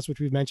podcast, which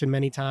we've mentioned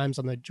many times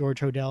on the George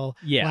Hodel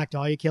Black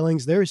Dahlia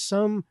killings, there's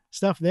some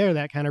stuff there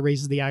that kind of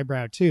raises the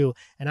eyebrow too.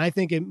 And I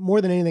think it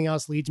more than anything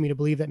else leads me to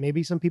believe that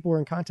maybe some people were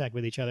in contact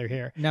with each other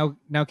here. Now,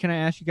 can I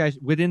ask you guys,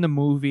 within the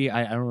movie,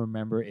 I don't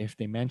remember if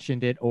they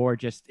mentioned it or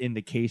just in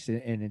the case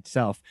in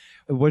itself,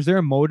 was there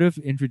a motive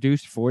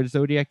introduced for the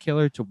Zodiac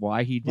Killer to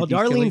why he did Well,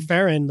 Darlene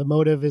Ferrin, the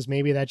motive is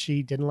maybe that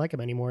she didn't like him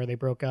anymore. They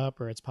broke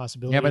up, or it's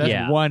possibility. Yeah, but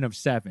that's one of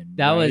 7.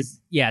 That right?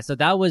 was, so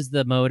that was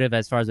the motive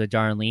as far as with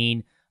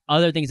Darlene.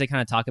 Other things I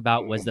kind of talk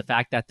about was the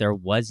fact that there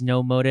was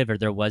no motive, or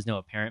there was no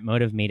apparent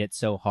motive, made it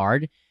so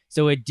hard.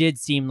 So it did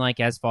seem like,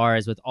 as far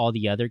as with all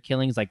the other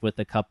killings, like with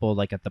the couple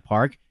like at the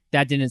park,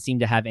 that didn't seem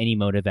to have any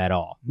motive at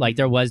all. Like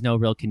there was no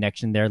real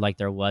connection there like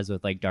there was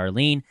with like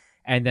Darlene.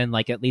 And then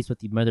like at least with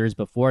the murders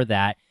before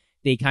that,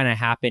 they kind of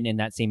happened in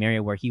that same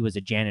area where he was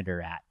a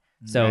janitor at.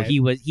 So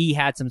he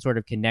had some sort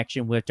of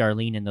connection with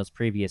Darlene in those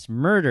previous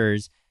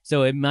murders.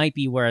 So it might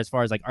be where, as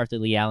far as like Arthur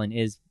Lee Allen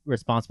is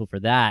responsible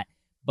for that,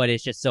 but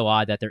it's just so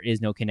odd that there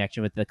is no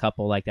connection with the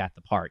couple like that at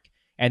the park.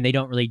 And they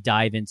don't really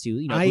dive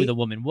into, who the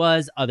woman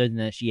was, other than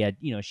that she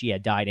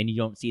had died. And you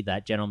don't see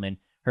that gentleman,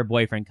 her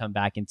boyfriend, come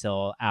back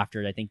until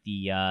after, I think,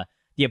 the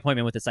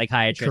appointment with the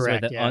psychiatrist.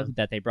 Correct,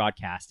 that they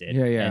broadcasted.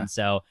 Yeah. And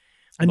so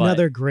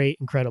another great,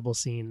 incredible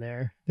scene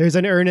there. There's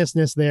an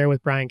earnestness there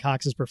with Brian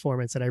Cox's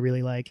performance that I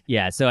really like.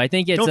 Yeah, so I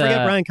think it's... Don't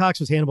forget Brian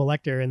Cox was Hannibal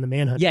Lecter in The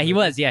Manhunt. Yeah, he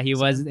was. Yeah, he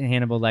was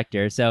Hannibal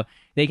Lecter. So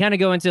they kind of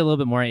go into a little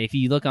bit more. If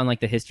you look on like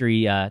the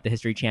History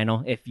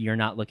Channel, if you're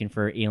not looking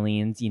for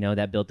aliens,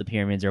 that built the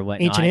pyramids or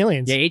whatnot. Ancient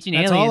aliens. Yeah, ancient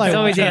That's aliens. all It's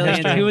always watch.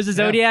 aliens. Who was the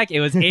Zodiac? It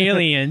was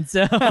aliens.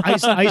 So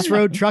Ice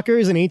road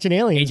truckers and ancient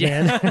aliens,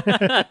 man.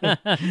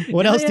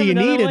 What else do you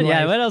need in life?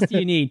 Yeah, what else do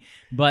you need?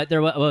 But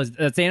there was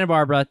Santa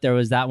Barbara. There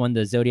was that one,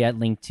 the Zodiac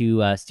linked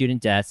to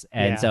student deaths.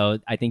 And so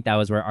I think that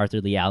was where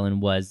Arthur Lee Allen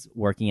was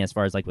working as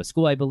far as like with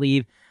school, I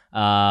believe.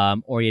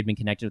 Or he had been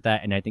connected with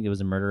that. And I think it was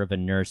a murder of a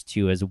nurse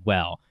too as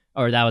well.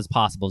 Or that was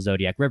possible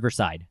Zodiac.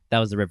 Riverside. That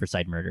was the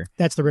Riverside murder.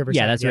 That's the Riverside.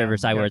 Yeah, that's the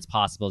Riverside where it's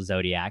possible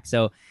Zodiac.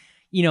 So,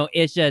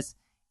 it's just...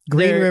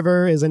 Green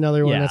River is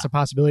another one that's a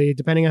possibility,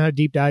 depending on how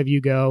deep dive you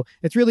go.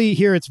 It's really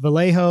here, it's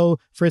Vallejo,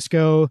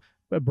 Frisco,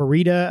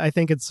 Burita, I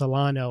think it's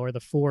Solano, are the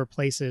 4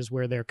 places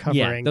where they're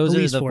covering. Those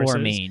police are the forces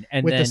 4 main.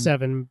 And with then, the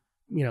 7,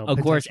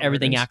 of course,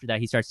 everything murders. after that,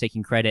 he starts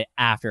taking credit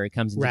after it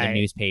comes into the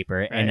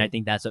newspaper. And I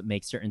think that's what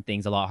makes certain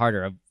things a lot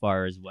harder as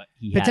far as what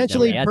he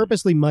potentially had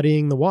purposely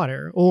muddying the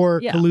water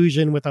or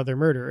collusion with other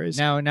murderers.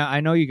 Now,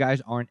 I know you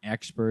guys aren't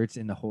experts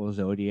in the whole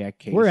Zodiac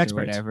case We're or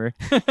experts. whatever.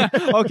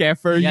 Okay,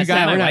 for you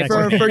guys,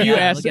 for you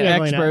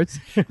experts,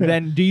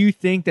 then do you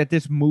think that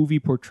this movie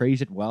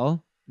portrays it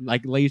well?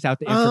 Like lays out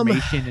the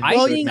information.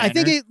 I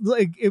think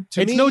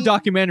it's no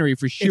documentary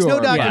for sure. It's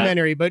no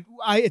documentary, but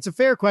it's a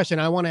fair question.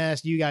 I want to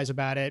ask you guys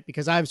about it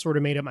because I've sort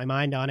of made up my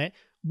mind on it.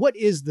 What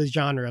is the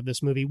genre of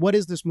this movie? What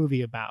is this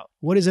movie about?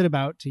 What is it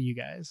about to you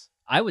guys?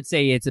 I would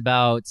say it's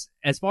about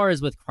as far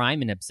as with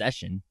crime and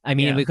obsession, I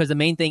mean, because the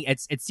main thing,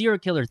 it's serial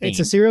killer thing. It's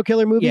a serial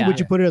killer movie. Yeah. Would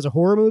you put it as a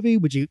horror movie?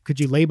 Could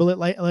you label it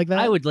like that?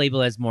 I would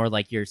label it as more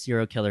like your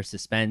serial killer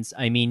suspense.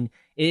 I mean,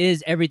 it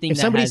is everything. If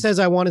that somebody has, says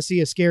I want to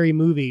see a scary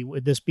movie,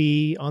 would this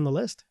be on the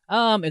list?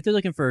 if they're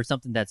looking for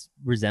something that's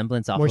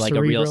resemblance off More of like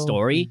a real cerebral.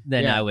 story,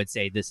 then Yeah. I would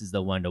say this is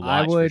the one to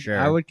watch for sure.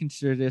 I would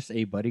consider this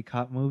a buddy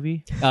cop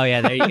movie. Oh yeah,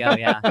 there you go.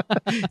 Yeah,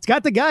 It's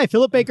got the guy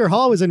Philip Baker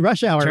Hall was in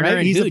Rush Hour, Turner right?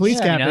 and He's the Hooch, police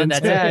you know, captain.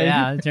 that's it.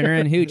 Yeah, Turner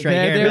and Hooch right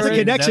here. There's a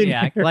connection.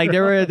 Zodiac. Like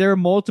there were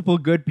multiple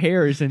good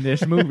pairs in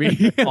this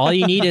movie. All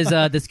you need is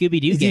the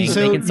Scooby Doo gang. So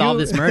They can solve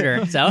you- this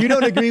murder. So You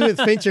don't agree with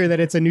Fincher that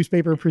it's a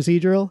newspaper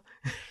procedural?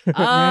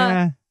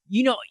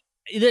 you know,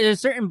 there's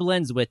certain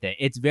blends with it.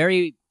 It's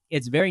very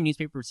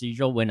newspaper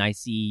procedural when I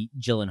see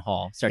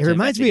Gyllenhaal start It to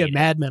reminds me of investigate it.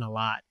 Mad Men a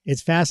lot.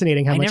 It's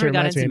fascinating how I much never it got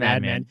reminds me into of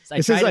Mad Mad Men. Men. I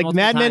This tried is it like multiple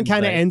Mad Men times,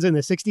 kind of but- ends in the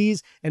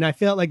 60s, and I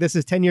felt like this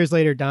is 10 years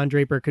later, Don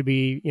Draper could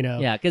be,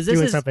 Yeah, because this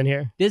doing is something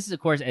here. This is,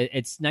 of course,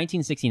 it's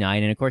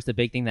 1969, and of course, the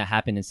big thing that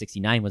happened in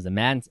 '69 was the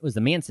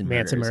Manson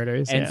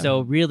murders. and yeah.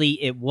 so really,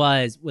 it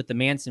was with the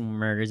Manson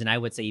murders, and I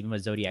would say even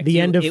with Zodiac, The too,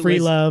 end of it free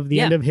was- love,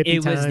 the end of hippie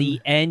It was time. the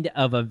end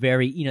of a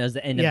very, it was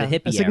the end Yeah, of the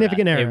hippie a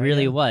significant era, It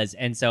really yeah. was,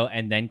 and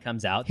then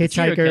comes out the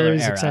serial killer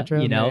Hitchhikers, era, etc.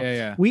 You know,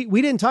 yeah. We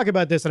didn't talk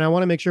about this, and I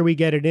want to make sure we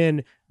get it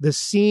in. The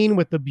scene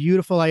with the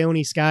beautiful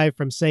Ione Skye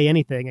from Say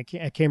Anything,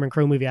 a Cameron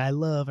Crowe movie I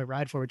love, I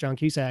ride for with John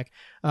Cusack.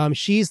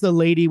 She's the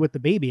lady with the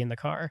baby in the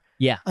car.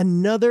 Yeah.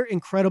 Another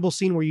incredible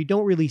scene where you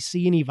don't really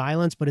see any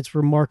violence, but it's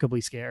remarkably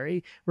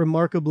scary,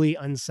 remarkably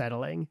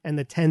unsettling. And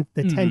the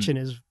tension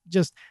is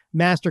just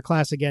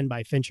masterclass again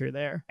by Fincher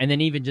there. And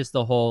then even just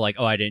the whole like,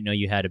 oh, I didn't know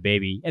you had a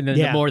baby, and then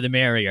Yeah. the more the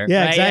merrier.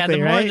 Yeah, right? exactly, the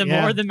more, right? the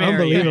Yeah. more the merrier.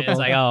 Unbelievable. It's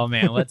like, oh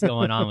man, what's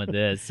going on with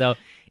this? So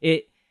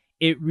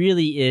it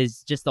really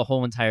is just the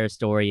whole entire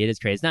story. It is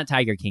crazy. It's not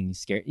Tiger King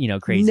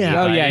crazy.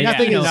 No, but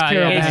nothing is no,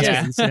 Carol it's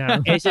Baskins.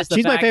 No. It's just the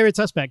She's my fact- favorite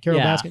suspect, Carol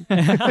Baskin.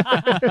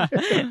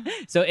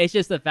 So it's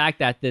just the fact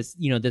that this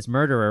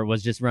murderer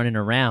was just running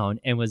around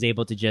and was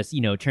able to just,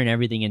 turn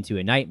everything into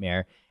a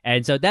nightmare.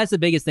 And so that's the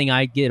biggest thing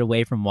I get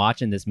away from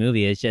watching this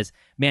movie is just,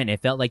 man, it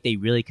felt like they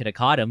really could have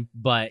caught him,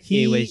 but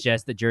it was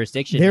just the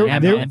jurisdiction. They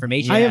have no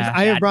information. I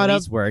have brought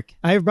up work.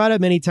 I have brought up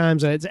many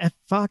times. It's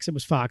Fox. It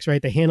was Fox,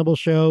 right? The Hannibal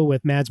show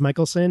with Mads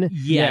Mikkelsen.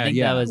 Yeah, I think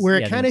that was where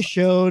it kind of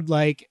showed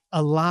like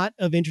a lot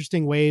of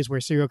interesting ways where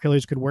serial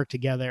killers could work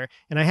together,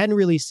 and I hadn't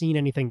really seen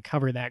anything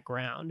cover that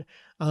ground.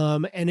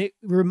 And it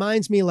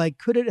reminds me, like,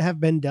 could it have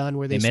been done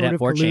where they made sort up of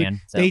 4chan,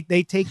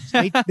 collude?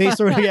 so. They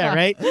sort of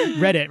right.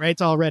 Reddit, right?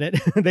 It's all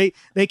Reddit.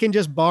 They can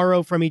just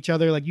borrow from each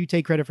other. Like, you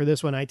take credit for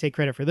this one, I take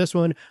credit for this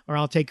one, or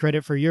I'll take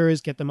credit for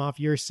yours. Get them off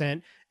your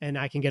scent, and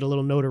I can get a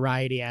little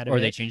notoriety out of it. Or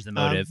they change the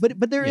motive.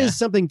 But there is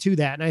something to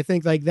that, and I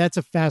think like that's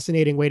a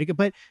fascinating way to go.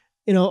 But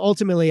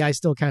ultimately, I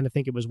still kind of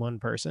think it was one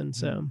person.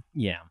 So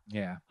yeah,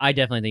 I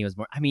definitely think it was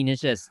more. I mean,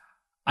 it's just.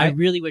 I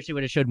really wish they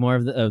would have showed more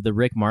of the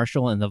Rick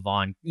Marshall and the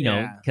Vaughn,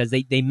 because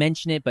they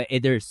mention it, but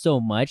there's so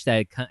much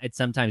that it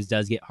sometimes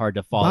does get hard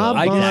to follow. Bob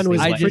Vaughn exactly was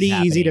what pretty is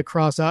easy happening. to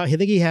cross out. I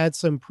think he had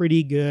some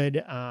pretty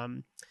good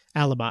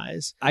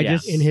alibis.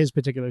 In his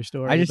particular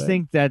story. I just but-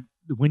 think that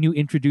when you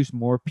introduce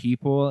more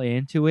people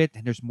into it,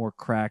 then there's more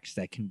cracks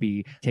that can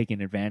be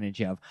taken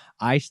advantage of.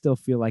 I still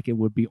feel like it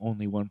would be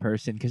only one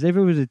person, because if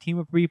it was a team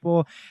of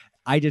people,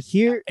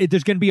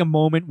 there's going to be a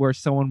moment where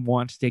someone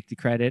wants to take the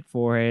credit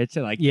for it.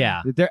 So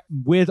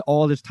with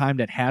all this time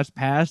that has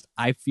passed,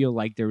 I feel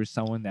like there was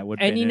someone that would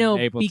have been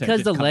able to because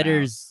just the come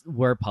letters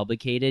were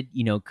publicated,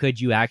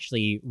 could you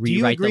actually Do you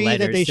rewrite the agree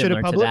letters that they should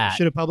similar have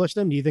to that? published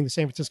them? Do you think the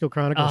San Francisco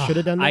Chronicle should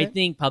have done that? I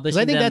think 'Cause publishing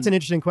I think them- that's an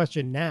interesting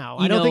question now.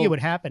 I don't think it would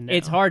happen now.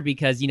 It's hard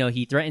because,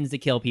 he threatens to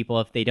kill people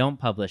if they don't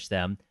publish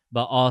them.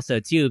 But also,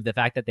 too, the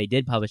fact that they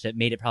did publish it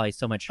made it probably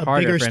so much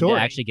harder for him to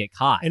actually get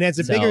caught. And as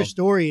a bigger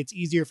story, it's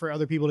easier for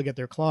other people to get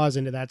their claws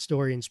into that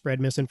story and spread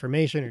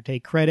misinformation or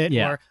take credit.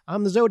 Yeah. Or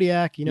I'm the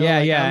Zodiac,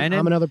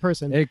 I'm another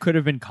person. It could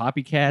have been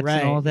copycats Right,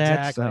 and all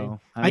that. exactly. So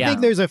I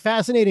think there's a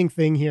fascinating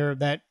thing here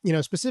that,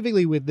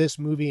 specifically with this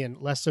movie and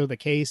less so the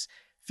case,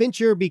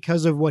 Fincher,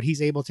 because of what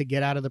he's able to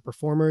get out of the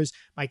performers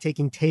by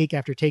taking take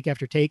after take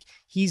after take,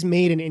 he's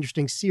made an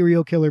interesting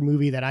serial killer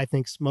movie that I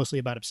think's mostly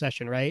about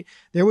obsession, right?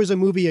 There was a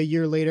movie a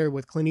year later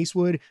with Clint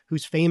Eastwood,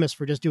 who's famous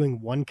for just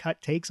doing one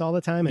cut takes all the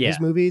time in his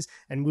movies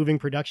and moving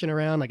production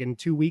around. Like in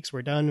 2 weeks,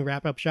 we're done,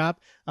 wrap up shop.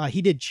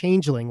 He did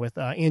Changeling with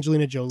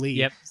Angelina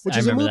Jolie, which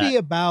is a movie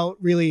about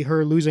really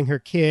her losing her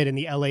kid in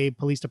the LA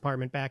police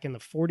department back in the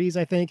 40s,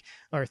 I think,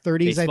 or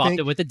 30s, They I swapped think.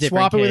 it with a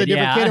different Swap it with a kid,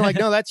 different yeah. kid. And like,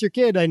 no, that's your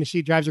kid. And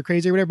she drives her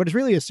crazy or whatever. But it's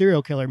really a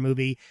serial killer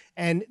movie.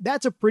 And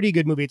that's a pretty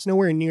good movie. It's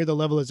nowhere near the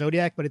level of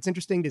Zodiac, but it's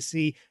interesting to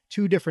see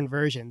two different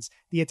versions.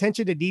 The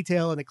attention to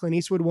detail in the Clint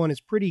Eastwood one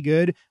is pretty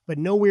good, but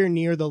nowhere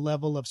near the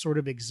level of sort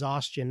of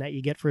exhaustion that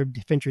you get for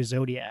Fincher's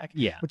Zodiac.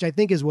 Yeah. Which I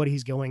think is what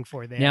he's going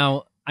for there.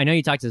 Now, I know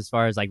you talked as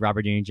far as like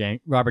Robert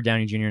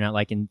Downey Jr. not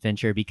liking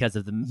Fincher because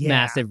of the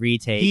massive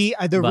retake.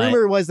 The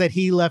rumor was that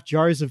he left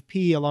jars of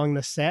pee along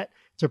the set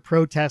to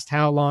protest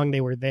how long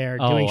they were there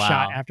doing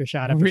shot after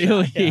shot after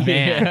Really? shot.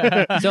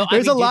 Yeah. Man. So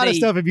There's a lot of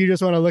stuff if you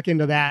just want to look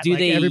into that.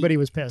 Everybody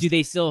was pissed. Do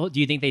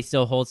you think they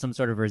still hold some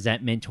sort of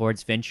resentment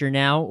towards Fincher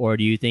now, or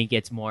do you think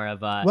it's more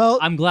of a? Well,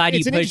 I'm glad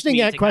it's you an pushed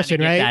interesting me to question,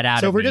 kinda get right? that out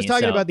So of if we're me, just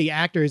talking about the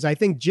actors, I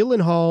think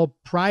Gyllenhaal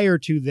prior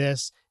to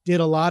this did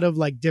a lot of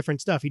like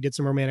different stuff. He did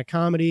some romantic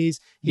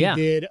comedies. He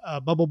did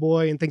Bubble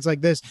Boy and things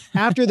like this.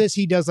 After this,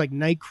 he does like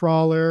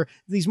Nightcrawler,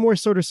 these more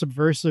sort of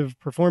subversive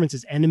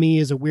performances. Enemy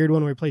is a weird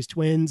one where he plays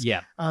twins.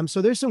 Yeah.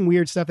 So there's some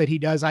weird stuff that he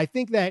does. I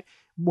think that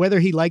whether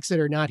he likes it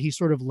or not, he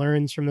sort of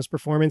learns from this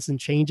performance and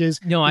changes.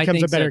 No, I becomes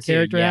think a better so too,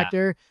 character yeah.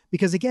 actor.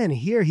 Because again,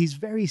 here he's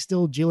very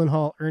still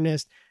Gyllenhaal,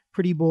 earnest,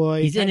 pretty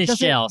boy. He's in his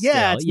Doesn't- shell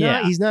Yeah, still, it's yeah.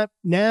 not. He's not.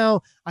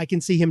 Now I can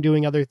see him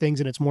doing other things,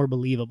 and it's more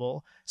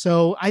believable.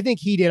 So I think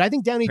he did. I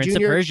think Downey Prince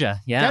Jr. of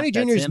Persia. Yeah, Downey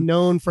that's Jr. is him.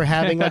 known for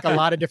having like a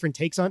lot of different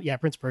takes on. Yeah,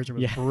 Prince of Persia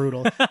was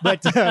brutal,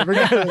 but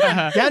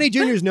regardless, Downey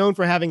Jr. is known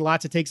for having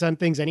lots of takes on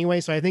things anyway.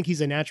 So I think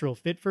he's a natural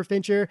fit for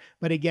Fincher.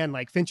 But again,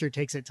 like Fincher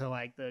takes it to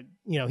like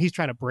he's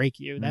trying to break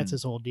you. That's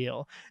his whole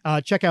deal.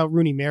 Check out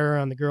Rooney Mara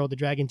on The Girl with the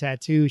Dragon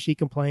Tattoo. She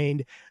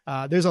complained.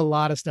 There's a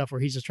lot of stuff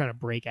where he's just trying to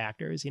break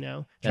actors.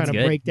 Trying That's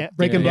to good.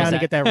 break them down and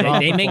get that raw.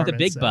 They make the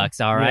big performance, so.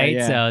 bucks, all right.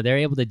 Yeah. So they're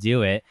able to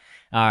do it.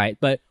 All right,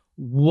 but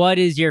what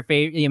is your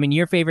favorite? I mean,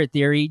 your favorite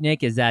theory,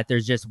 Nick, is that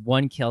there's just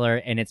one killer,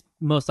 and it's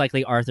most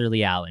likely Arthur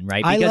Lee Allen,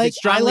 right? I Because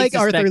it's like strongly Arthur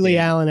suspected. Lee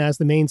Allen as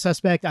the main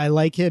suspect. I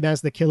like him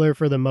as the killer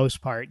for the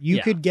most part. You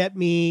Yeah. could get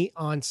me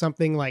on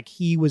something like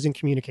he was in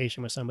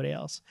communication with somebody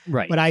else,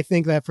 Right. But I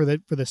think that for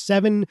the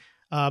 7,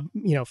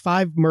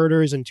 5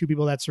 murders and 2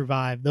 people that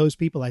survived, those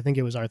people, I think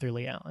it was Arthur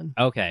Lee Allen.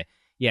 Okay.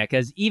 Yeah,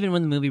 because even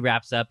when the movie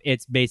wraps up,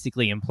 it's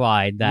basically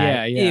implied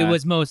that Yeah, yeah. it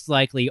was most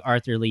likely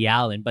Arthur Lee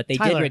Allen, but they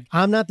Tyler, did.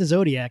 I'm not the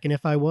Zodiac, and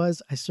if I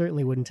was, I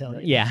certainly wouldn't tell you.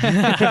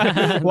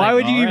 Yeah. Why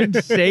would you even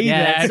say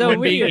Yeah, that that's so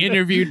when being weird.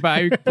 interviewed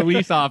by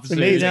police officers?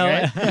 amazing,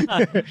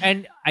 right?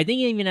 And I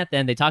think even at the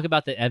end, they talk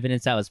about the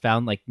evidence that was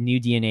found, like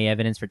new DNA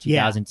evidence for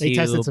Yeah, 2002, they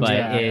tested some but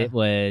stuff. it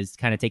was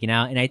kind of taken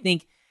out. And I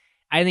think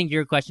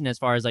your question as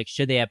far as like,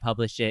 should they have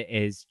published it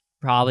is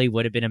probably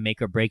would have been a make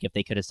or break if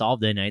they could have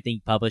solved it. And I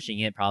think publishing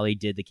it probably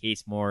did the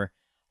case more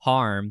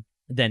harm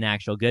than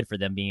actual good for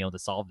them being able to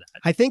solve that.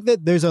 I think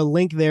that there's a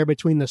link there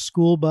between the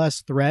school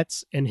bus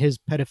threats and his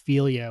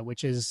pedophilia,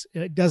 which is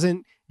it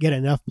doesn't get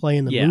enough play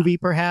in the Yeah. movie,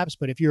 perhaps.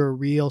 But if you're a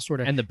real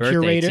sort of And the birthday,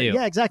 curator, too.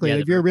 yeah, exactly. Yeah,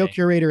 if the you're a real birthday.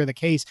 curator of the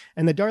case,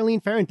 and the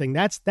Darlene Ferrin thing,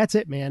 that's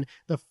it, man.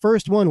 The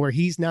first one where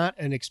he's not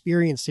an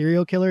experienced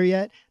serial killer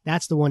yet,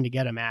 that's the one to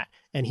get him at.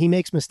 And he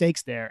makes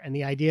mistakes there. And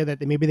the idea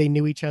that maybe they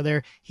knew each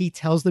other, he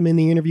tells them in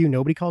the interview,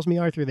 nobody calls me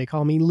Arthur, they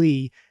call me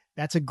Lee.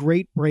 That's a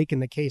great break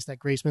in the case that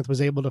Graysmith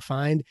was able to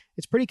find.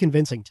 It's pretty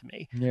convincing to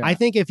me. Yeah. I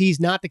think if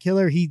he's not the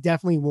killer, he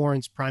definitely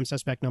warrants prime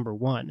suspect number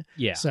 1.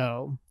 Yeah.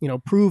 So,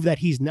 prove that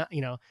he's not,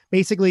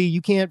 basically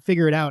you can't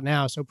figure it out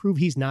now. So prove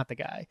he's not the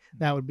guy.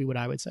 That would be what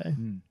I would say.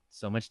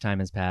 So much time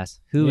has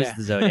passed. Who is Yeah.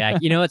 the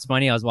Zodiac? You know what's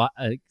funny? I was like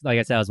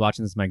I said, I was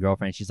watching this with my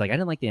girlfriend. She's like, I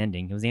didn't like the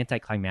ending. It was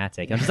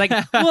anticlimactic. I'm just like,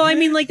 well, I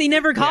mean, like they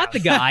never caught the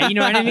guy. You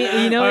know what I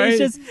mean? It's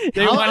just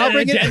They I'll want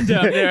bring an it-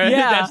 addendum there.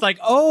 Yeah. That's like,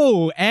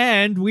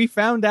 and we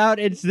found out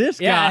it's this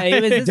guy.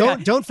 it was this guy.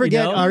 Don't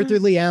forget, You know? Arthur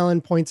Lee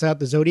Allen points out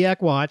the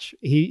Zodiac watch.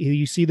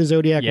 You see the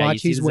Zodiac Yeah, you watch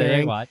see he's the Zodiac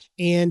wearing, watch.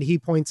 and he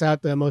points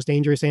out the most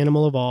dangerous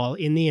animal of all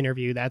in the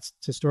interview. That's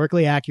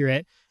historically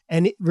accurate.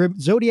 And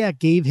Zodiac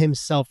gave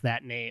himself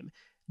that name.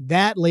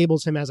 That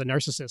labels him as a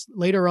narcissist.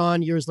 Later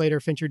on, years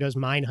later, Fincher does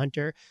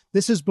Mindhunter.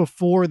 This is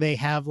before they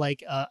have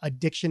like a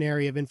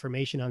dictionary of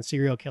information on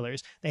serial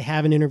killers. They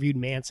haven't interviewed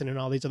Manson and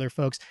all these other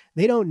folks.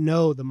 They don't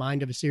know the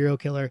mind of a serial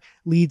killer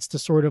leads to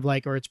sort of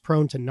like, or it's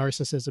prone to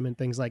narcissism and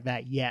things like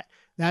that yet.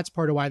 That's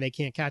part of why they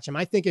can't catch him.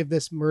 I think if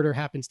this murder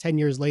happens 10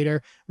 years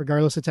later,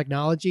 regardless of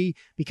technology,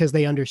 because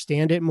they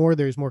understand it more,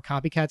 there's more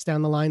copycats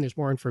down the line, there's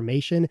more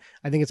information.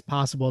 I think it's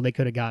possible they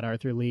could have got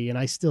Arthur Lee, and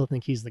I still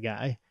think he's the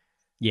guy.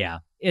 Yeah,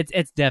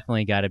 it's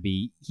definitely got to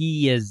be.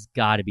 He has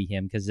got to be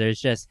him because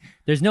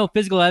there's no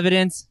physical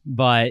evidence,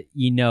 but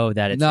you know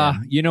that it's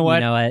him. You know what? You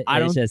know what? I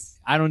It's don't. just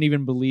I don't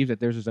even believe that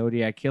there's a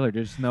Zodiac killer.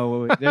 There's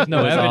no It was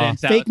all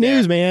evidence. out Fake there.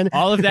 news, man.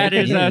 All of that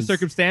Fake is news.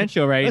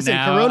 circumstantial right Listen,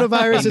 now.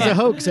 coronavirus is a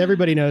hoax.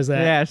 Everybody knows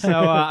that. Yeah, so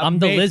I'm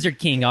the Lizard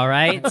King, all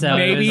right. So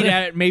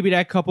maybe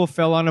that couple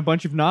fell on a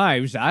bunch of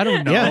knives. I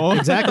don't know. Yeah,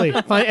 exactly.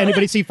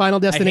 Anybody see Final I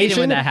hate it Destination?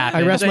 when that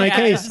happens. I rest my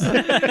case.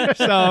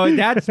 So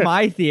that's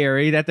my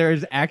theory that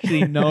there's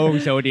actually no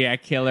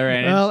Zodiac killer.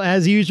 And Well,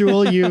 as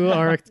usual, you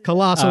are a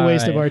colossal All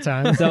waste of right.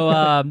 our time.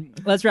 So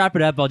let's wrap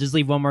it up. I'll just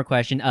leave one more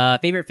question.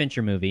 Favorite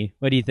Fincher movie?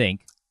 What do you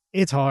think?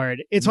 It's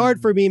hard. It's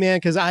hard for me, man,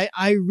 because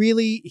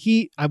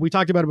we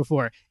talked about it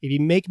before. If you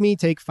make me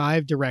take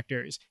 5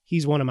 directors,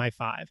 he's one of my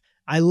 5.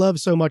 I love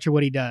so much of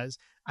what he does.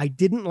 I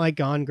didn't like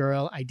Gone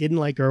Girl. I didn't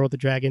like Girl with the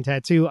Dragon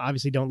Tattoo.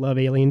 Obviously don't love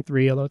Alien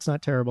 3, although it's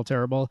not terrible.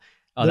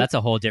 Oh, that's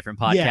a whole different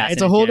podcast. Yeah,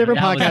 it's in a whole general.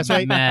 different That was podcast, a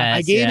right? mess,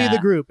 I gave you yeah. the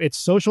group. It's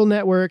Social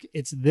Network,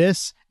 it's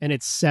this, and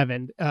it's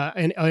 7.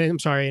 And I'm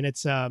sorry, and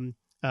it's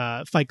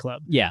Fight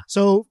Club. Yeah.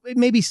 So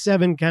maybe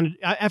 7 kind of,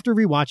 after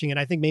rewatching it,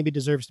 I think maybe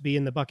deserves to be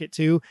in the bucket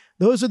too.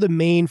 Those are the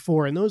main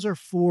 4, and those are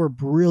 4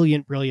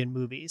 brilliant, brilliant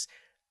movies.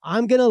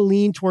 I'm going to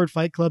lean toward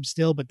Fight Club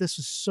still, but this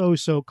is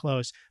so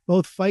close.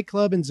 Both Fight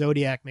Club and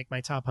Zodiac make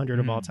my top 100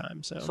 of all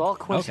time. So all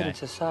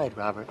coincidence aside,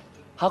 Robert,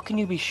 how can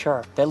you be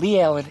sure that Lee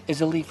Allen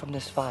is a lead from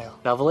this file?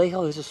 Now,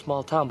 Vallejo is a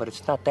small town, but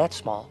it's not that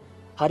small.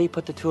 How do you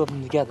put the two of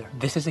them together?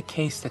 This is a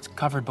case that's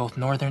covered both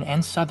Northern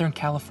and Southern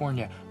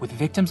California, with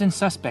victims and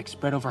suspects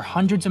spread over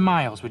hundreds of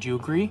miles. Would you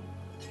agree?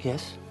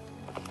 Yes.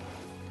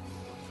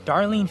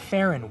 Darlene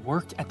Farron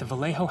worked at the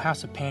Vallejo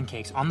House of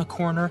Pancakes on the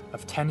corner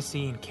of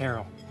Tennessee and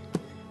Carroll.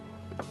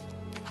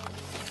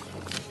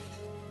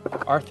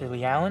 Arthur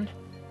Lee Allen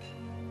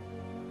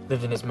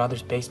lived in his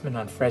mother's basement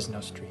on Fresno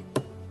Street.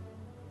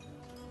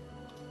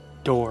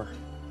 Door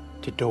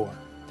to door,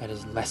 that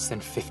is less than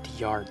 50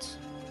 yards.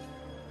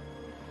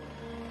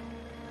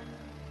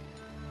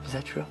 Is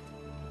that true?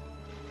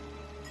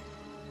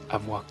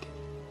 I've walked it.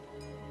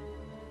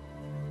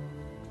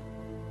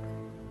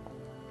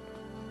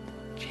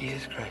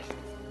 Jesus Christ.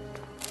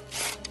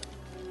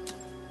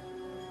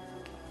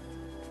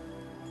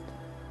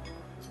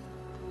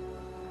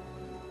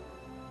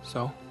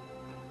 So?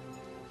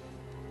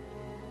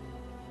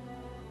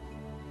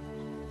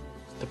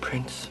 The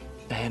prints,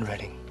 the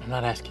handwriting. I'm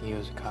not asking you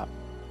as a cop.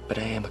 But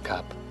I am a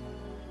cop.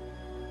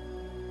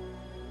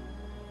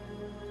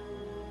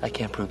 I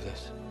can't prove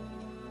this.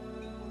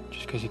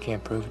 Just because you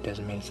can't prove it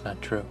doesn't mean it's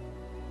not true.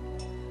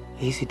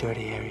 Easy,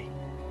 Dirty Harry.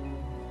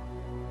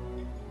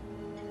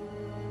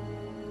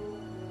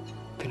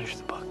 Finish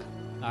the book.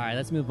 All right,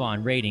 let's move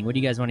on. Rating. What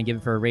do you guys want to give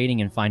it for a rating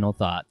and final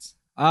thoughts?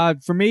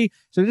 For me,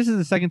 so this is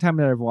the second time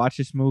that I've watched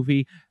this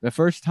movie. The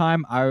first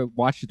time I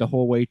watched it the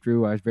whole way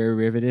through, I was very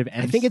riveted.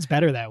 And I think it's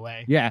better that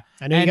way. Yeah.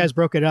 I know you guys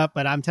broke it up,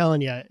 but I'm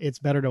telling you, it's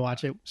better to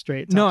watch it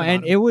straight. No,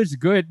 and it was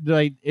good.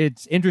 Like,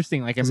 it's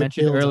interesting, like I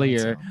mentioned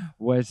earlier,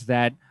 was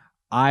that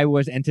I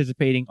was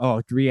anticipating,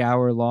 3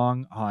 hour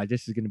long.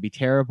 This is going to be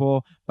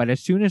terrible. But as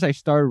soon as I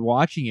started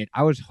watching it,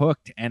 I was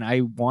hooked and I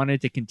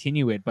wanted to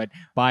continue it. But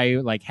by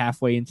like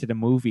halfway into the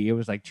movie, it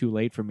was like too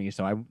late for me.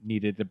 So I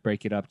needed to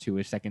break it up to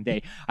a second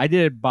day. I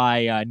did it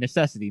by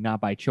necessity, not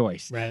by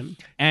choice. Right.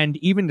 And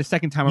even the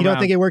second time around. You don't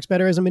think it works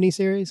better as a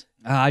miniseries?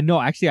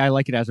 No, actually, I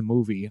like it as a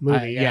movie.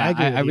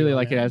 I really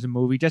like it as a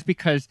movie just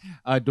because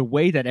the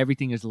way that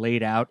everything is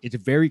laid out, it's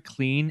very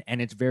clean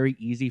and it's very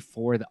easy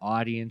for the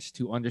audience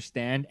to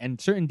understand. And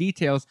certain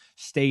details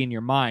stay in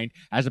your mind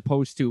as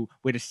opposed to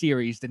with a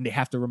series, then they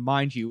have to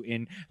remind you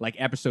in like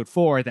episode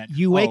 4 that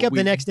you wake up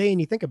the next day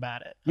and you think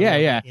about it.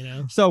 Yeah. You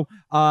know? So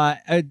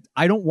I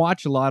don't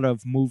watch a lot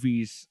of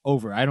movies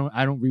over. I don't rewatch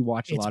a lot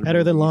of movies. It's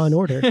better than Law and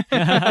Order.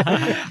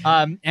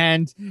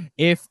 And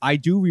if I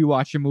do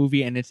rewatch a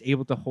movie and it's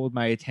able to hold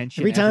my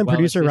attention. Every time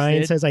producer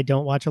Ryan says I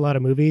don't watch a lot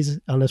of movies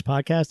on this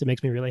podcast, it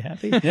makes me really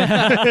happy.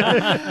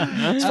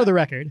 It's for the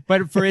record.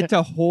 But for it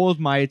to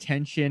hold my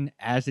attention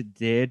as it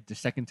did the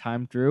second time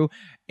through,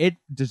 it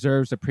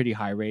deserves a pretty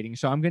high rating.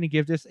 So I'm going to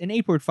give this an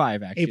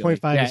 8.5 actually.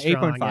 8.5 is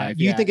strong. 8.5. Yeah.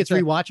 Do you think it's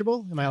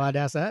rewatchable? Am I allowed to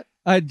ask that?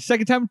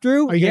 Second time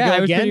through? Are you going to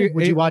go again?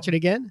 Would you watch it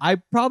again? I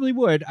probably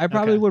would. I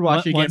probably would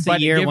watch it again. Once a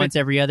year, once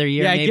every other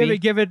year, yeah, maybe?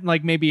 give it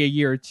like maybe a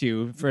year or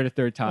two for the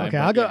third time. Okay,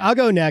 I'll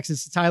go next.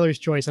 It's Tyler's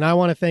choice, and I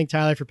want to thank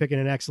Tyler for picking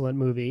an excellent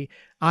movie.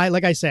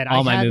 Like I said,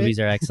 all my movies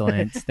are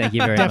excellent. Thank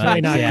you very much.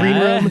 Definitely not. Yeah. Green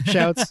Room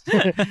shouts.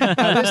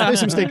 There's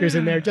some stickers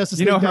in there. Justice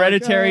League.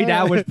 Hereditary.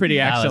 That was pretty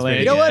excellent.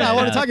 You know what? I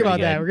want to talk about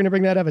that. We're going to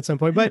bring that up at some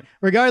point. But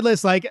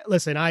regardless, like,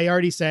 listen, I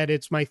already said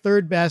it's my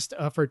third best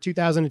for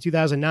 2000 to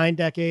 2009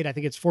 decade. I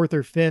think it's 4th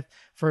or 5th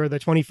for the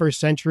 21st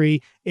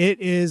century. It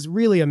is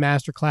really a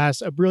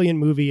masterclass, a brilliant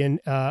movie, and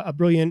a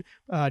brilliant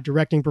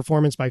directing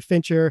performance by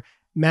Fincher.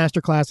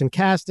 Masterclass in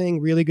casting,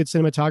 really good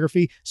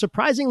cinematography,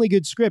 surprisingly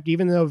good script,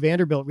 even though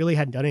Vanderbilt really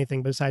hadn't done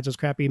anything besides those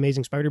crappy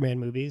Amazing Spider-Man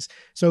movies.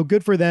 So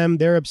good for them.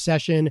 Their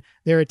obsession,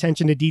 their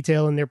attention to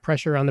detail, and their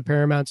pressure on the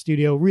Paramount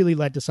studio really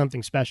led to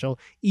something special,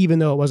 even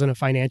though it wasn't a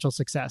financial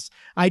success.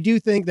 I do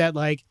think that,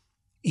 like,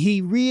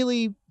 he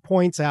really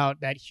points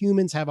out that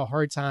humans have a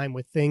hard time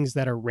with things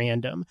that are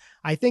random.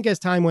 I think as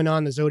time went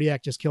on, the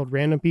Zodiac just killed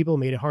random people,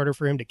 made it harder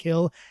for him to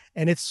kill.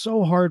 And it's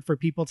so hard for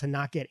people to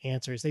not get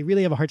answers. They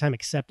really have a hard time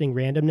accepting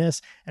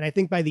randomness. And I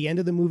think by the end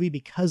of the movie,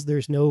 because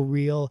there's no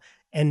real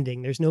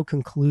ending, there's no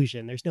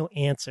conclusion, there's no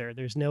answer,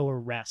 there's no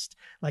arrest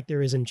like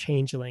there is in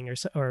Changeling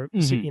or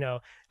you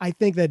know, I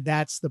think that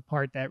that's the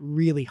part that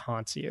really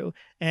haunts you.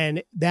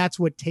 And that's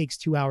what takes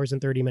 2 hours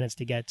and 30 minutes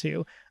to get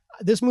to.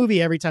 This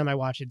movie, every time I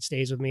watch it,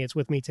 stays with me. It's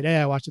with me today.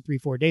 I watched it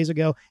 3-4 days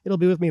ago. It'll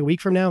be with me a week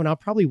from now, and I'll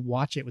probably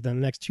watch it within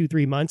the next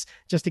 2-3 months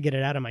just to get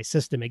it out of my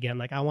system again.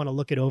 Like, I want to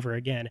look it over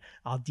again.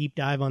 I'll deep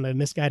dive on the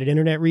misguided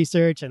internet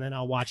research, and then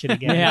I'll watch it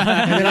again.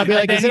 And then I'll be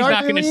like, is it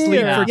Arthur Lee?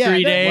 Sleep for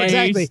 3 days.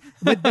 Exactly.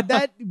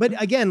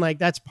 But again, like,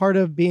 that's part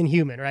of being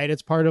human, right?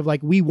 It's part of,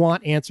 like, we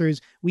want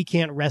answers. We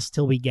can't rest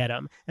till we get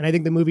them. And I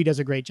think the movie does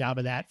a great job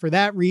of that. For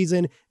that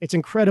reason, it's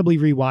incredibly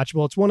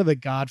rewatchable. It's one of the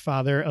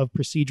godfather of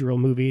procedural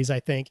movies,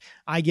 I think.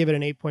 I give give it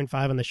an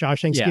 8.5 on the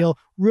Shawshank Yeah. scale.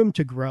 Room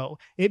to grow.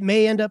 It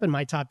may end up in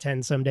my top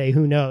 10 someday.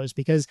 Who knows?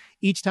 Because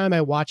each time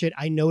I watch it,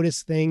 I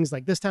notice things.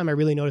 Like this time, I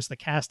really noticed the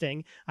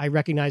casting. I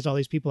recognized all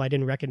these people I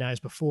didn't recognize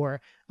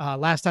before.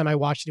 Last time I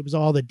watched it was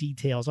all the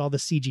details, all the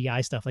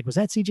CGI stuff. Like, was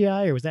that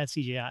CGI or was that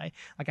CGI?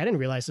 Like, I didn't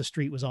realize the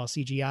street was all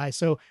CGI.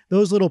 So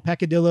those little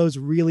peccadillos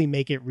really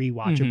make it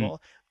rewatchable.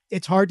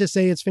 It's hard to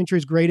say it's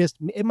Fincher's greatest.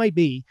 It might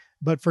be,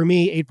 but for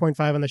me,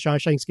 8.5 on the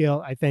Shawshank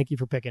scale. I thank you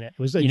for picking it.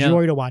 It was a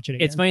joy to watch it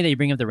again. It's funny that you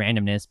bring up the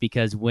randomness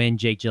because when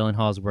Jake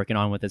Gyllenhaal is working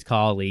on with his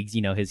colleagues,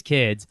 his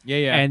kids,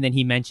 and then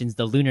he mentions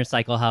the lunar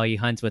cycle, how he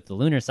hunts with the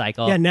lunar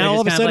cycle. Yeah, now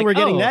all of a sudden we're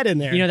getting that in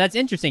there. That's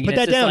interesting. Put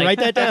that down, write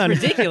that down.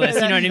 That's ridiculous.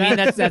 You know what I mean?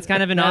 That's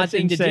kind of an odd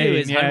thing to do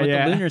is hunt with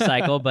the lunar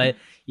cycle, but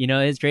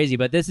it's crazy.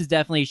 But this is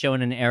definitely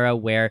showing an era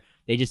where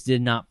they just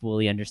did not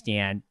fully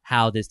understand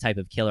how this type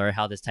of killer,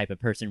 how this type of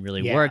person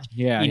really worked.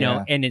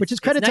 And which is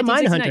credit to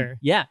Mindhunter.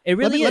 Yeah, it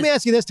really is. Let me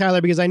ask you this,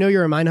 Tyler, because I know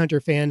you're a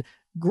Mindhunter fan.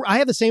 I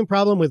have the same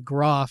problem with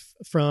Groff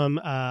from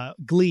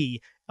Glee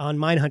on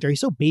Mindhunter.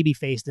 He's so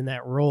baby-faced in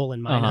that role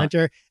in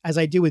Mindhunter as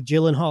I do with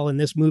Gyllenhaal in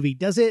this movie.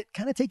 Does it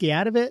kind of take you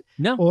out of it?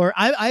 No. Or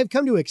I've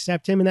come to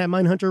accept him in that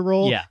Mindhunter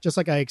role, just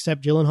like I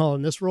accept Gyllenhaal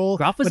in this role.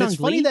 Groff was but on it's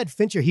Glee? funny that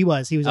Fincher, he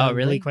was on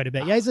really? Glee quite a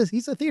bit. Yeah,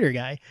 he's a theater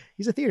guy.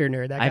 He's a theater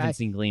nerd, that guy. I haven't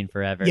seen Glee in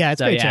forever. Yeah,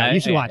 it's a great show. You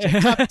should watch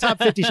it. Top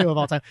 50 show of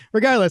all time.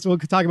 Regardless, we'll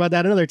talk about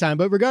that another time.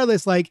 But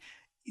regardless,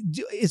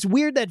 it's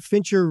weird that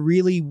Fincher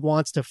really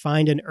wants to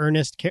find an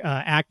earnest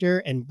actor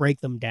and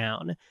break them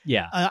down.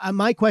 Yeah.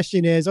 My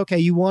question is, okay,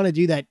 you want to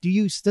do that.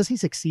 Does he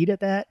succeed at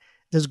that?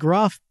 Does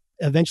Groff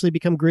eventually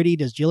become gritty?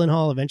 Does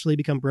Gyllenhaal eventually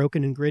become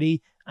broken and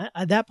gritty?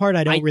 That part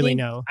I don't really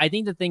know. I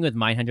think the thing with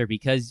Mindhunter,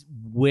 because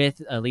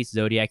with at least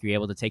Zodiac, you're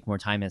able to take more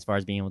time as far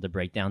as being able to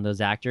break down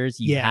those actors.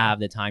 You have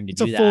the time to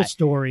do that. It's a full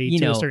story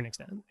to a certain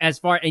extent.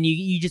 And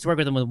you just work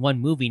with them with one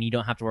movie and you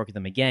don't have to work with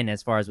them again.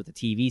 As far as with the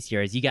TV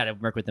series, you got to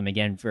work with them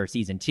again for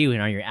season 2,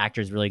 and are your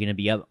actors really going to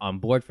be up on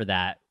board for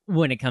that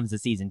when it comes to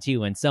season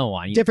 2 and so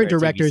on? Different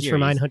directors for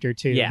Mindhunter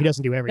too. Yeah. He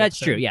doesn't do everything. That's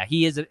true. Yeah,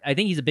 he is. I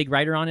think he's a big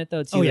writer on it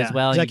though too as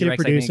well. Executive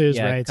producers,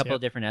 right? A couple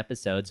of different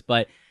episodes,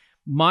 but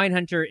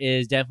Mindhunter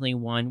is definitely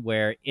one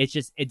where it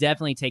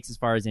definitely takes as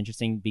far as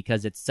interesting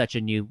because it's such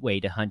a new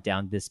way to hunt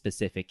down this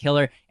specific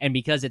killer, and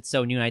because it's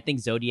so new. And I think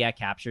Zodiac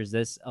captures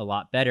this a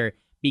lot better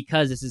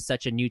because this is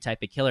such a new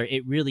type of killer.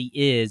 It really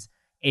is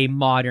a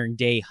modern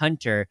day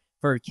hunter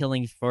for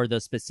killing for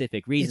those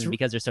specific reasons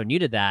because they're so new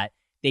to that.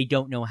 They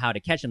don't know how to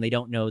catch them. They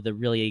don't know the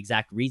really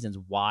exact reasons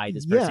why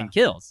this person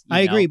kills.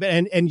 I agree, but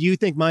and you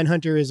think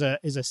Mindhunter is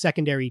a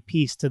secondary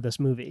piece to this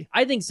movie?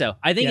 I think so.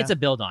 I think it's a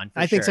build on.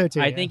 I think so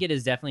too. I think it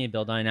is definitely a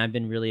build on, and I've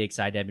been really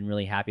excited. I've been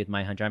really happy with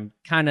Mindhunter. I'm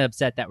kind of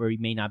upset that we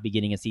may not be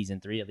getting a season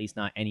 3, at least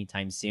not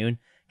anytime soon,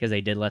 because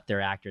they did let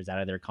their actors out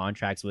of their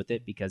contracts with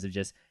it because of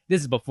this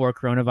is before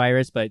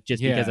coronavirus, but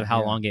just because of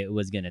how long it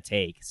was going to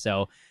take.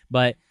 So,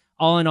 but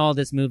all in all,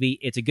 this movie,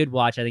 it's a good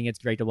watch. I think it's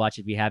great to watch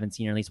if you haven't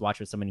seen it, or at least watch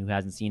with someone who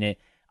hasn't seen it.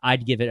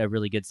 I'd give it a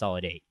really good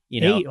solid 8.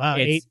 8. Wow,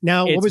 8.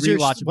 Now, what was your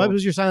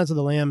Silence of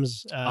the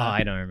Lambs?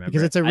 I don't remember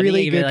because it's a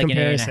really good like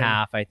comparison. An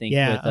 8.5, I think.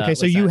 Yeah. With, okay,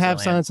 so you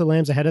have Silence of the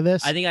Lambs ahead of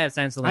this. I think I have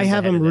Silence of the Lambs. I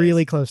have them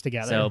really close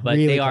together. So, but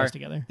really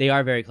they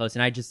are very close,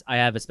 and I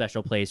have a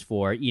special place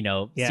for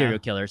serial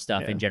killer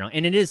stuff in general,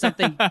 and it is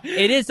something.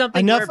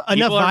 enough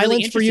violence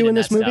really for you in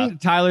this movie,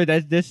 stuff. Tyler.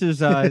 This is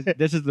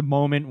the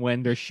moment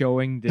when they're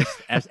showing this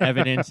as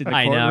evidence in the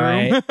courtroom.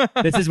 I know,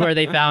 right? This is where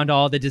they found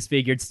all the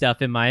disfigured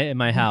stuff in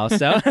my house.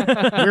 So,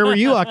 where were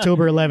you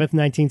October 11th,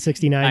 1969?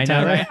 I know,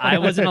 Tyler? right? I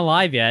wasn't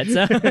alive yet,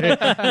 so you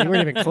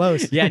weren't even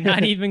close. Yeah,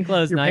 not even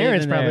close. Your not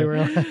parents even probably there. were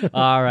alive.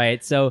 All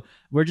right, so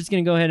we're just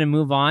going to go ahead and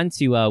move on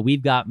to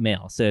We've Got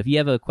Mail. So if you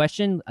have a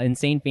question,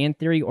 insane fan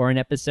theory, or an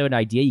episode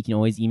idea, you can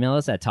always email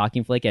us at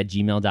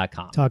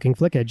talkingflick@gmail.com.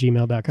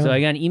 Talkingflick@gmail.com. So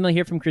I got an email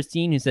here from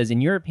Christine who says,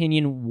 in your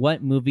opinion,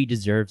 what movie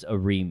deserves a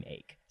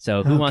remake?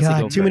 So who wants to go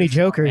too first? many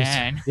jokers.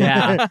 Man.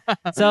 Yeah.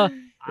 So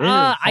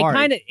I hard.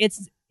 kind of,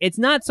 it's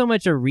not so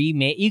much a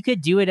remake. You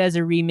could do it as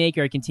a remake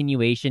or a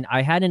continuation.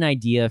 I had an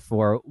idea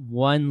for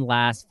one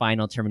last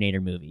final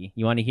Terminator movie.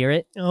 You want to hear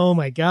it? Oh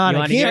my God.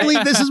 I You can't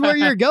believe this is where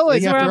you're going.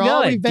 This is where after I'm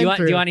all going. we've been Do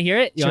through. you want to hear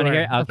it? You want to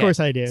hear it? Okay. Of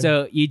course I do.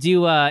 So you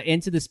do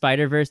Into the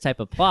Spider-Verse type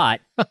of plot,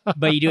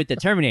 but you do it the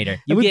Terminator.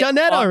 We've done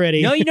that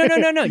already. No,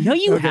 no,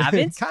 you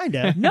haven't.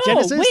 Kinda. No,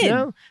 Genesis? when?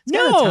 No. It's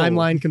kind of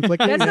timeline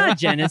conflicting. That's not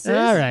Genesis.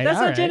 All right. That's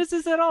not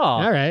Genesis at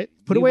all. All right.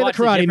 Put We away the watched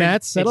a karate different-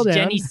 mats. Settle it's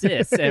down. Jenny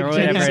Sis or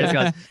whatever it's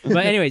called.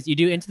 But anyways, you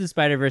do Into the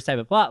Spider-Verse type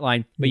of plot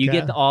line, but you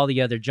Okay. get all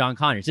the other John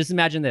Connors. Just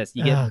imagine this.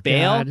 You get Oh,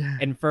 Bale God.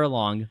 and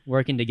Furlong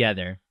working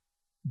together.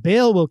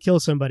 Bale will kill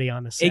somebody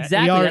on the set.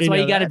 Exactly. We already That's why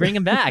know you got to that. bring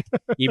him back.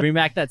 You bring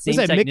back that same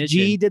Was that Mick technician.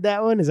 G did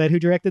that one? Is that who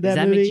directed that Is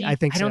that movie? Mick G? I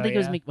think so. I don't think it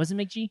was yeah. Mick. Was it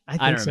Mick G? I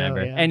think don't so,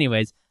 remember. yeah.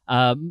 Anyways,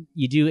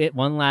 you do it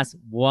one last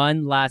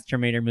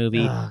Terminator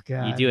movie. Oh,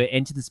 God. You do it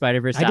Into the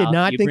Spider-Verse. I did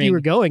not think you were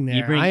going there.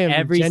 You bring I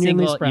am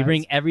genuinely surprised. You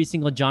bring every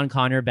single John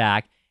Connor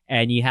back,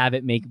 and you have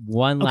it make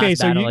one last Okay,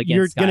 so battle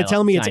you're against going to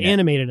tell me it's Skynet.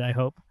 animated, I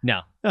hope. No,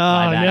 Oh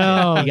live action.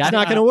 no, You it's gotta-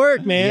 not going to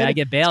work, man. You gotta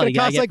get bailed. It's You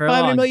going to gotta cost get like $500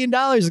 furlonged.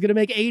 million. It's going to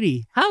make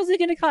 80. How is it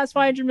going to cost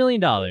 $500 million?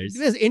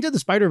 Because Into the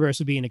Spider-Verse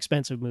would be an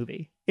expensive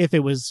movie if it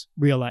was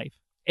real life.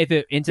 If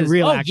it into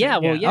Real oh action, yeah,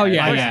 well yeah. yeah, Oh, yeah,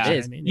 of course yeah. it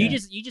is. I mean, You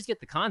yeah. just get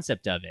the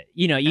concept of it.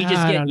 You know, you just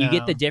I get don't you get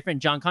know. the different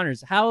John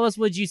Connors. How else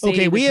would you say?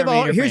 Okay, the we have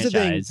all. Terminator Here's the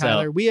thing, franchise?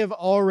 Tyler. So, We have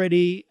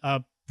already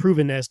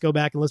proven this. Go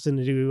back and listen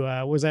to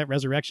what was that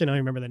Resurrection? I don't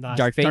remember the last.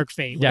 Dark Fate? Dark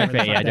Fate. Dark whatever the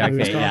Fate, fuck yeah, that Dark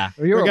movie's Fate, called.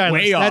 yeah. You're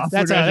Regardless, way off.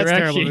 That's with a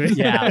terrible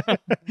Resurrection.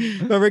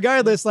 movie. But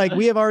regardless, like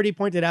we have already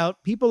pointed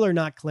out, people are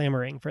not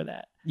clamoring for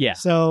that. yeah.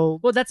 So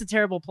Well, that's a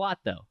terrible plot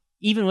though.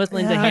 Even with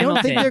Linda I Hamilton,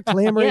 don't think they're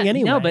clamoring yeah,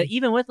 anyway. No, but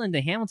even with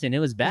Linda Hamilton, it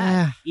was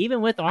bad. Even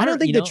with I don't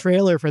think the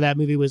trailer for that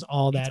movie was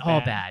all that it's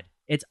all bad.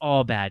 It's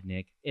all bad,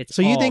 Nick. It's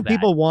So you all think bad.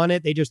 people want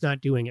it? They're just not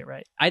doing it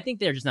right. I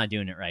think they're just not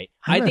doing it right.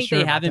 I'm I not think sure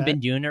they about haven't that. been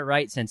doing it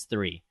right since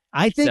 3.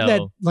 I think that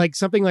So- like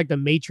something like The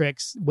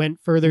Matrix went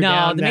further No,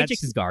 down. The that's-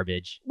 Matrix is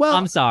garbage. Well,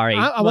 I'm sorry.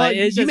 well, but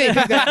it's you may just-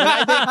 think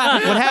that, but I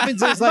think what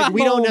happens is like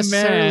we don't Oh,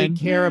 necessarily man.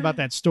 care about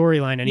that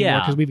storyline anymore Yeah.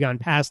 because we've gone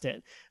past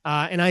it.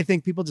 And I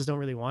think people just don't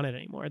really want it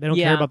anymore. They don't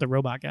care Yeah. about the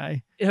robot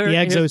guy, Her- the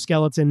her-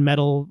 exoskeleton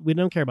metal. We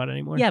don't care about it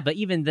anymore. Yeah, but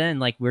even then,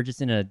 like we're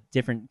just in a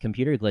different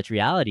computer glitch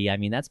reality. I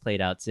mean, that's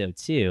played out so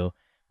too.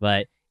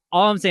 But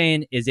all I'm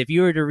saying is, if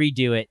you were to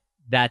redo it,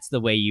 that's the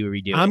way you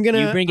redo it. I'm You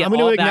bring it gonna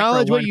all back for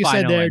acknowledge what one you said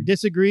final there, one.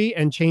 disagree,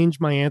 and change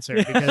my answer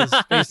because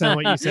based on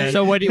what you said.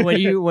 So what are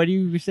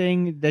you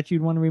saying that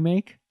you'd want to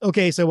remake?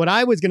 Okay, so what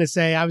I was going to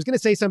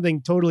say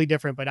something totally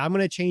different, but I'm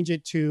going to change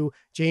it to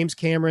James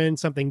Cameron,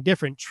 something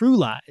different. True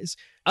Lies.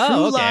 Oh, True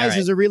okay, Lies all right.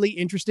 is a really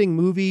interesting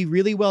movie,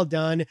 really well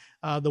done.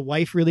 The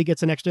wife really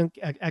gets an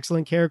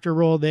excellent character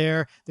role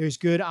there. There's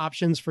good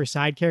options for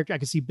side character. I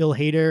could see Bill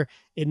Hader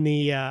in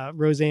the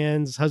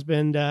Roseanne's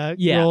husband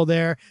Yeah. role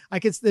there.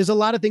 There's a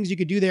lot of things you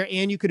could do there,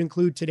 and you could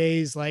include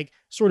today's like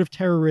sort of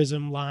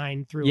terrorism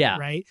line through Yeah. it,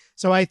 right?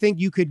 So I think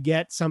you could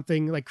get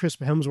something like Chris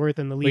Hemsworth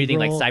in the lead What do you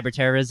think, role. like cyber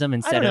terrorism I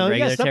instead don't know, of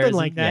regular yeah, something terrorism?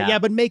 like that. Yeah,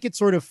 but make it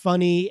sort of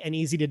funny and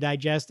easy to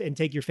digest and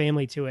take your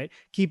family to it.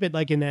 Keep it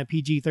like in that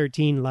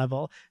PG-13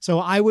 level. So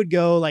I would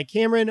go like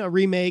Cameron, a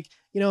remake.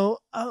 You know,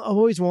 I've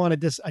always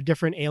wanted a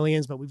different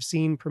Aliens, but we've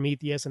seen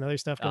Prometheus and other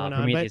stuff going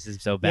on. Prometheus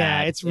is so bad.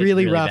 Yeah, it's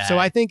really rough. So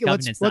bad. I think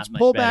Covenant's let's not much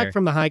pull better. back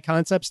from the high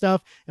concept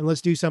stuff and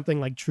let's do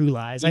something like True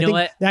Lies. You I know think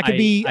what? that could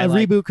be I a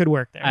like- reboot could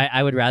work there.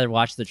 I would rather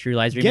watch the True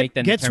Lies remake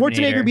than Get the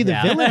Terminator. Schwarzenegger be the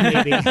Yeah. villain,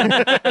 maybe.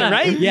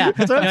 Right? Yeah,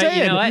 That's what I'm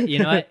saying. You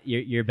know what?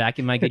 You're back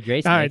in my good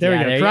grace. All right, Nick. there Yeah,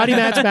 we go. you Karate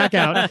Matt's back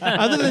out.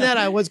 Other than that,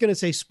 I was going to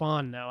say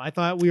Spawn. Though I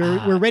thought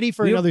we're ready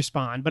for we- another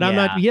Spawn, but I'm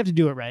not. Yeah. You have to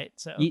do it right.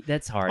 So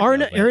That's hard.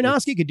 Aaron, though, but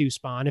Aronofsky could do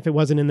Spawn if it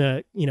wasn't in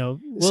the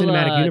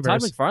cinematic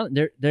universe. Todd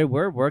McFarlane, they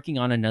were working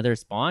on another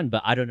Spawn,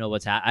 but I don't know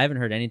what's happening. I haven't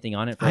heard anything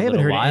on it for I a haven't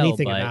little heard while.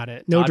 anything but about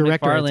it. No Todd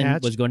director McFarlane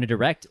attached. was going to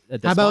direct the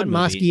How about Spawn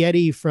movie.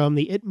 Moschietti from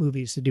the It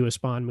movies to do a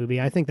Spawn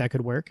movie? I think that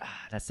could work.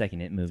 That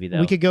second It movie, though.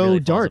 We could go really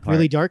falls dark, apart.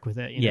 really dark with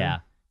it. You know? Yeah,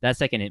 that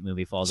second It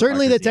movie falls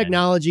Certainly, apart the towards end.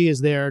 technology is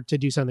there to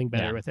do something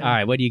better Yeah. with it. All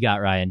right, what do you got,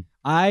 Ryan?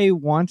 I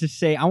want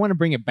to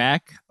bring it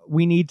back.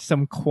 We need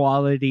some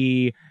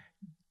quality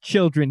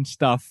children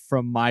stuff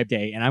from my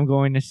day, and I'm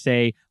going to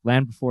say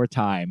Land Before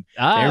Time.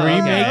 Oh, They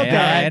remake okay.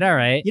 that. All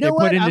right. You know They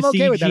what? put in I'm the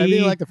okay with that. I really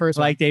CG, like the first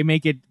one. Like they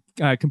make it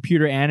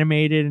computer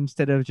animated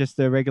instead of just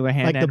the regular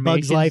hand Like the animation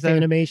Bugs Life stuff.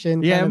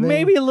 animation. Yeah, kind of thing.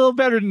 maybe a little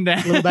better than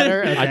that. A little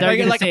better? Okay. I thought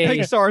you were like gonna a say-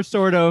 Pixar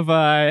sort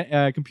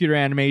of computer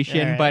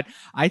animation, All right. but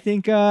I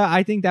think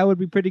that would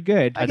be pretty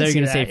good. I thought you were see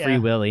going to say that, Free yeah.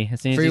 Willy.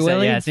 As soon as Free you said,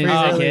 Willy? yeah, as soon as you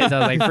Free said Willy. kids, I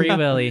was like, Free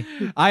Willy.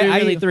 Free I-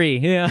 Willy 3.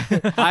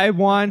 Yeah. I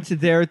want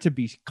there to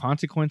be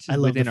consequences I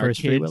love the within our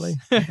first Free kids. Willy.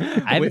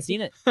 I haven't seen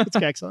it. It's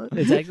excellent.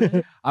 It's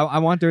excellent. I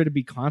want there to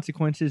be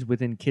consequences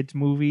within kids'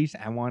 movies.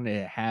 I want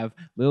to have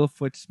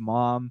Littlefoot's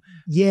mom.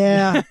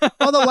 Yeah.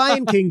 Well, The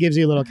Lion King gives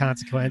you a little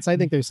consequence. I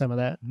think there's some of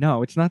that.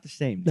 No, it's not the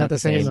same. Not the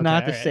same? It's Okay,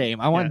 not the all right.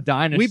 same. I want Yeah.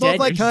 dinosaurs. We both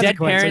like Dead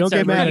consequence, so parents don't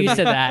get we're mad at used me.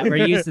 to that. We're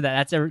used to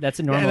that. That's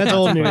a normal that's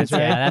old news, consequence. right?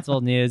 Yeah, that's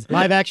old news.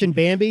 Live action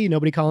Bambi.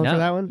 Nobody calling No, for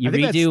that one. You I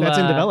think redo. that's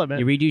in development.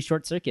 You redo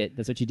Short Circuit.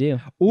 That's what you do.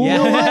 Ooh, You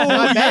know what?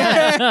 Not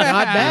bad.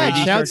 Not bad.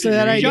 Redo Shouts to Short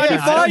that Circuit. idea.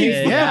 Johnny I don't Five.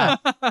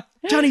 think- Yeah.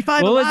 Johnny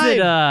Five What was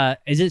alive.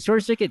 it? Is it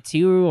Short Circuit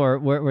 2 or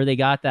where they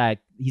got that?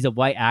 He's a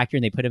white actor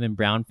and they put him in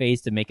brown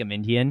face to make him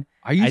Indian.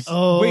 Are you?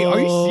 I- wait, are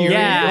you serious?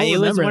 Yeah, I it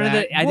don't was remember one of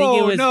that. the. I think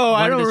it Whoa, was no,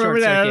 one I of don't the Short remember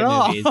that Circuit at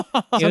all. movies.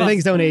 It Some was-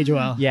 things don't age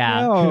well.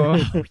 Yeah,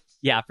 No.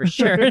 yeah, for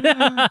sure.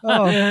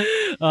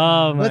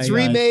 Oh, my Let's God.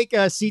 remake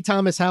C.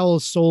 Thomas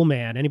Howell's Soul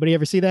Man. Anybody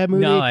ever see that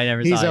movie? No, I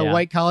never He's saw it, a yeah.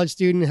 white college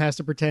student who has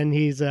to pretend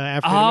he's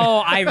African.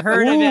 Oh, I've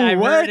heard of it. I've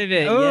Ooh, heard what? of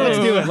it. Oh. Yes. Let's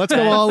do it. Let's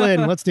go all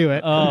in. Let's do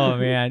it. Oh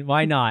man,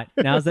 why not?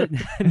 Now's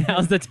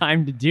the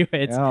time to do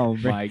it. Oh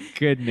my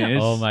goodness.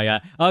 Oh my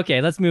God.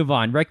 Okay, let's move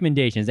on.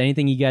 Recommendations.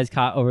 Anything you guys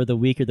caught over the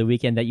week or the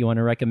weekend that you want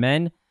to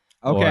recommend?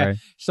 Okay, Or-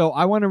 so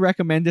I want to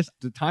recommend this.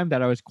 The time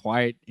that I was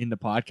quiet in the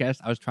podcast,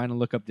 I was trying to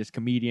look up this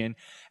comedian.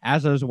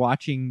 As I was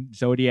watching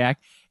Zodiac,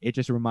 it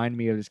just reminded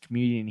me of this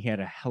comedian. He had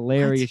a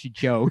hilarious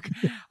joke.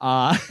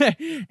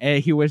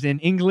 And he was in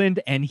England,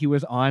 and he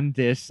was on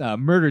this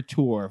murder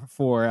tour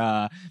for...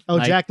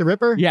 Jack the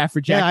Ripper? Yeah,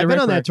 for Jack the I've Ripper. been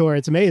on that tour.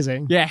 It's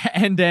amazing. Yeah,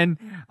 and then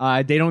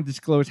they don't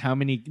disclose how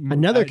many...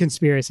 Another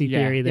conspiracy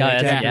theory there.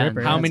 Yeah, Jack the yeah.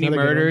 Ripper. How That's many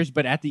another good one. murders,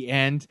 but at the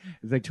end,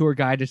 the tour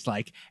guide is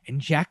like, and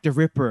Jack the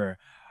Ripper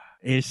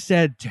is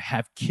said to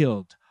have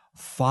killed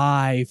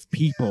 5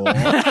 people.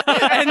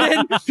 and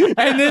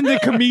then the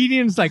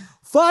comedian's like,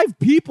 5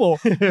 people?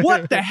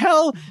 What the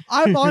hell?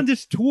 I'm on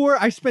this tour.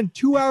 I spent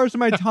 2 hours of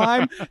my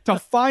time to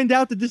find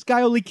out that this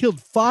guy only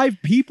killed 5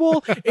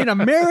 people. In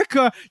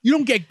America, you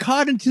don't get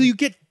caught until you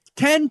get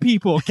 10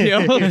 people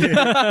killed.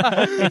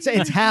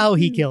 it's how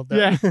he killed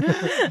them.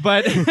 Yeah.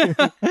 But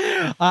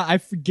I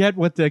forget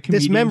what the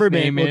comedian's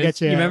Dismemberment name will is.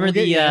 get you. You remember We'll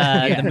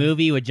get the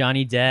movie with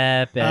Johnny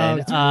Depp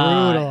and it's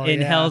brutal, In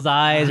yeah. Hell's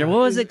Eyes, or what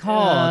was it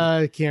called?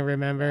 I can't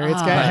remember.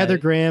 It's got Heather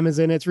Graham is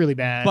in it. It's really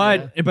bad.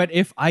 But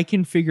if I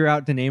can figure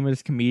out the name of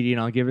this comedian,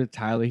 I'll give it to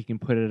Tyler. He can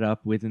put it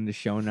up within the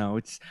show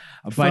notes.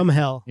 From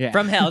Hell. Yeah.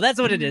 From Hell. That's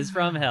what it is.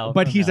 From Hell.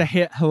 But From he's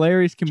Hell. a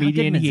hilarious comedian.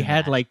 Goodman's He in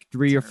had that. like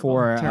three or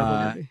four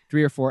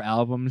Terrible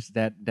albums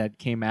that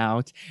came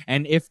out.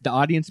 And if the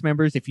audience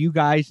members, if you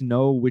guys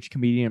know which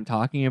comedian I'm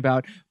talking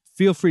about,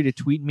 feel free to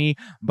tweet me,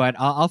 but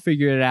I'll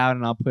figure it out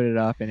and I'll put it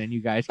up, and then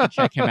you guys can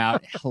check him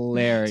out.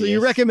 Hilarious. So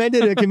you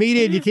recommended a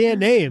comedian you can't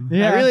name.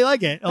 Yeah. I really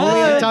like it. Only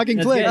in a talking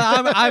that's clip. good.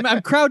 I'm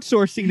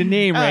crowdsourcing the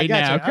name right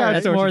gotcha. now. All right.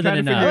 That's Crowdsourcing, more than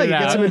trying to enough. figure Oh, it you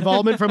get out. some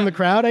involvement from the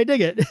crowd. I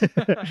dig it.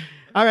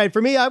 All right,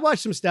 for me, I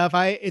watched some stuff.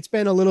 It's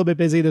been a little bit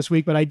busy this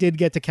week, but I did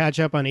get to catch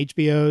up on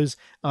HBO's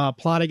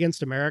Plot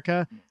Against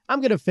America. I'm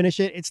going to finish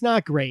it. It's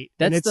not great.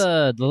 And That's it's,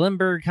 the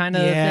Lindbergh kind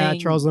of yeah, thing.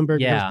 Charles Lindbergh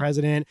was Yeah.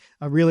 president.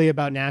 Really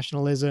about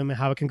nationalism and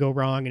how it can go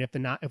wrong, and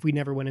if we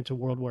never went into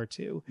World War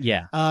II.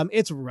 Yeah.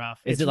 It's rough.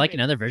 Is it like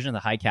another version of the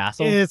High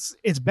Castle?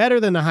 It's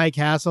better than the High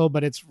Castle,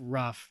 but it's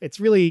rough.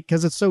 It's really,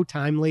 because it's so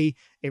timely,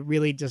 it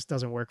really just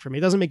doesn't work for me.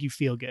 It doesn't make you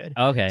feel good.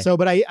 Okay. So,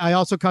 but I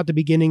also caught the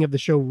beginning of the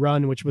show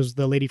Run, which was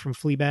the lady from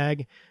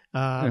Fleabag,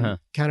 kind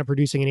of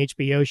producing an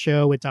HBO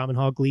show with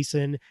Domhnall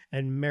Gleeson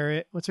and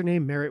Merritt. What's her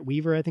name? Merritt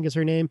Weaver, I think is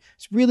her name.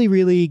 It's really,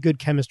 really good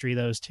chemistry,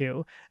 those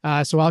two.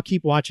 So I'll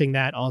keep watching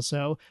that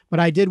also. But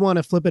I did want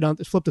to flip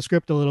the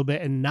script a little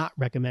bit and not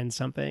recommend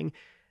something.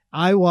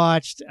 I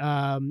watched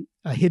A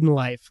Hidden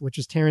Life, which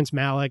is Terrence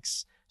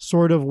Malick's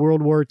sort of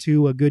World War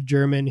II, a good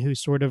German who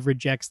sort of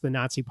rejects the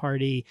Nazi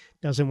party,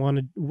 doesn't want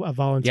to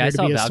volunteer I to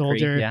saw be a Valkyrie.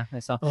 soldier. Yeah, I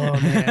saw. Oh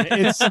man,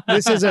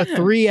 this is a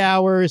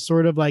 3-hour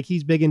sort of like,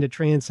 he's big into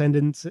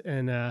transcendence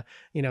and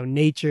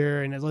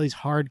nature, and there's all these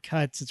hard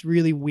cuts. It's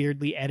really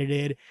weirdly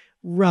edited.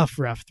 Rough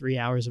 3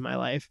 hours of my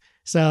life.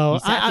 So You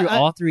sat through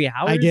all 3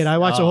 hours? I did. I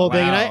watched the Oh, whole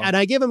thing, wow. and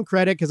I give him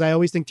credit because I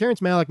always think Terrence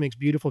Malick makes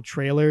beautiful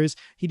trailers.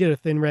 He did A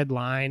Thin Red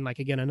Line, like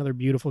again another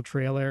beautiful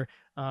trailer.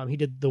 He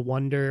did The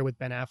Wonder with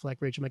Ben Affleck,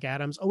 Rachel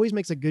McAdams. Always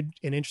makes a good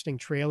and interesting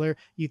trailer.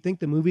 You think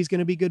the movie's going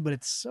to be good, but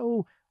it's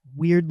so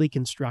weirdly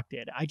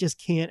constructed. I just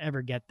can't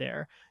ever get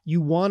there. You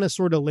want to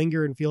sort of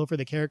linger and feel for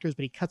the characters,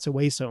 but he cuts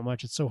away so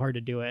much. It's so hard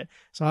to do it.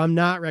 So I'm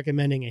not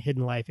recommending A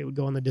Hidden Life. It would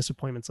go on the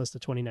disappointments list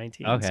of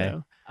 2019. Okay.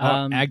 So.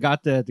 I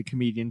got the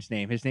comedian's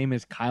name. His name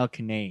is Kyle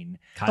Kinane.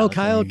 Kyle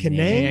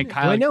Kinane? Yeah,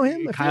 Do I know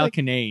him? I feel Kyle like-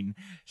 Kinane.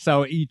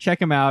 So you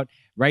check him out.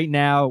 Right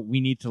now, we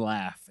need to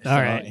laugh. All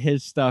right.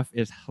 His stuff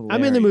is hilarious.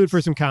 I'm in the mood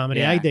for some comedy.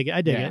 Yeah. I dig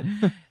it. Yeah.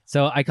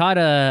 So I caught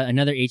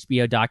another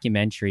HBO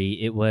documentary.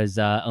 It was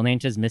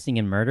Atlanta's Missing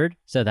and Murdered.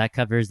 So that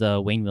covers the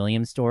Wayne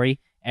Williams story.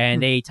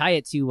 And they tie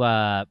it to,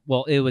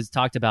 it was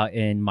talked about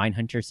in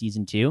Mindhunter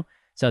Season 2.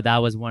 So that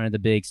was one of the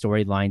big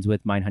storylines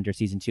with Mindhunter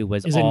Season 2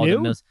 was Is it all new? the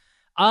most...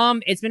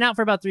 It's been out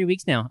for about 3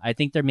 weeks now. I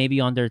think they're maybe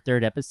on their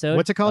 3rd episode.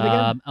 What's it called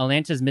again?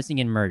 Atlanta's Missing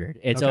and Murdered.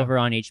 It's Okay. over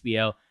on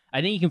HBO. I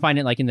think you can find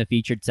it like in the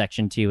featured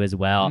section too as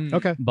well.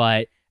 Okay.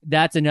 But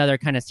that's another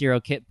kind of serial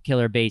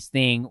killer based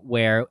thing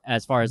where,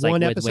 as far as like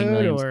One with episode Wayne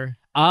Williams, or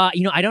I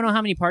don't know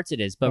how many parts it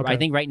is, but Okay. I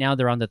think right now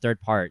they're on the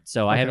 3rd part.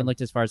 So I Okay. haven't looked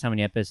as far as how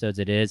many episodes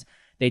it is.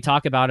 They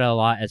talk about it a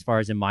lot as far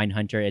as in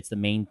Mindhunter. It's the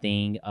main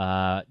thing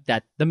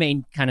that the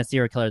main kind of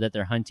serial killer that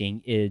they're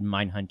hunting in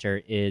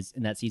Mindhunter is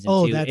in that season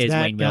 2 that's is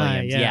that Wayne guy.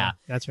 Williams. Yeah,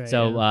 that's right.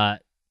 So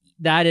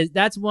yeah.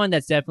 that's one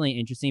that's definitely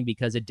interesting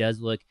because it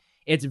does look.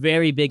 It's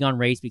very big on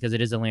race because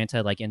it is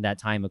Atlanta, like in that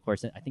time, of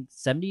course, I think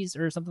 70s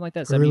or something like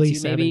that. Early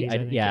 72 maybe. 70s, I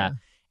think, yeah.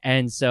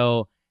 And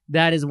so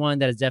that is one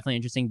that is definitely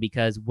interesting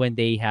because when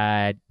they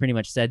had pretty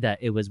much said that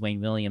it was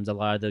Wayne Williams, a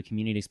lot of the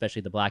community,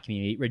 especially the black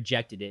community,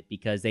 rejected it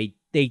because they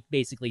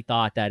basically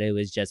thought that it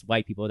was just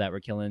white people that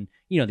were killing,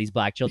 these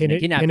black children. and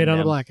kidnapping Pin it on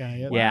them. the black guy.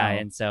 Yep. Yeah. Wow.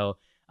 And so,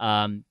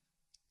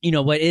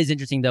 what is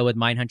interesting though with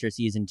Mindhunter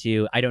Season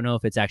 2, I don't know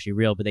if it's actually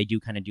real, but they do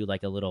kind of do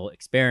like a little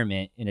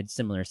experiment in a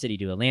similar city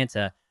to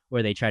Atlanta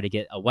where they try to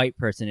get a white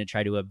person to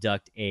try to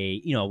abduct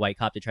a white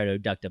cop to try to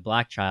abduct a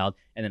black child,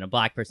 and then a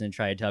black person to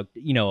try to abduct,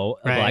 a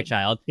black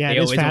child. Yeah, they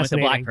always went with the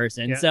black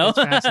person. Yeah, so it's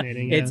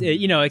fascinating. Yeah.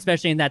 it's,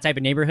 especially in that type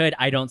of neighborhood,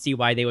 I don't see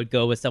why they would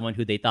go with someone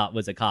who they thought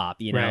was a cop,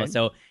 Right.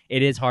 So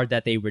it is hard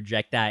that they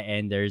reject that.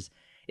 And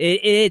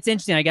it's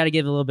interesting. I got to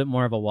give it a little bit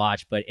more of a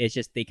watch, but it's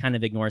just, they kind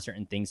of ignore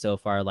certain things so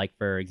far. Like,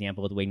 for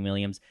example, with Wayne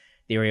Williams,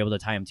 they were able to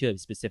tie him to it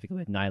specifically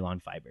with nylon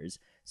fibers.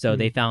 So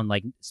they found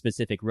like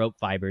specific rope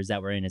fibers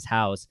that were in his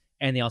house.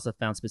 And they also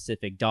found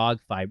specific dog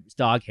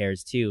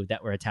hairs too,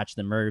 that were attached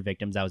to the murder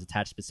victims, that was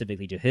attached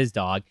specifically to his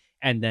dog.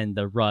 And then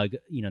the rug,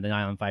 the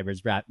nylon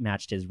fibers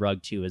matched his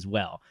rug too as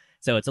well.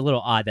 So it's a little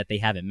odd that they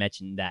haven't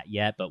mentioned that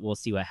yet, but we'll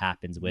see what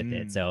happens with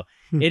it. So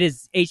it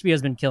is,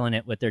 HBO's been killing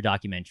it with their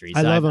documentaries.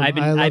 I So love them. I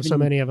love I've so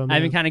many of them.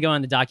 I've been kind of going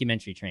on the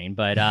documentary train,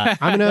 but I'll put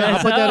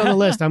that on the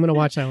list. I'm gonna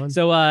watch that one.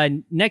 So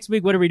next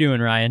week, what are we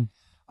doing, Ryan?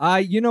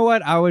 You know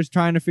what? I was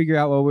trying to figure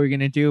out what we're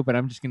going to do, but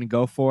I'm just going to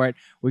go for it.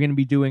 We're going to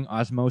be doing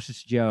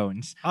Osmosis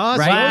Jones.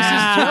 Osmosis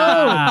Wow.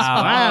 Jones.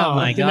 Wow. Oh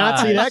my Did not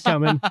see that gosh.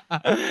 coming.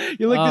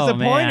 You look disappointed,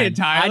 man.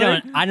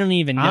 Tyler. I don't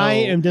even know. I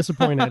am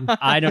disappointed.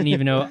 I don't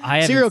even know. I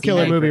haven't Serial seen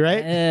killer it movie,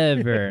 right?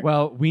 Ever.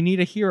 Well, we need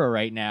a hero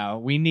right now.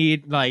 We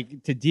need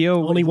to deal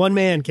Only with... one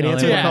man can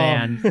answer the call.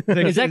 Man.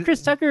 Is that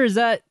Chris Tucker? Or is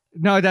that?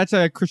 No, that's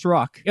Chris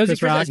Rock. It was Chris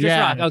Chris Rock? Chris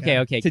Yeah. Rock.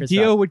 Okay. To Chris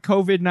deal Rock. with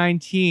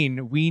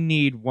COVID-19, we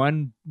need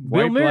one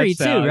Bill white Murray blood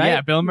cell. too, right?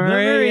 Yeah, Bill Murray.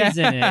 Murray's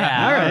in it.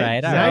 Yeah. All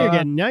right. All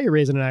right. Now you're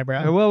raising an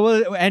eyebrow.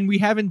 Well, and we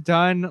haven't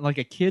done like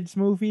a kids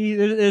movie.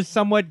 There's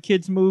somewhat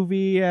kids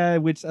movie,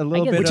 which a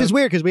little guess- bit, Which is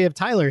weird because we have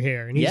Tyler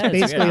here and he's Yeah, it's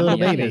basically weird. a little I'm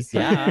the baby. youngest.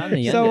 Yeah, I'm the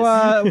youngest.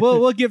 So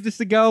we'll give this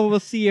a go. We'll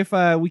see if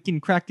we can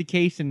crack the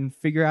case and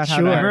figure out how I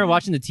to. remember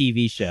watching the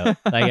TV show.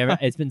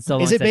 It's been so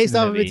long. Is it since based the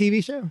off of a movie.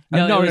 TV show?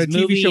 No, No, it was the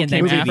TV movie show and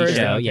then came TV after.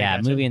 show. Okay, Yeah,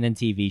 gotcha. movie and then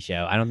TV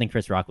show. I don't think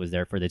Chris Rock was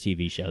there for the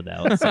TV show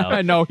though.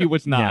 So. No, he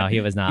was not. No,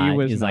 he was not. He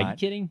was He's like, not.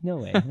 kidding? No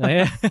way.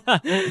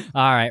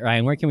 All right,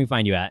 Ryan, where can we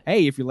find you at?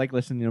 Hey, if you like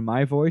listening to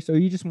my voice or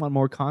you just want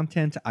more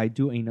content, I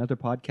do another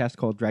podcast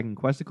called Dragon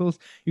Questicles.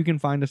 You can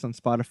find us on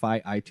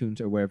Spotify,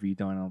 iTunes, or wherever you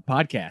download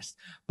podcasts.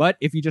 But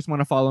if you just want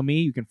to follow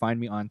me, you can find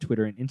me on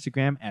Twitter and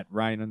Instagram at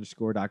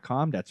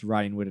Ryan_.com. That's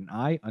Ryan with an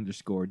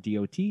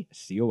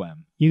I_DOTCOM.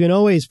 You can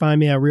always find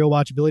me at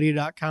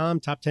realwatchability.com,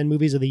 top 10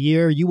 movies of the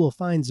year. You will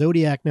find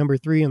Zodiac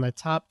 #3 in the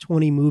top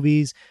 20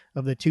 movies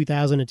of the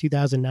 2000 to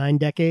 2009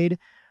 decade.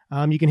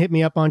 You can hit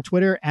me up on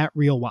Twitter at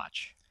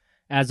RealWatch.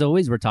 As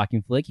always, we're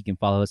Talking Flick. You can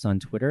follow us on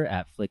Twitter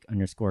at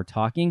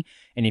Flick_talking.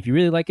 And if you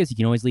really like us, you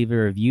can always leave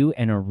a review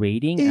and a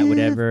rating at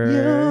whatever If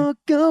you're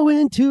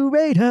going to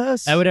rate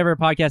us. at whatever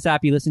podcast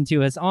app you listen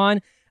to us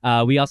on.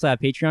 We also have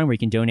Patreon where you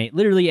can donate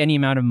literally any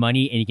amount of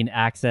money and you can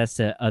access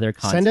to other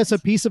content. Send us a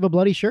piece of a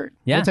bloody shirt.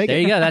 Yeah, We'll take there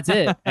it. you go. That's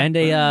it. And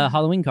a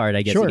Halloween card,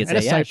 I guess Sure, you could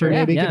and say. a Yeah, cipher, sure.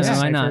 maybe. Yeah, Give us a why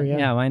cipher, not? yeah.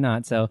 Yeah, why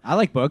not? So I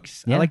like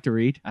books. Yeah. I like to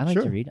read. I like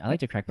Sure. to read. I like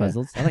to crack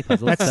puzzles. I like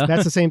puzzles. so.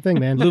 That's the same thing,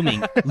 man.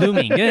 Looming.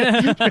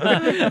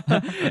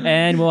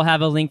 And we'll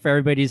have a link for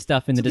everybody's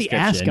stuff in the The description.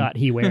 ascot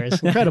he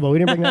wears. Incredible. We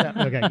didn't bring that up.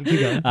 Okay, keep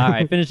going. All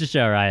right, finish the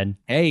show, Ryan.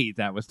 Hey,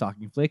 that was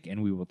Talking Flick,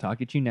 and we will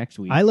talk at you next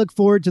week. I look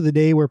forward to the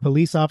day where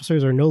police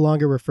officers are no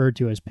longer referred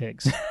to as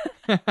pigs.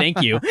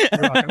 Thank you.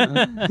 You're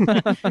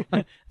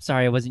welcome.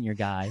 Sorry, I wasn't your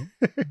guy.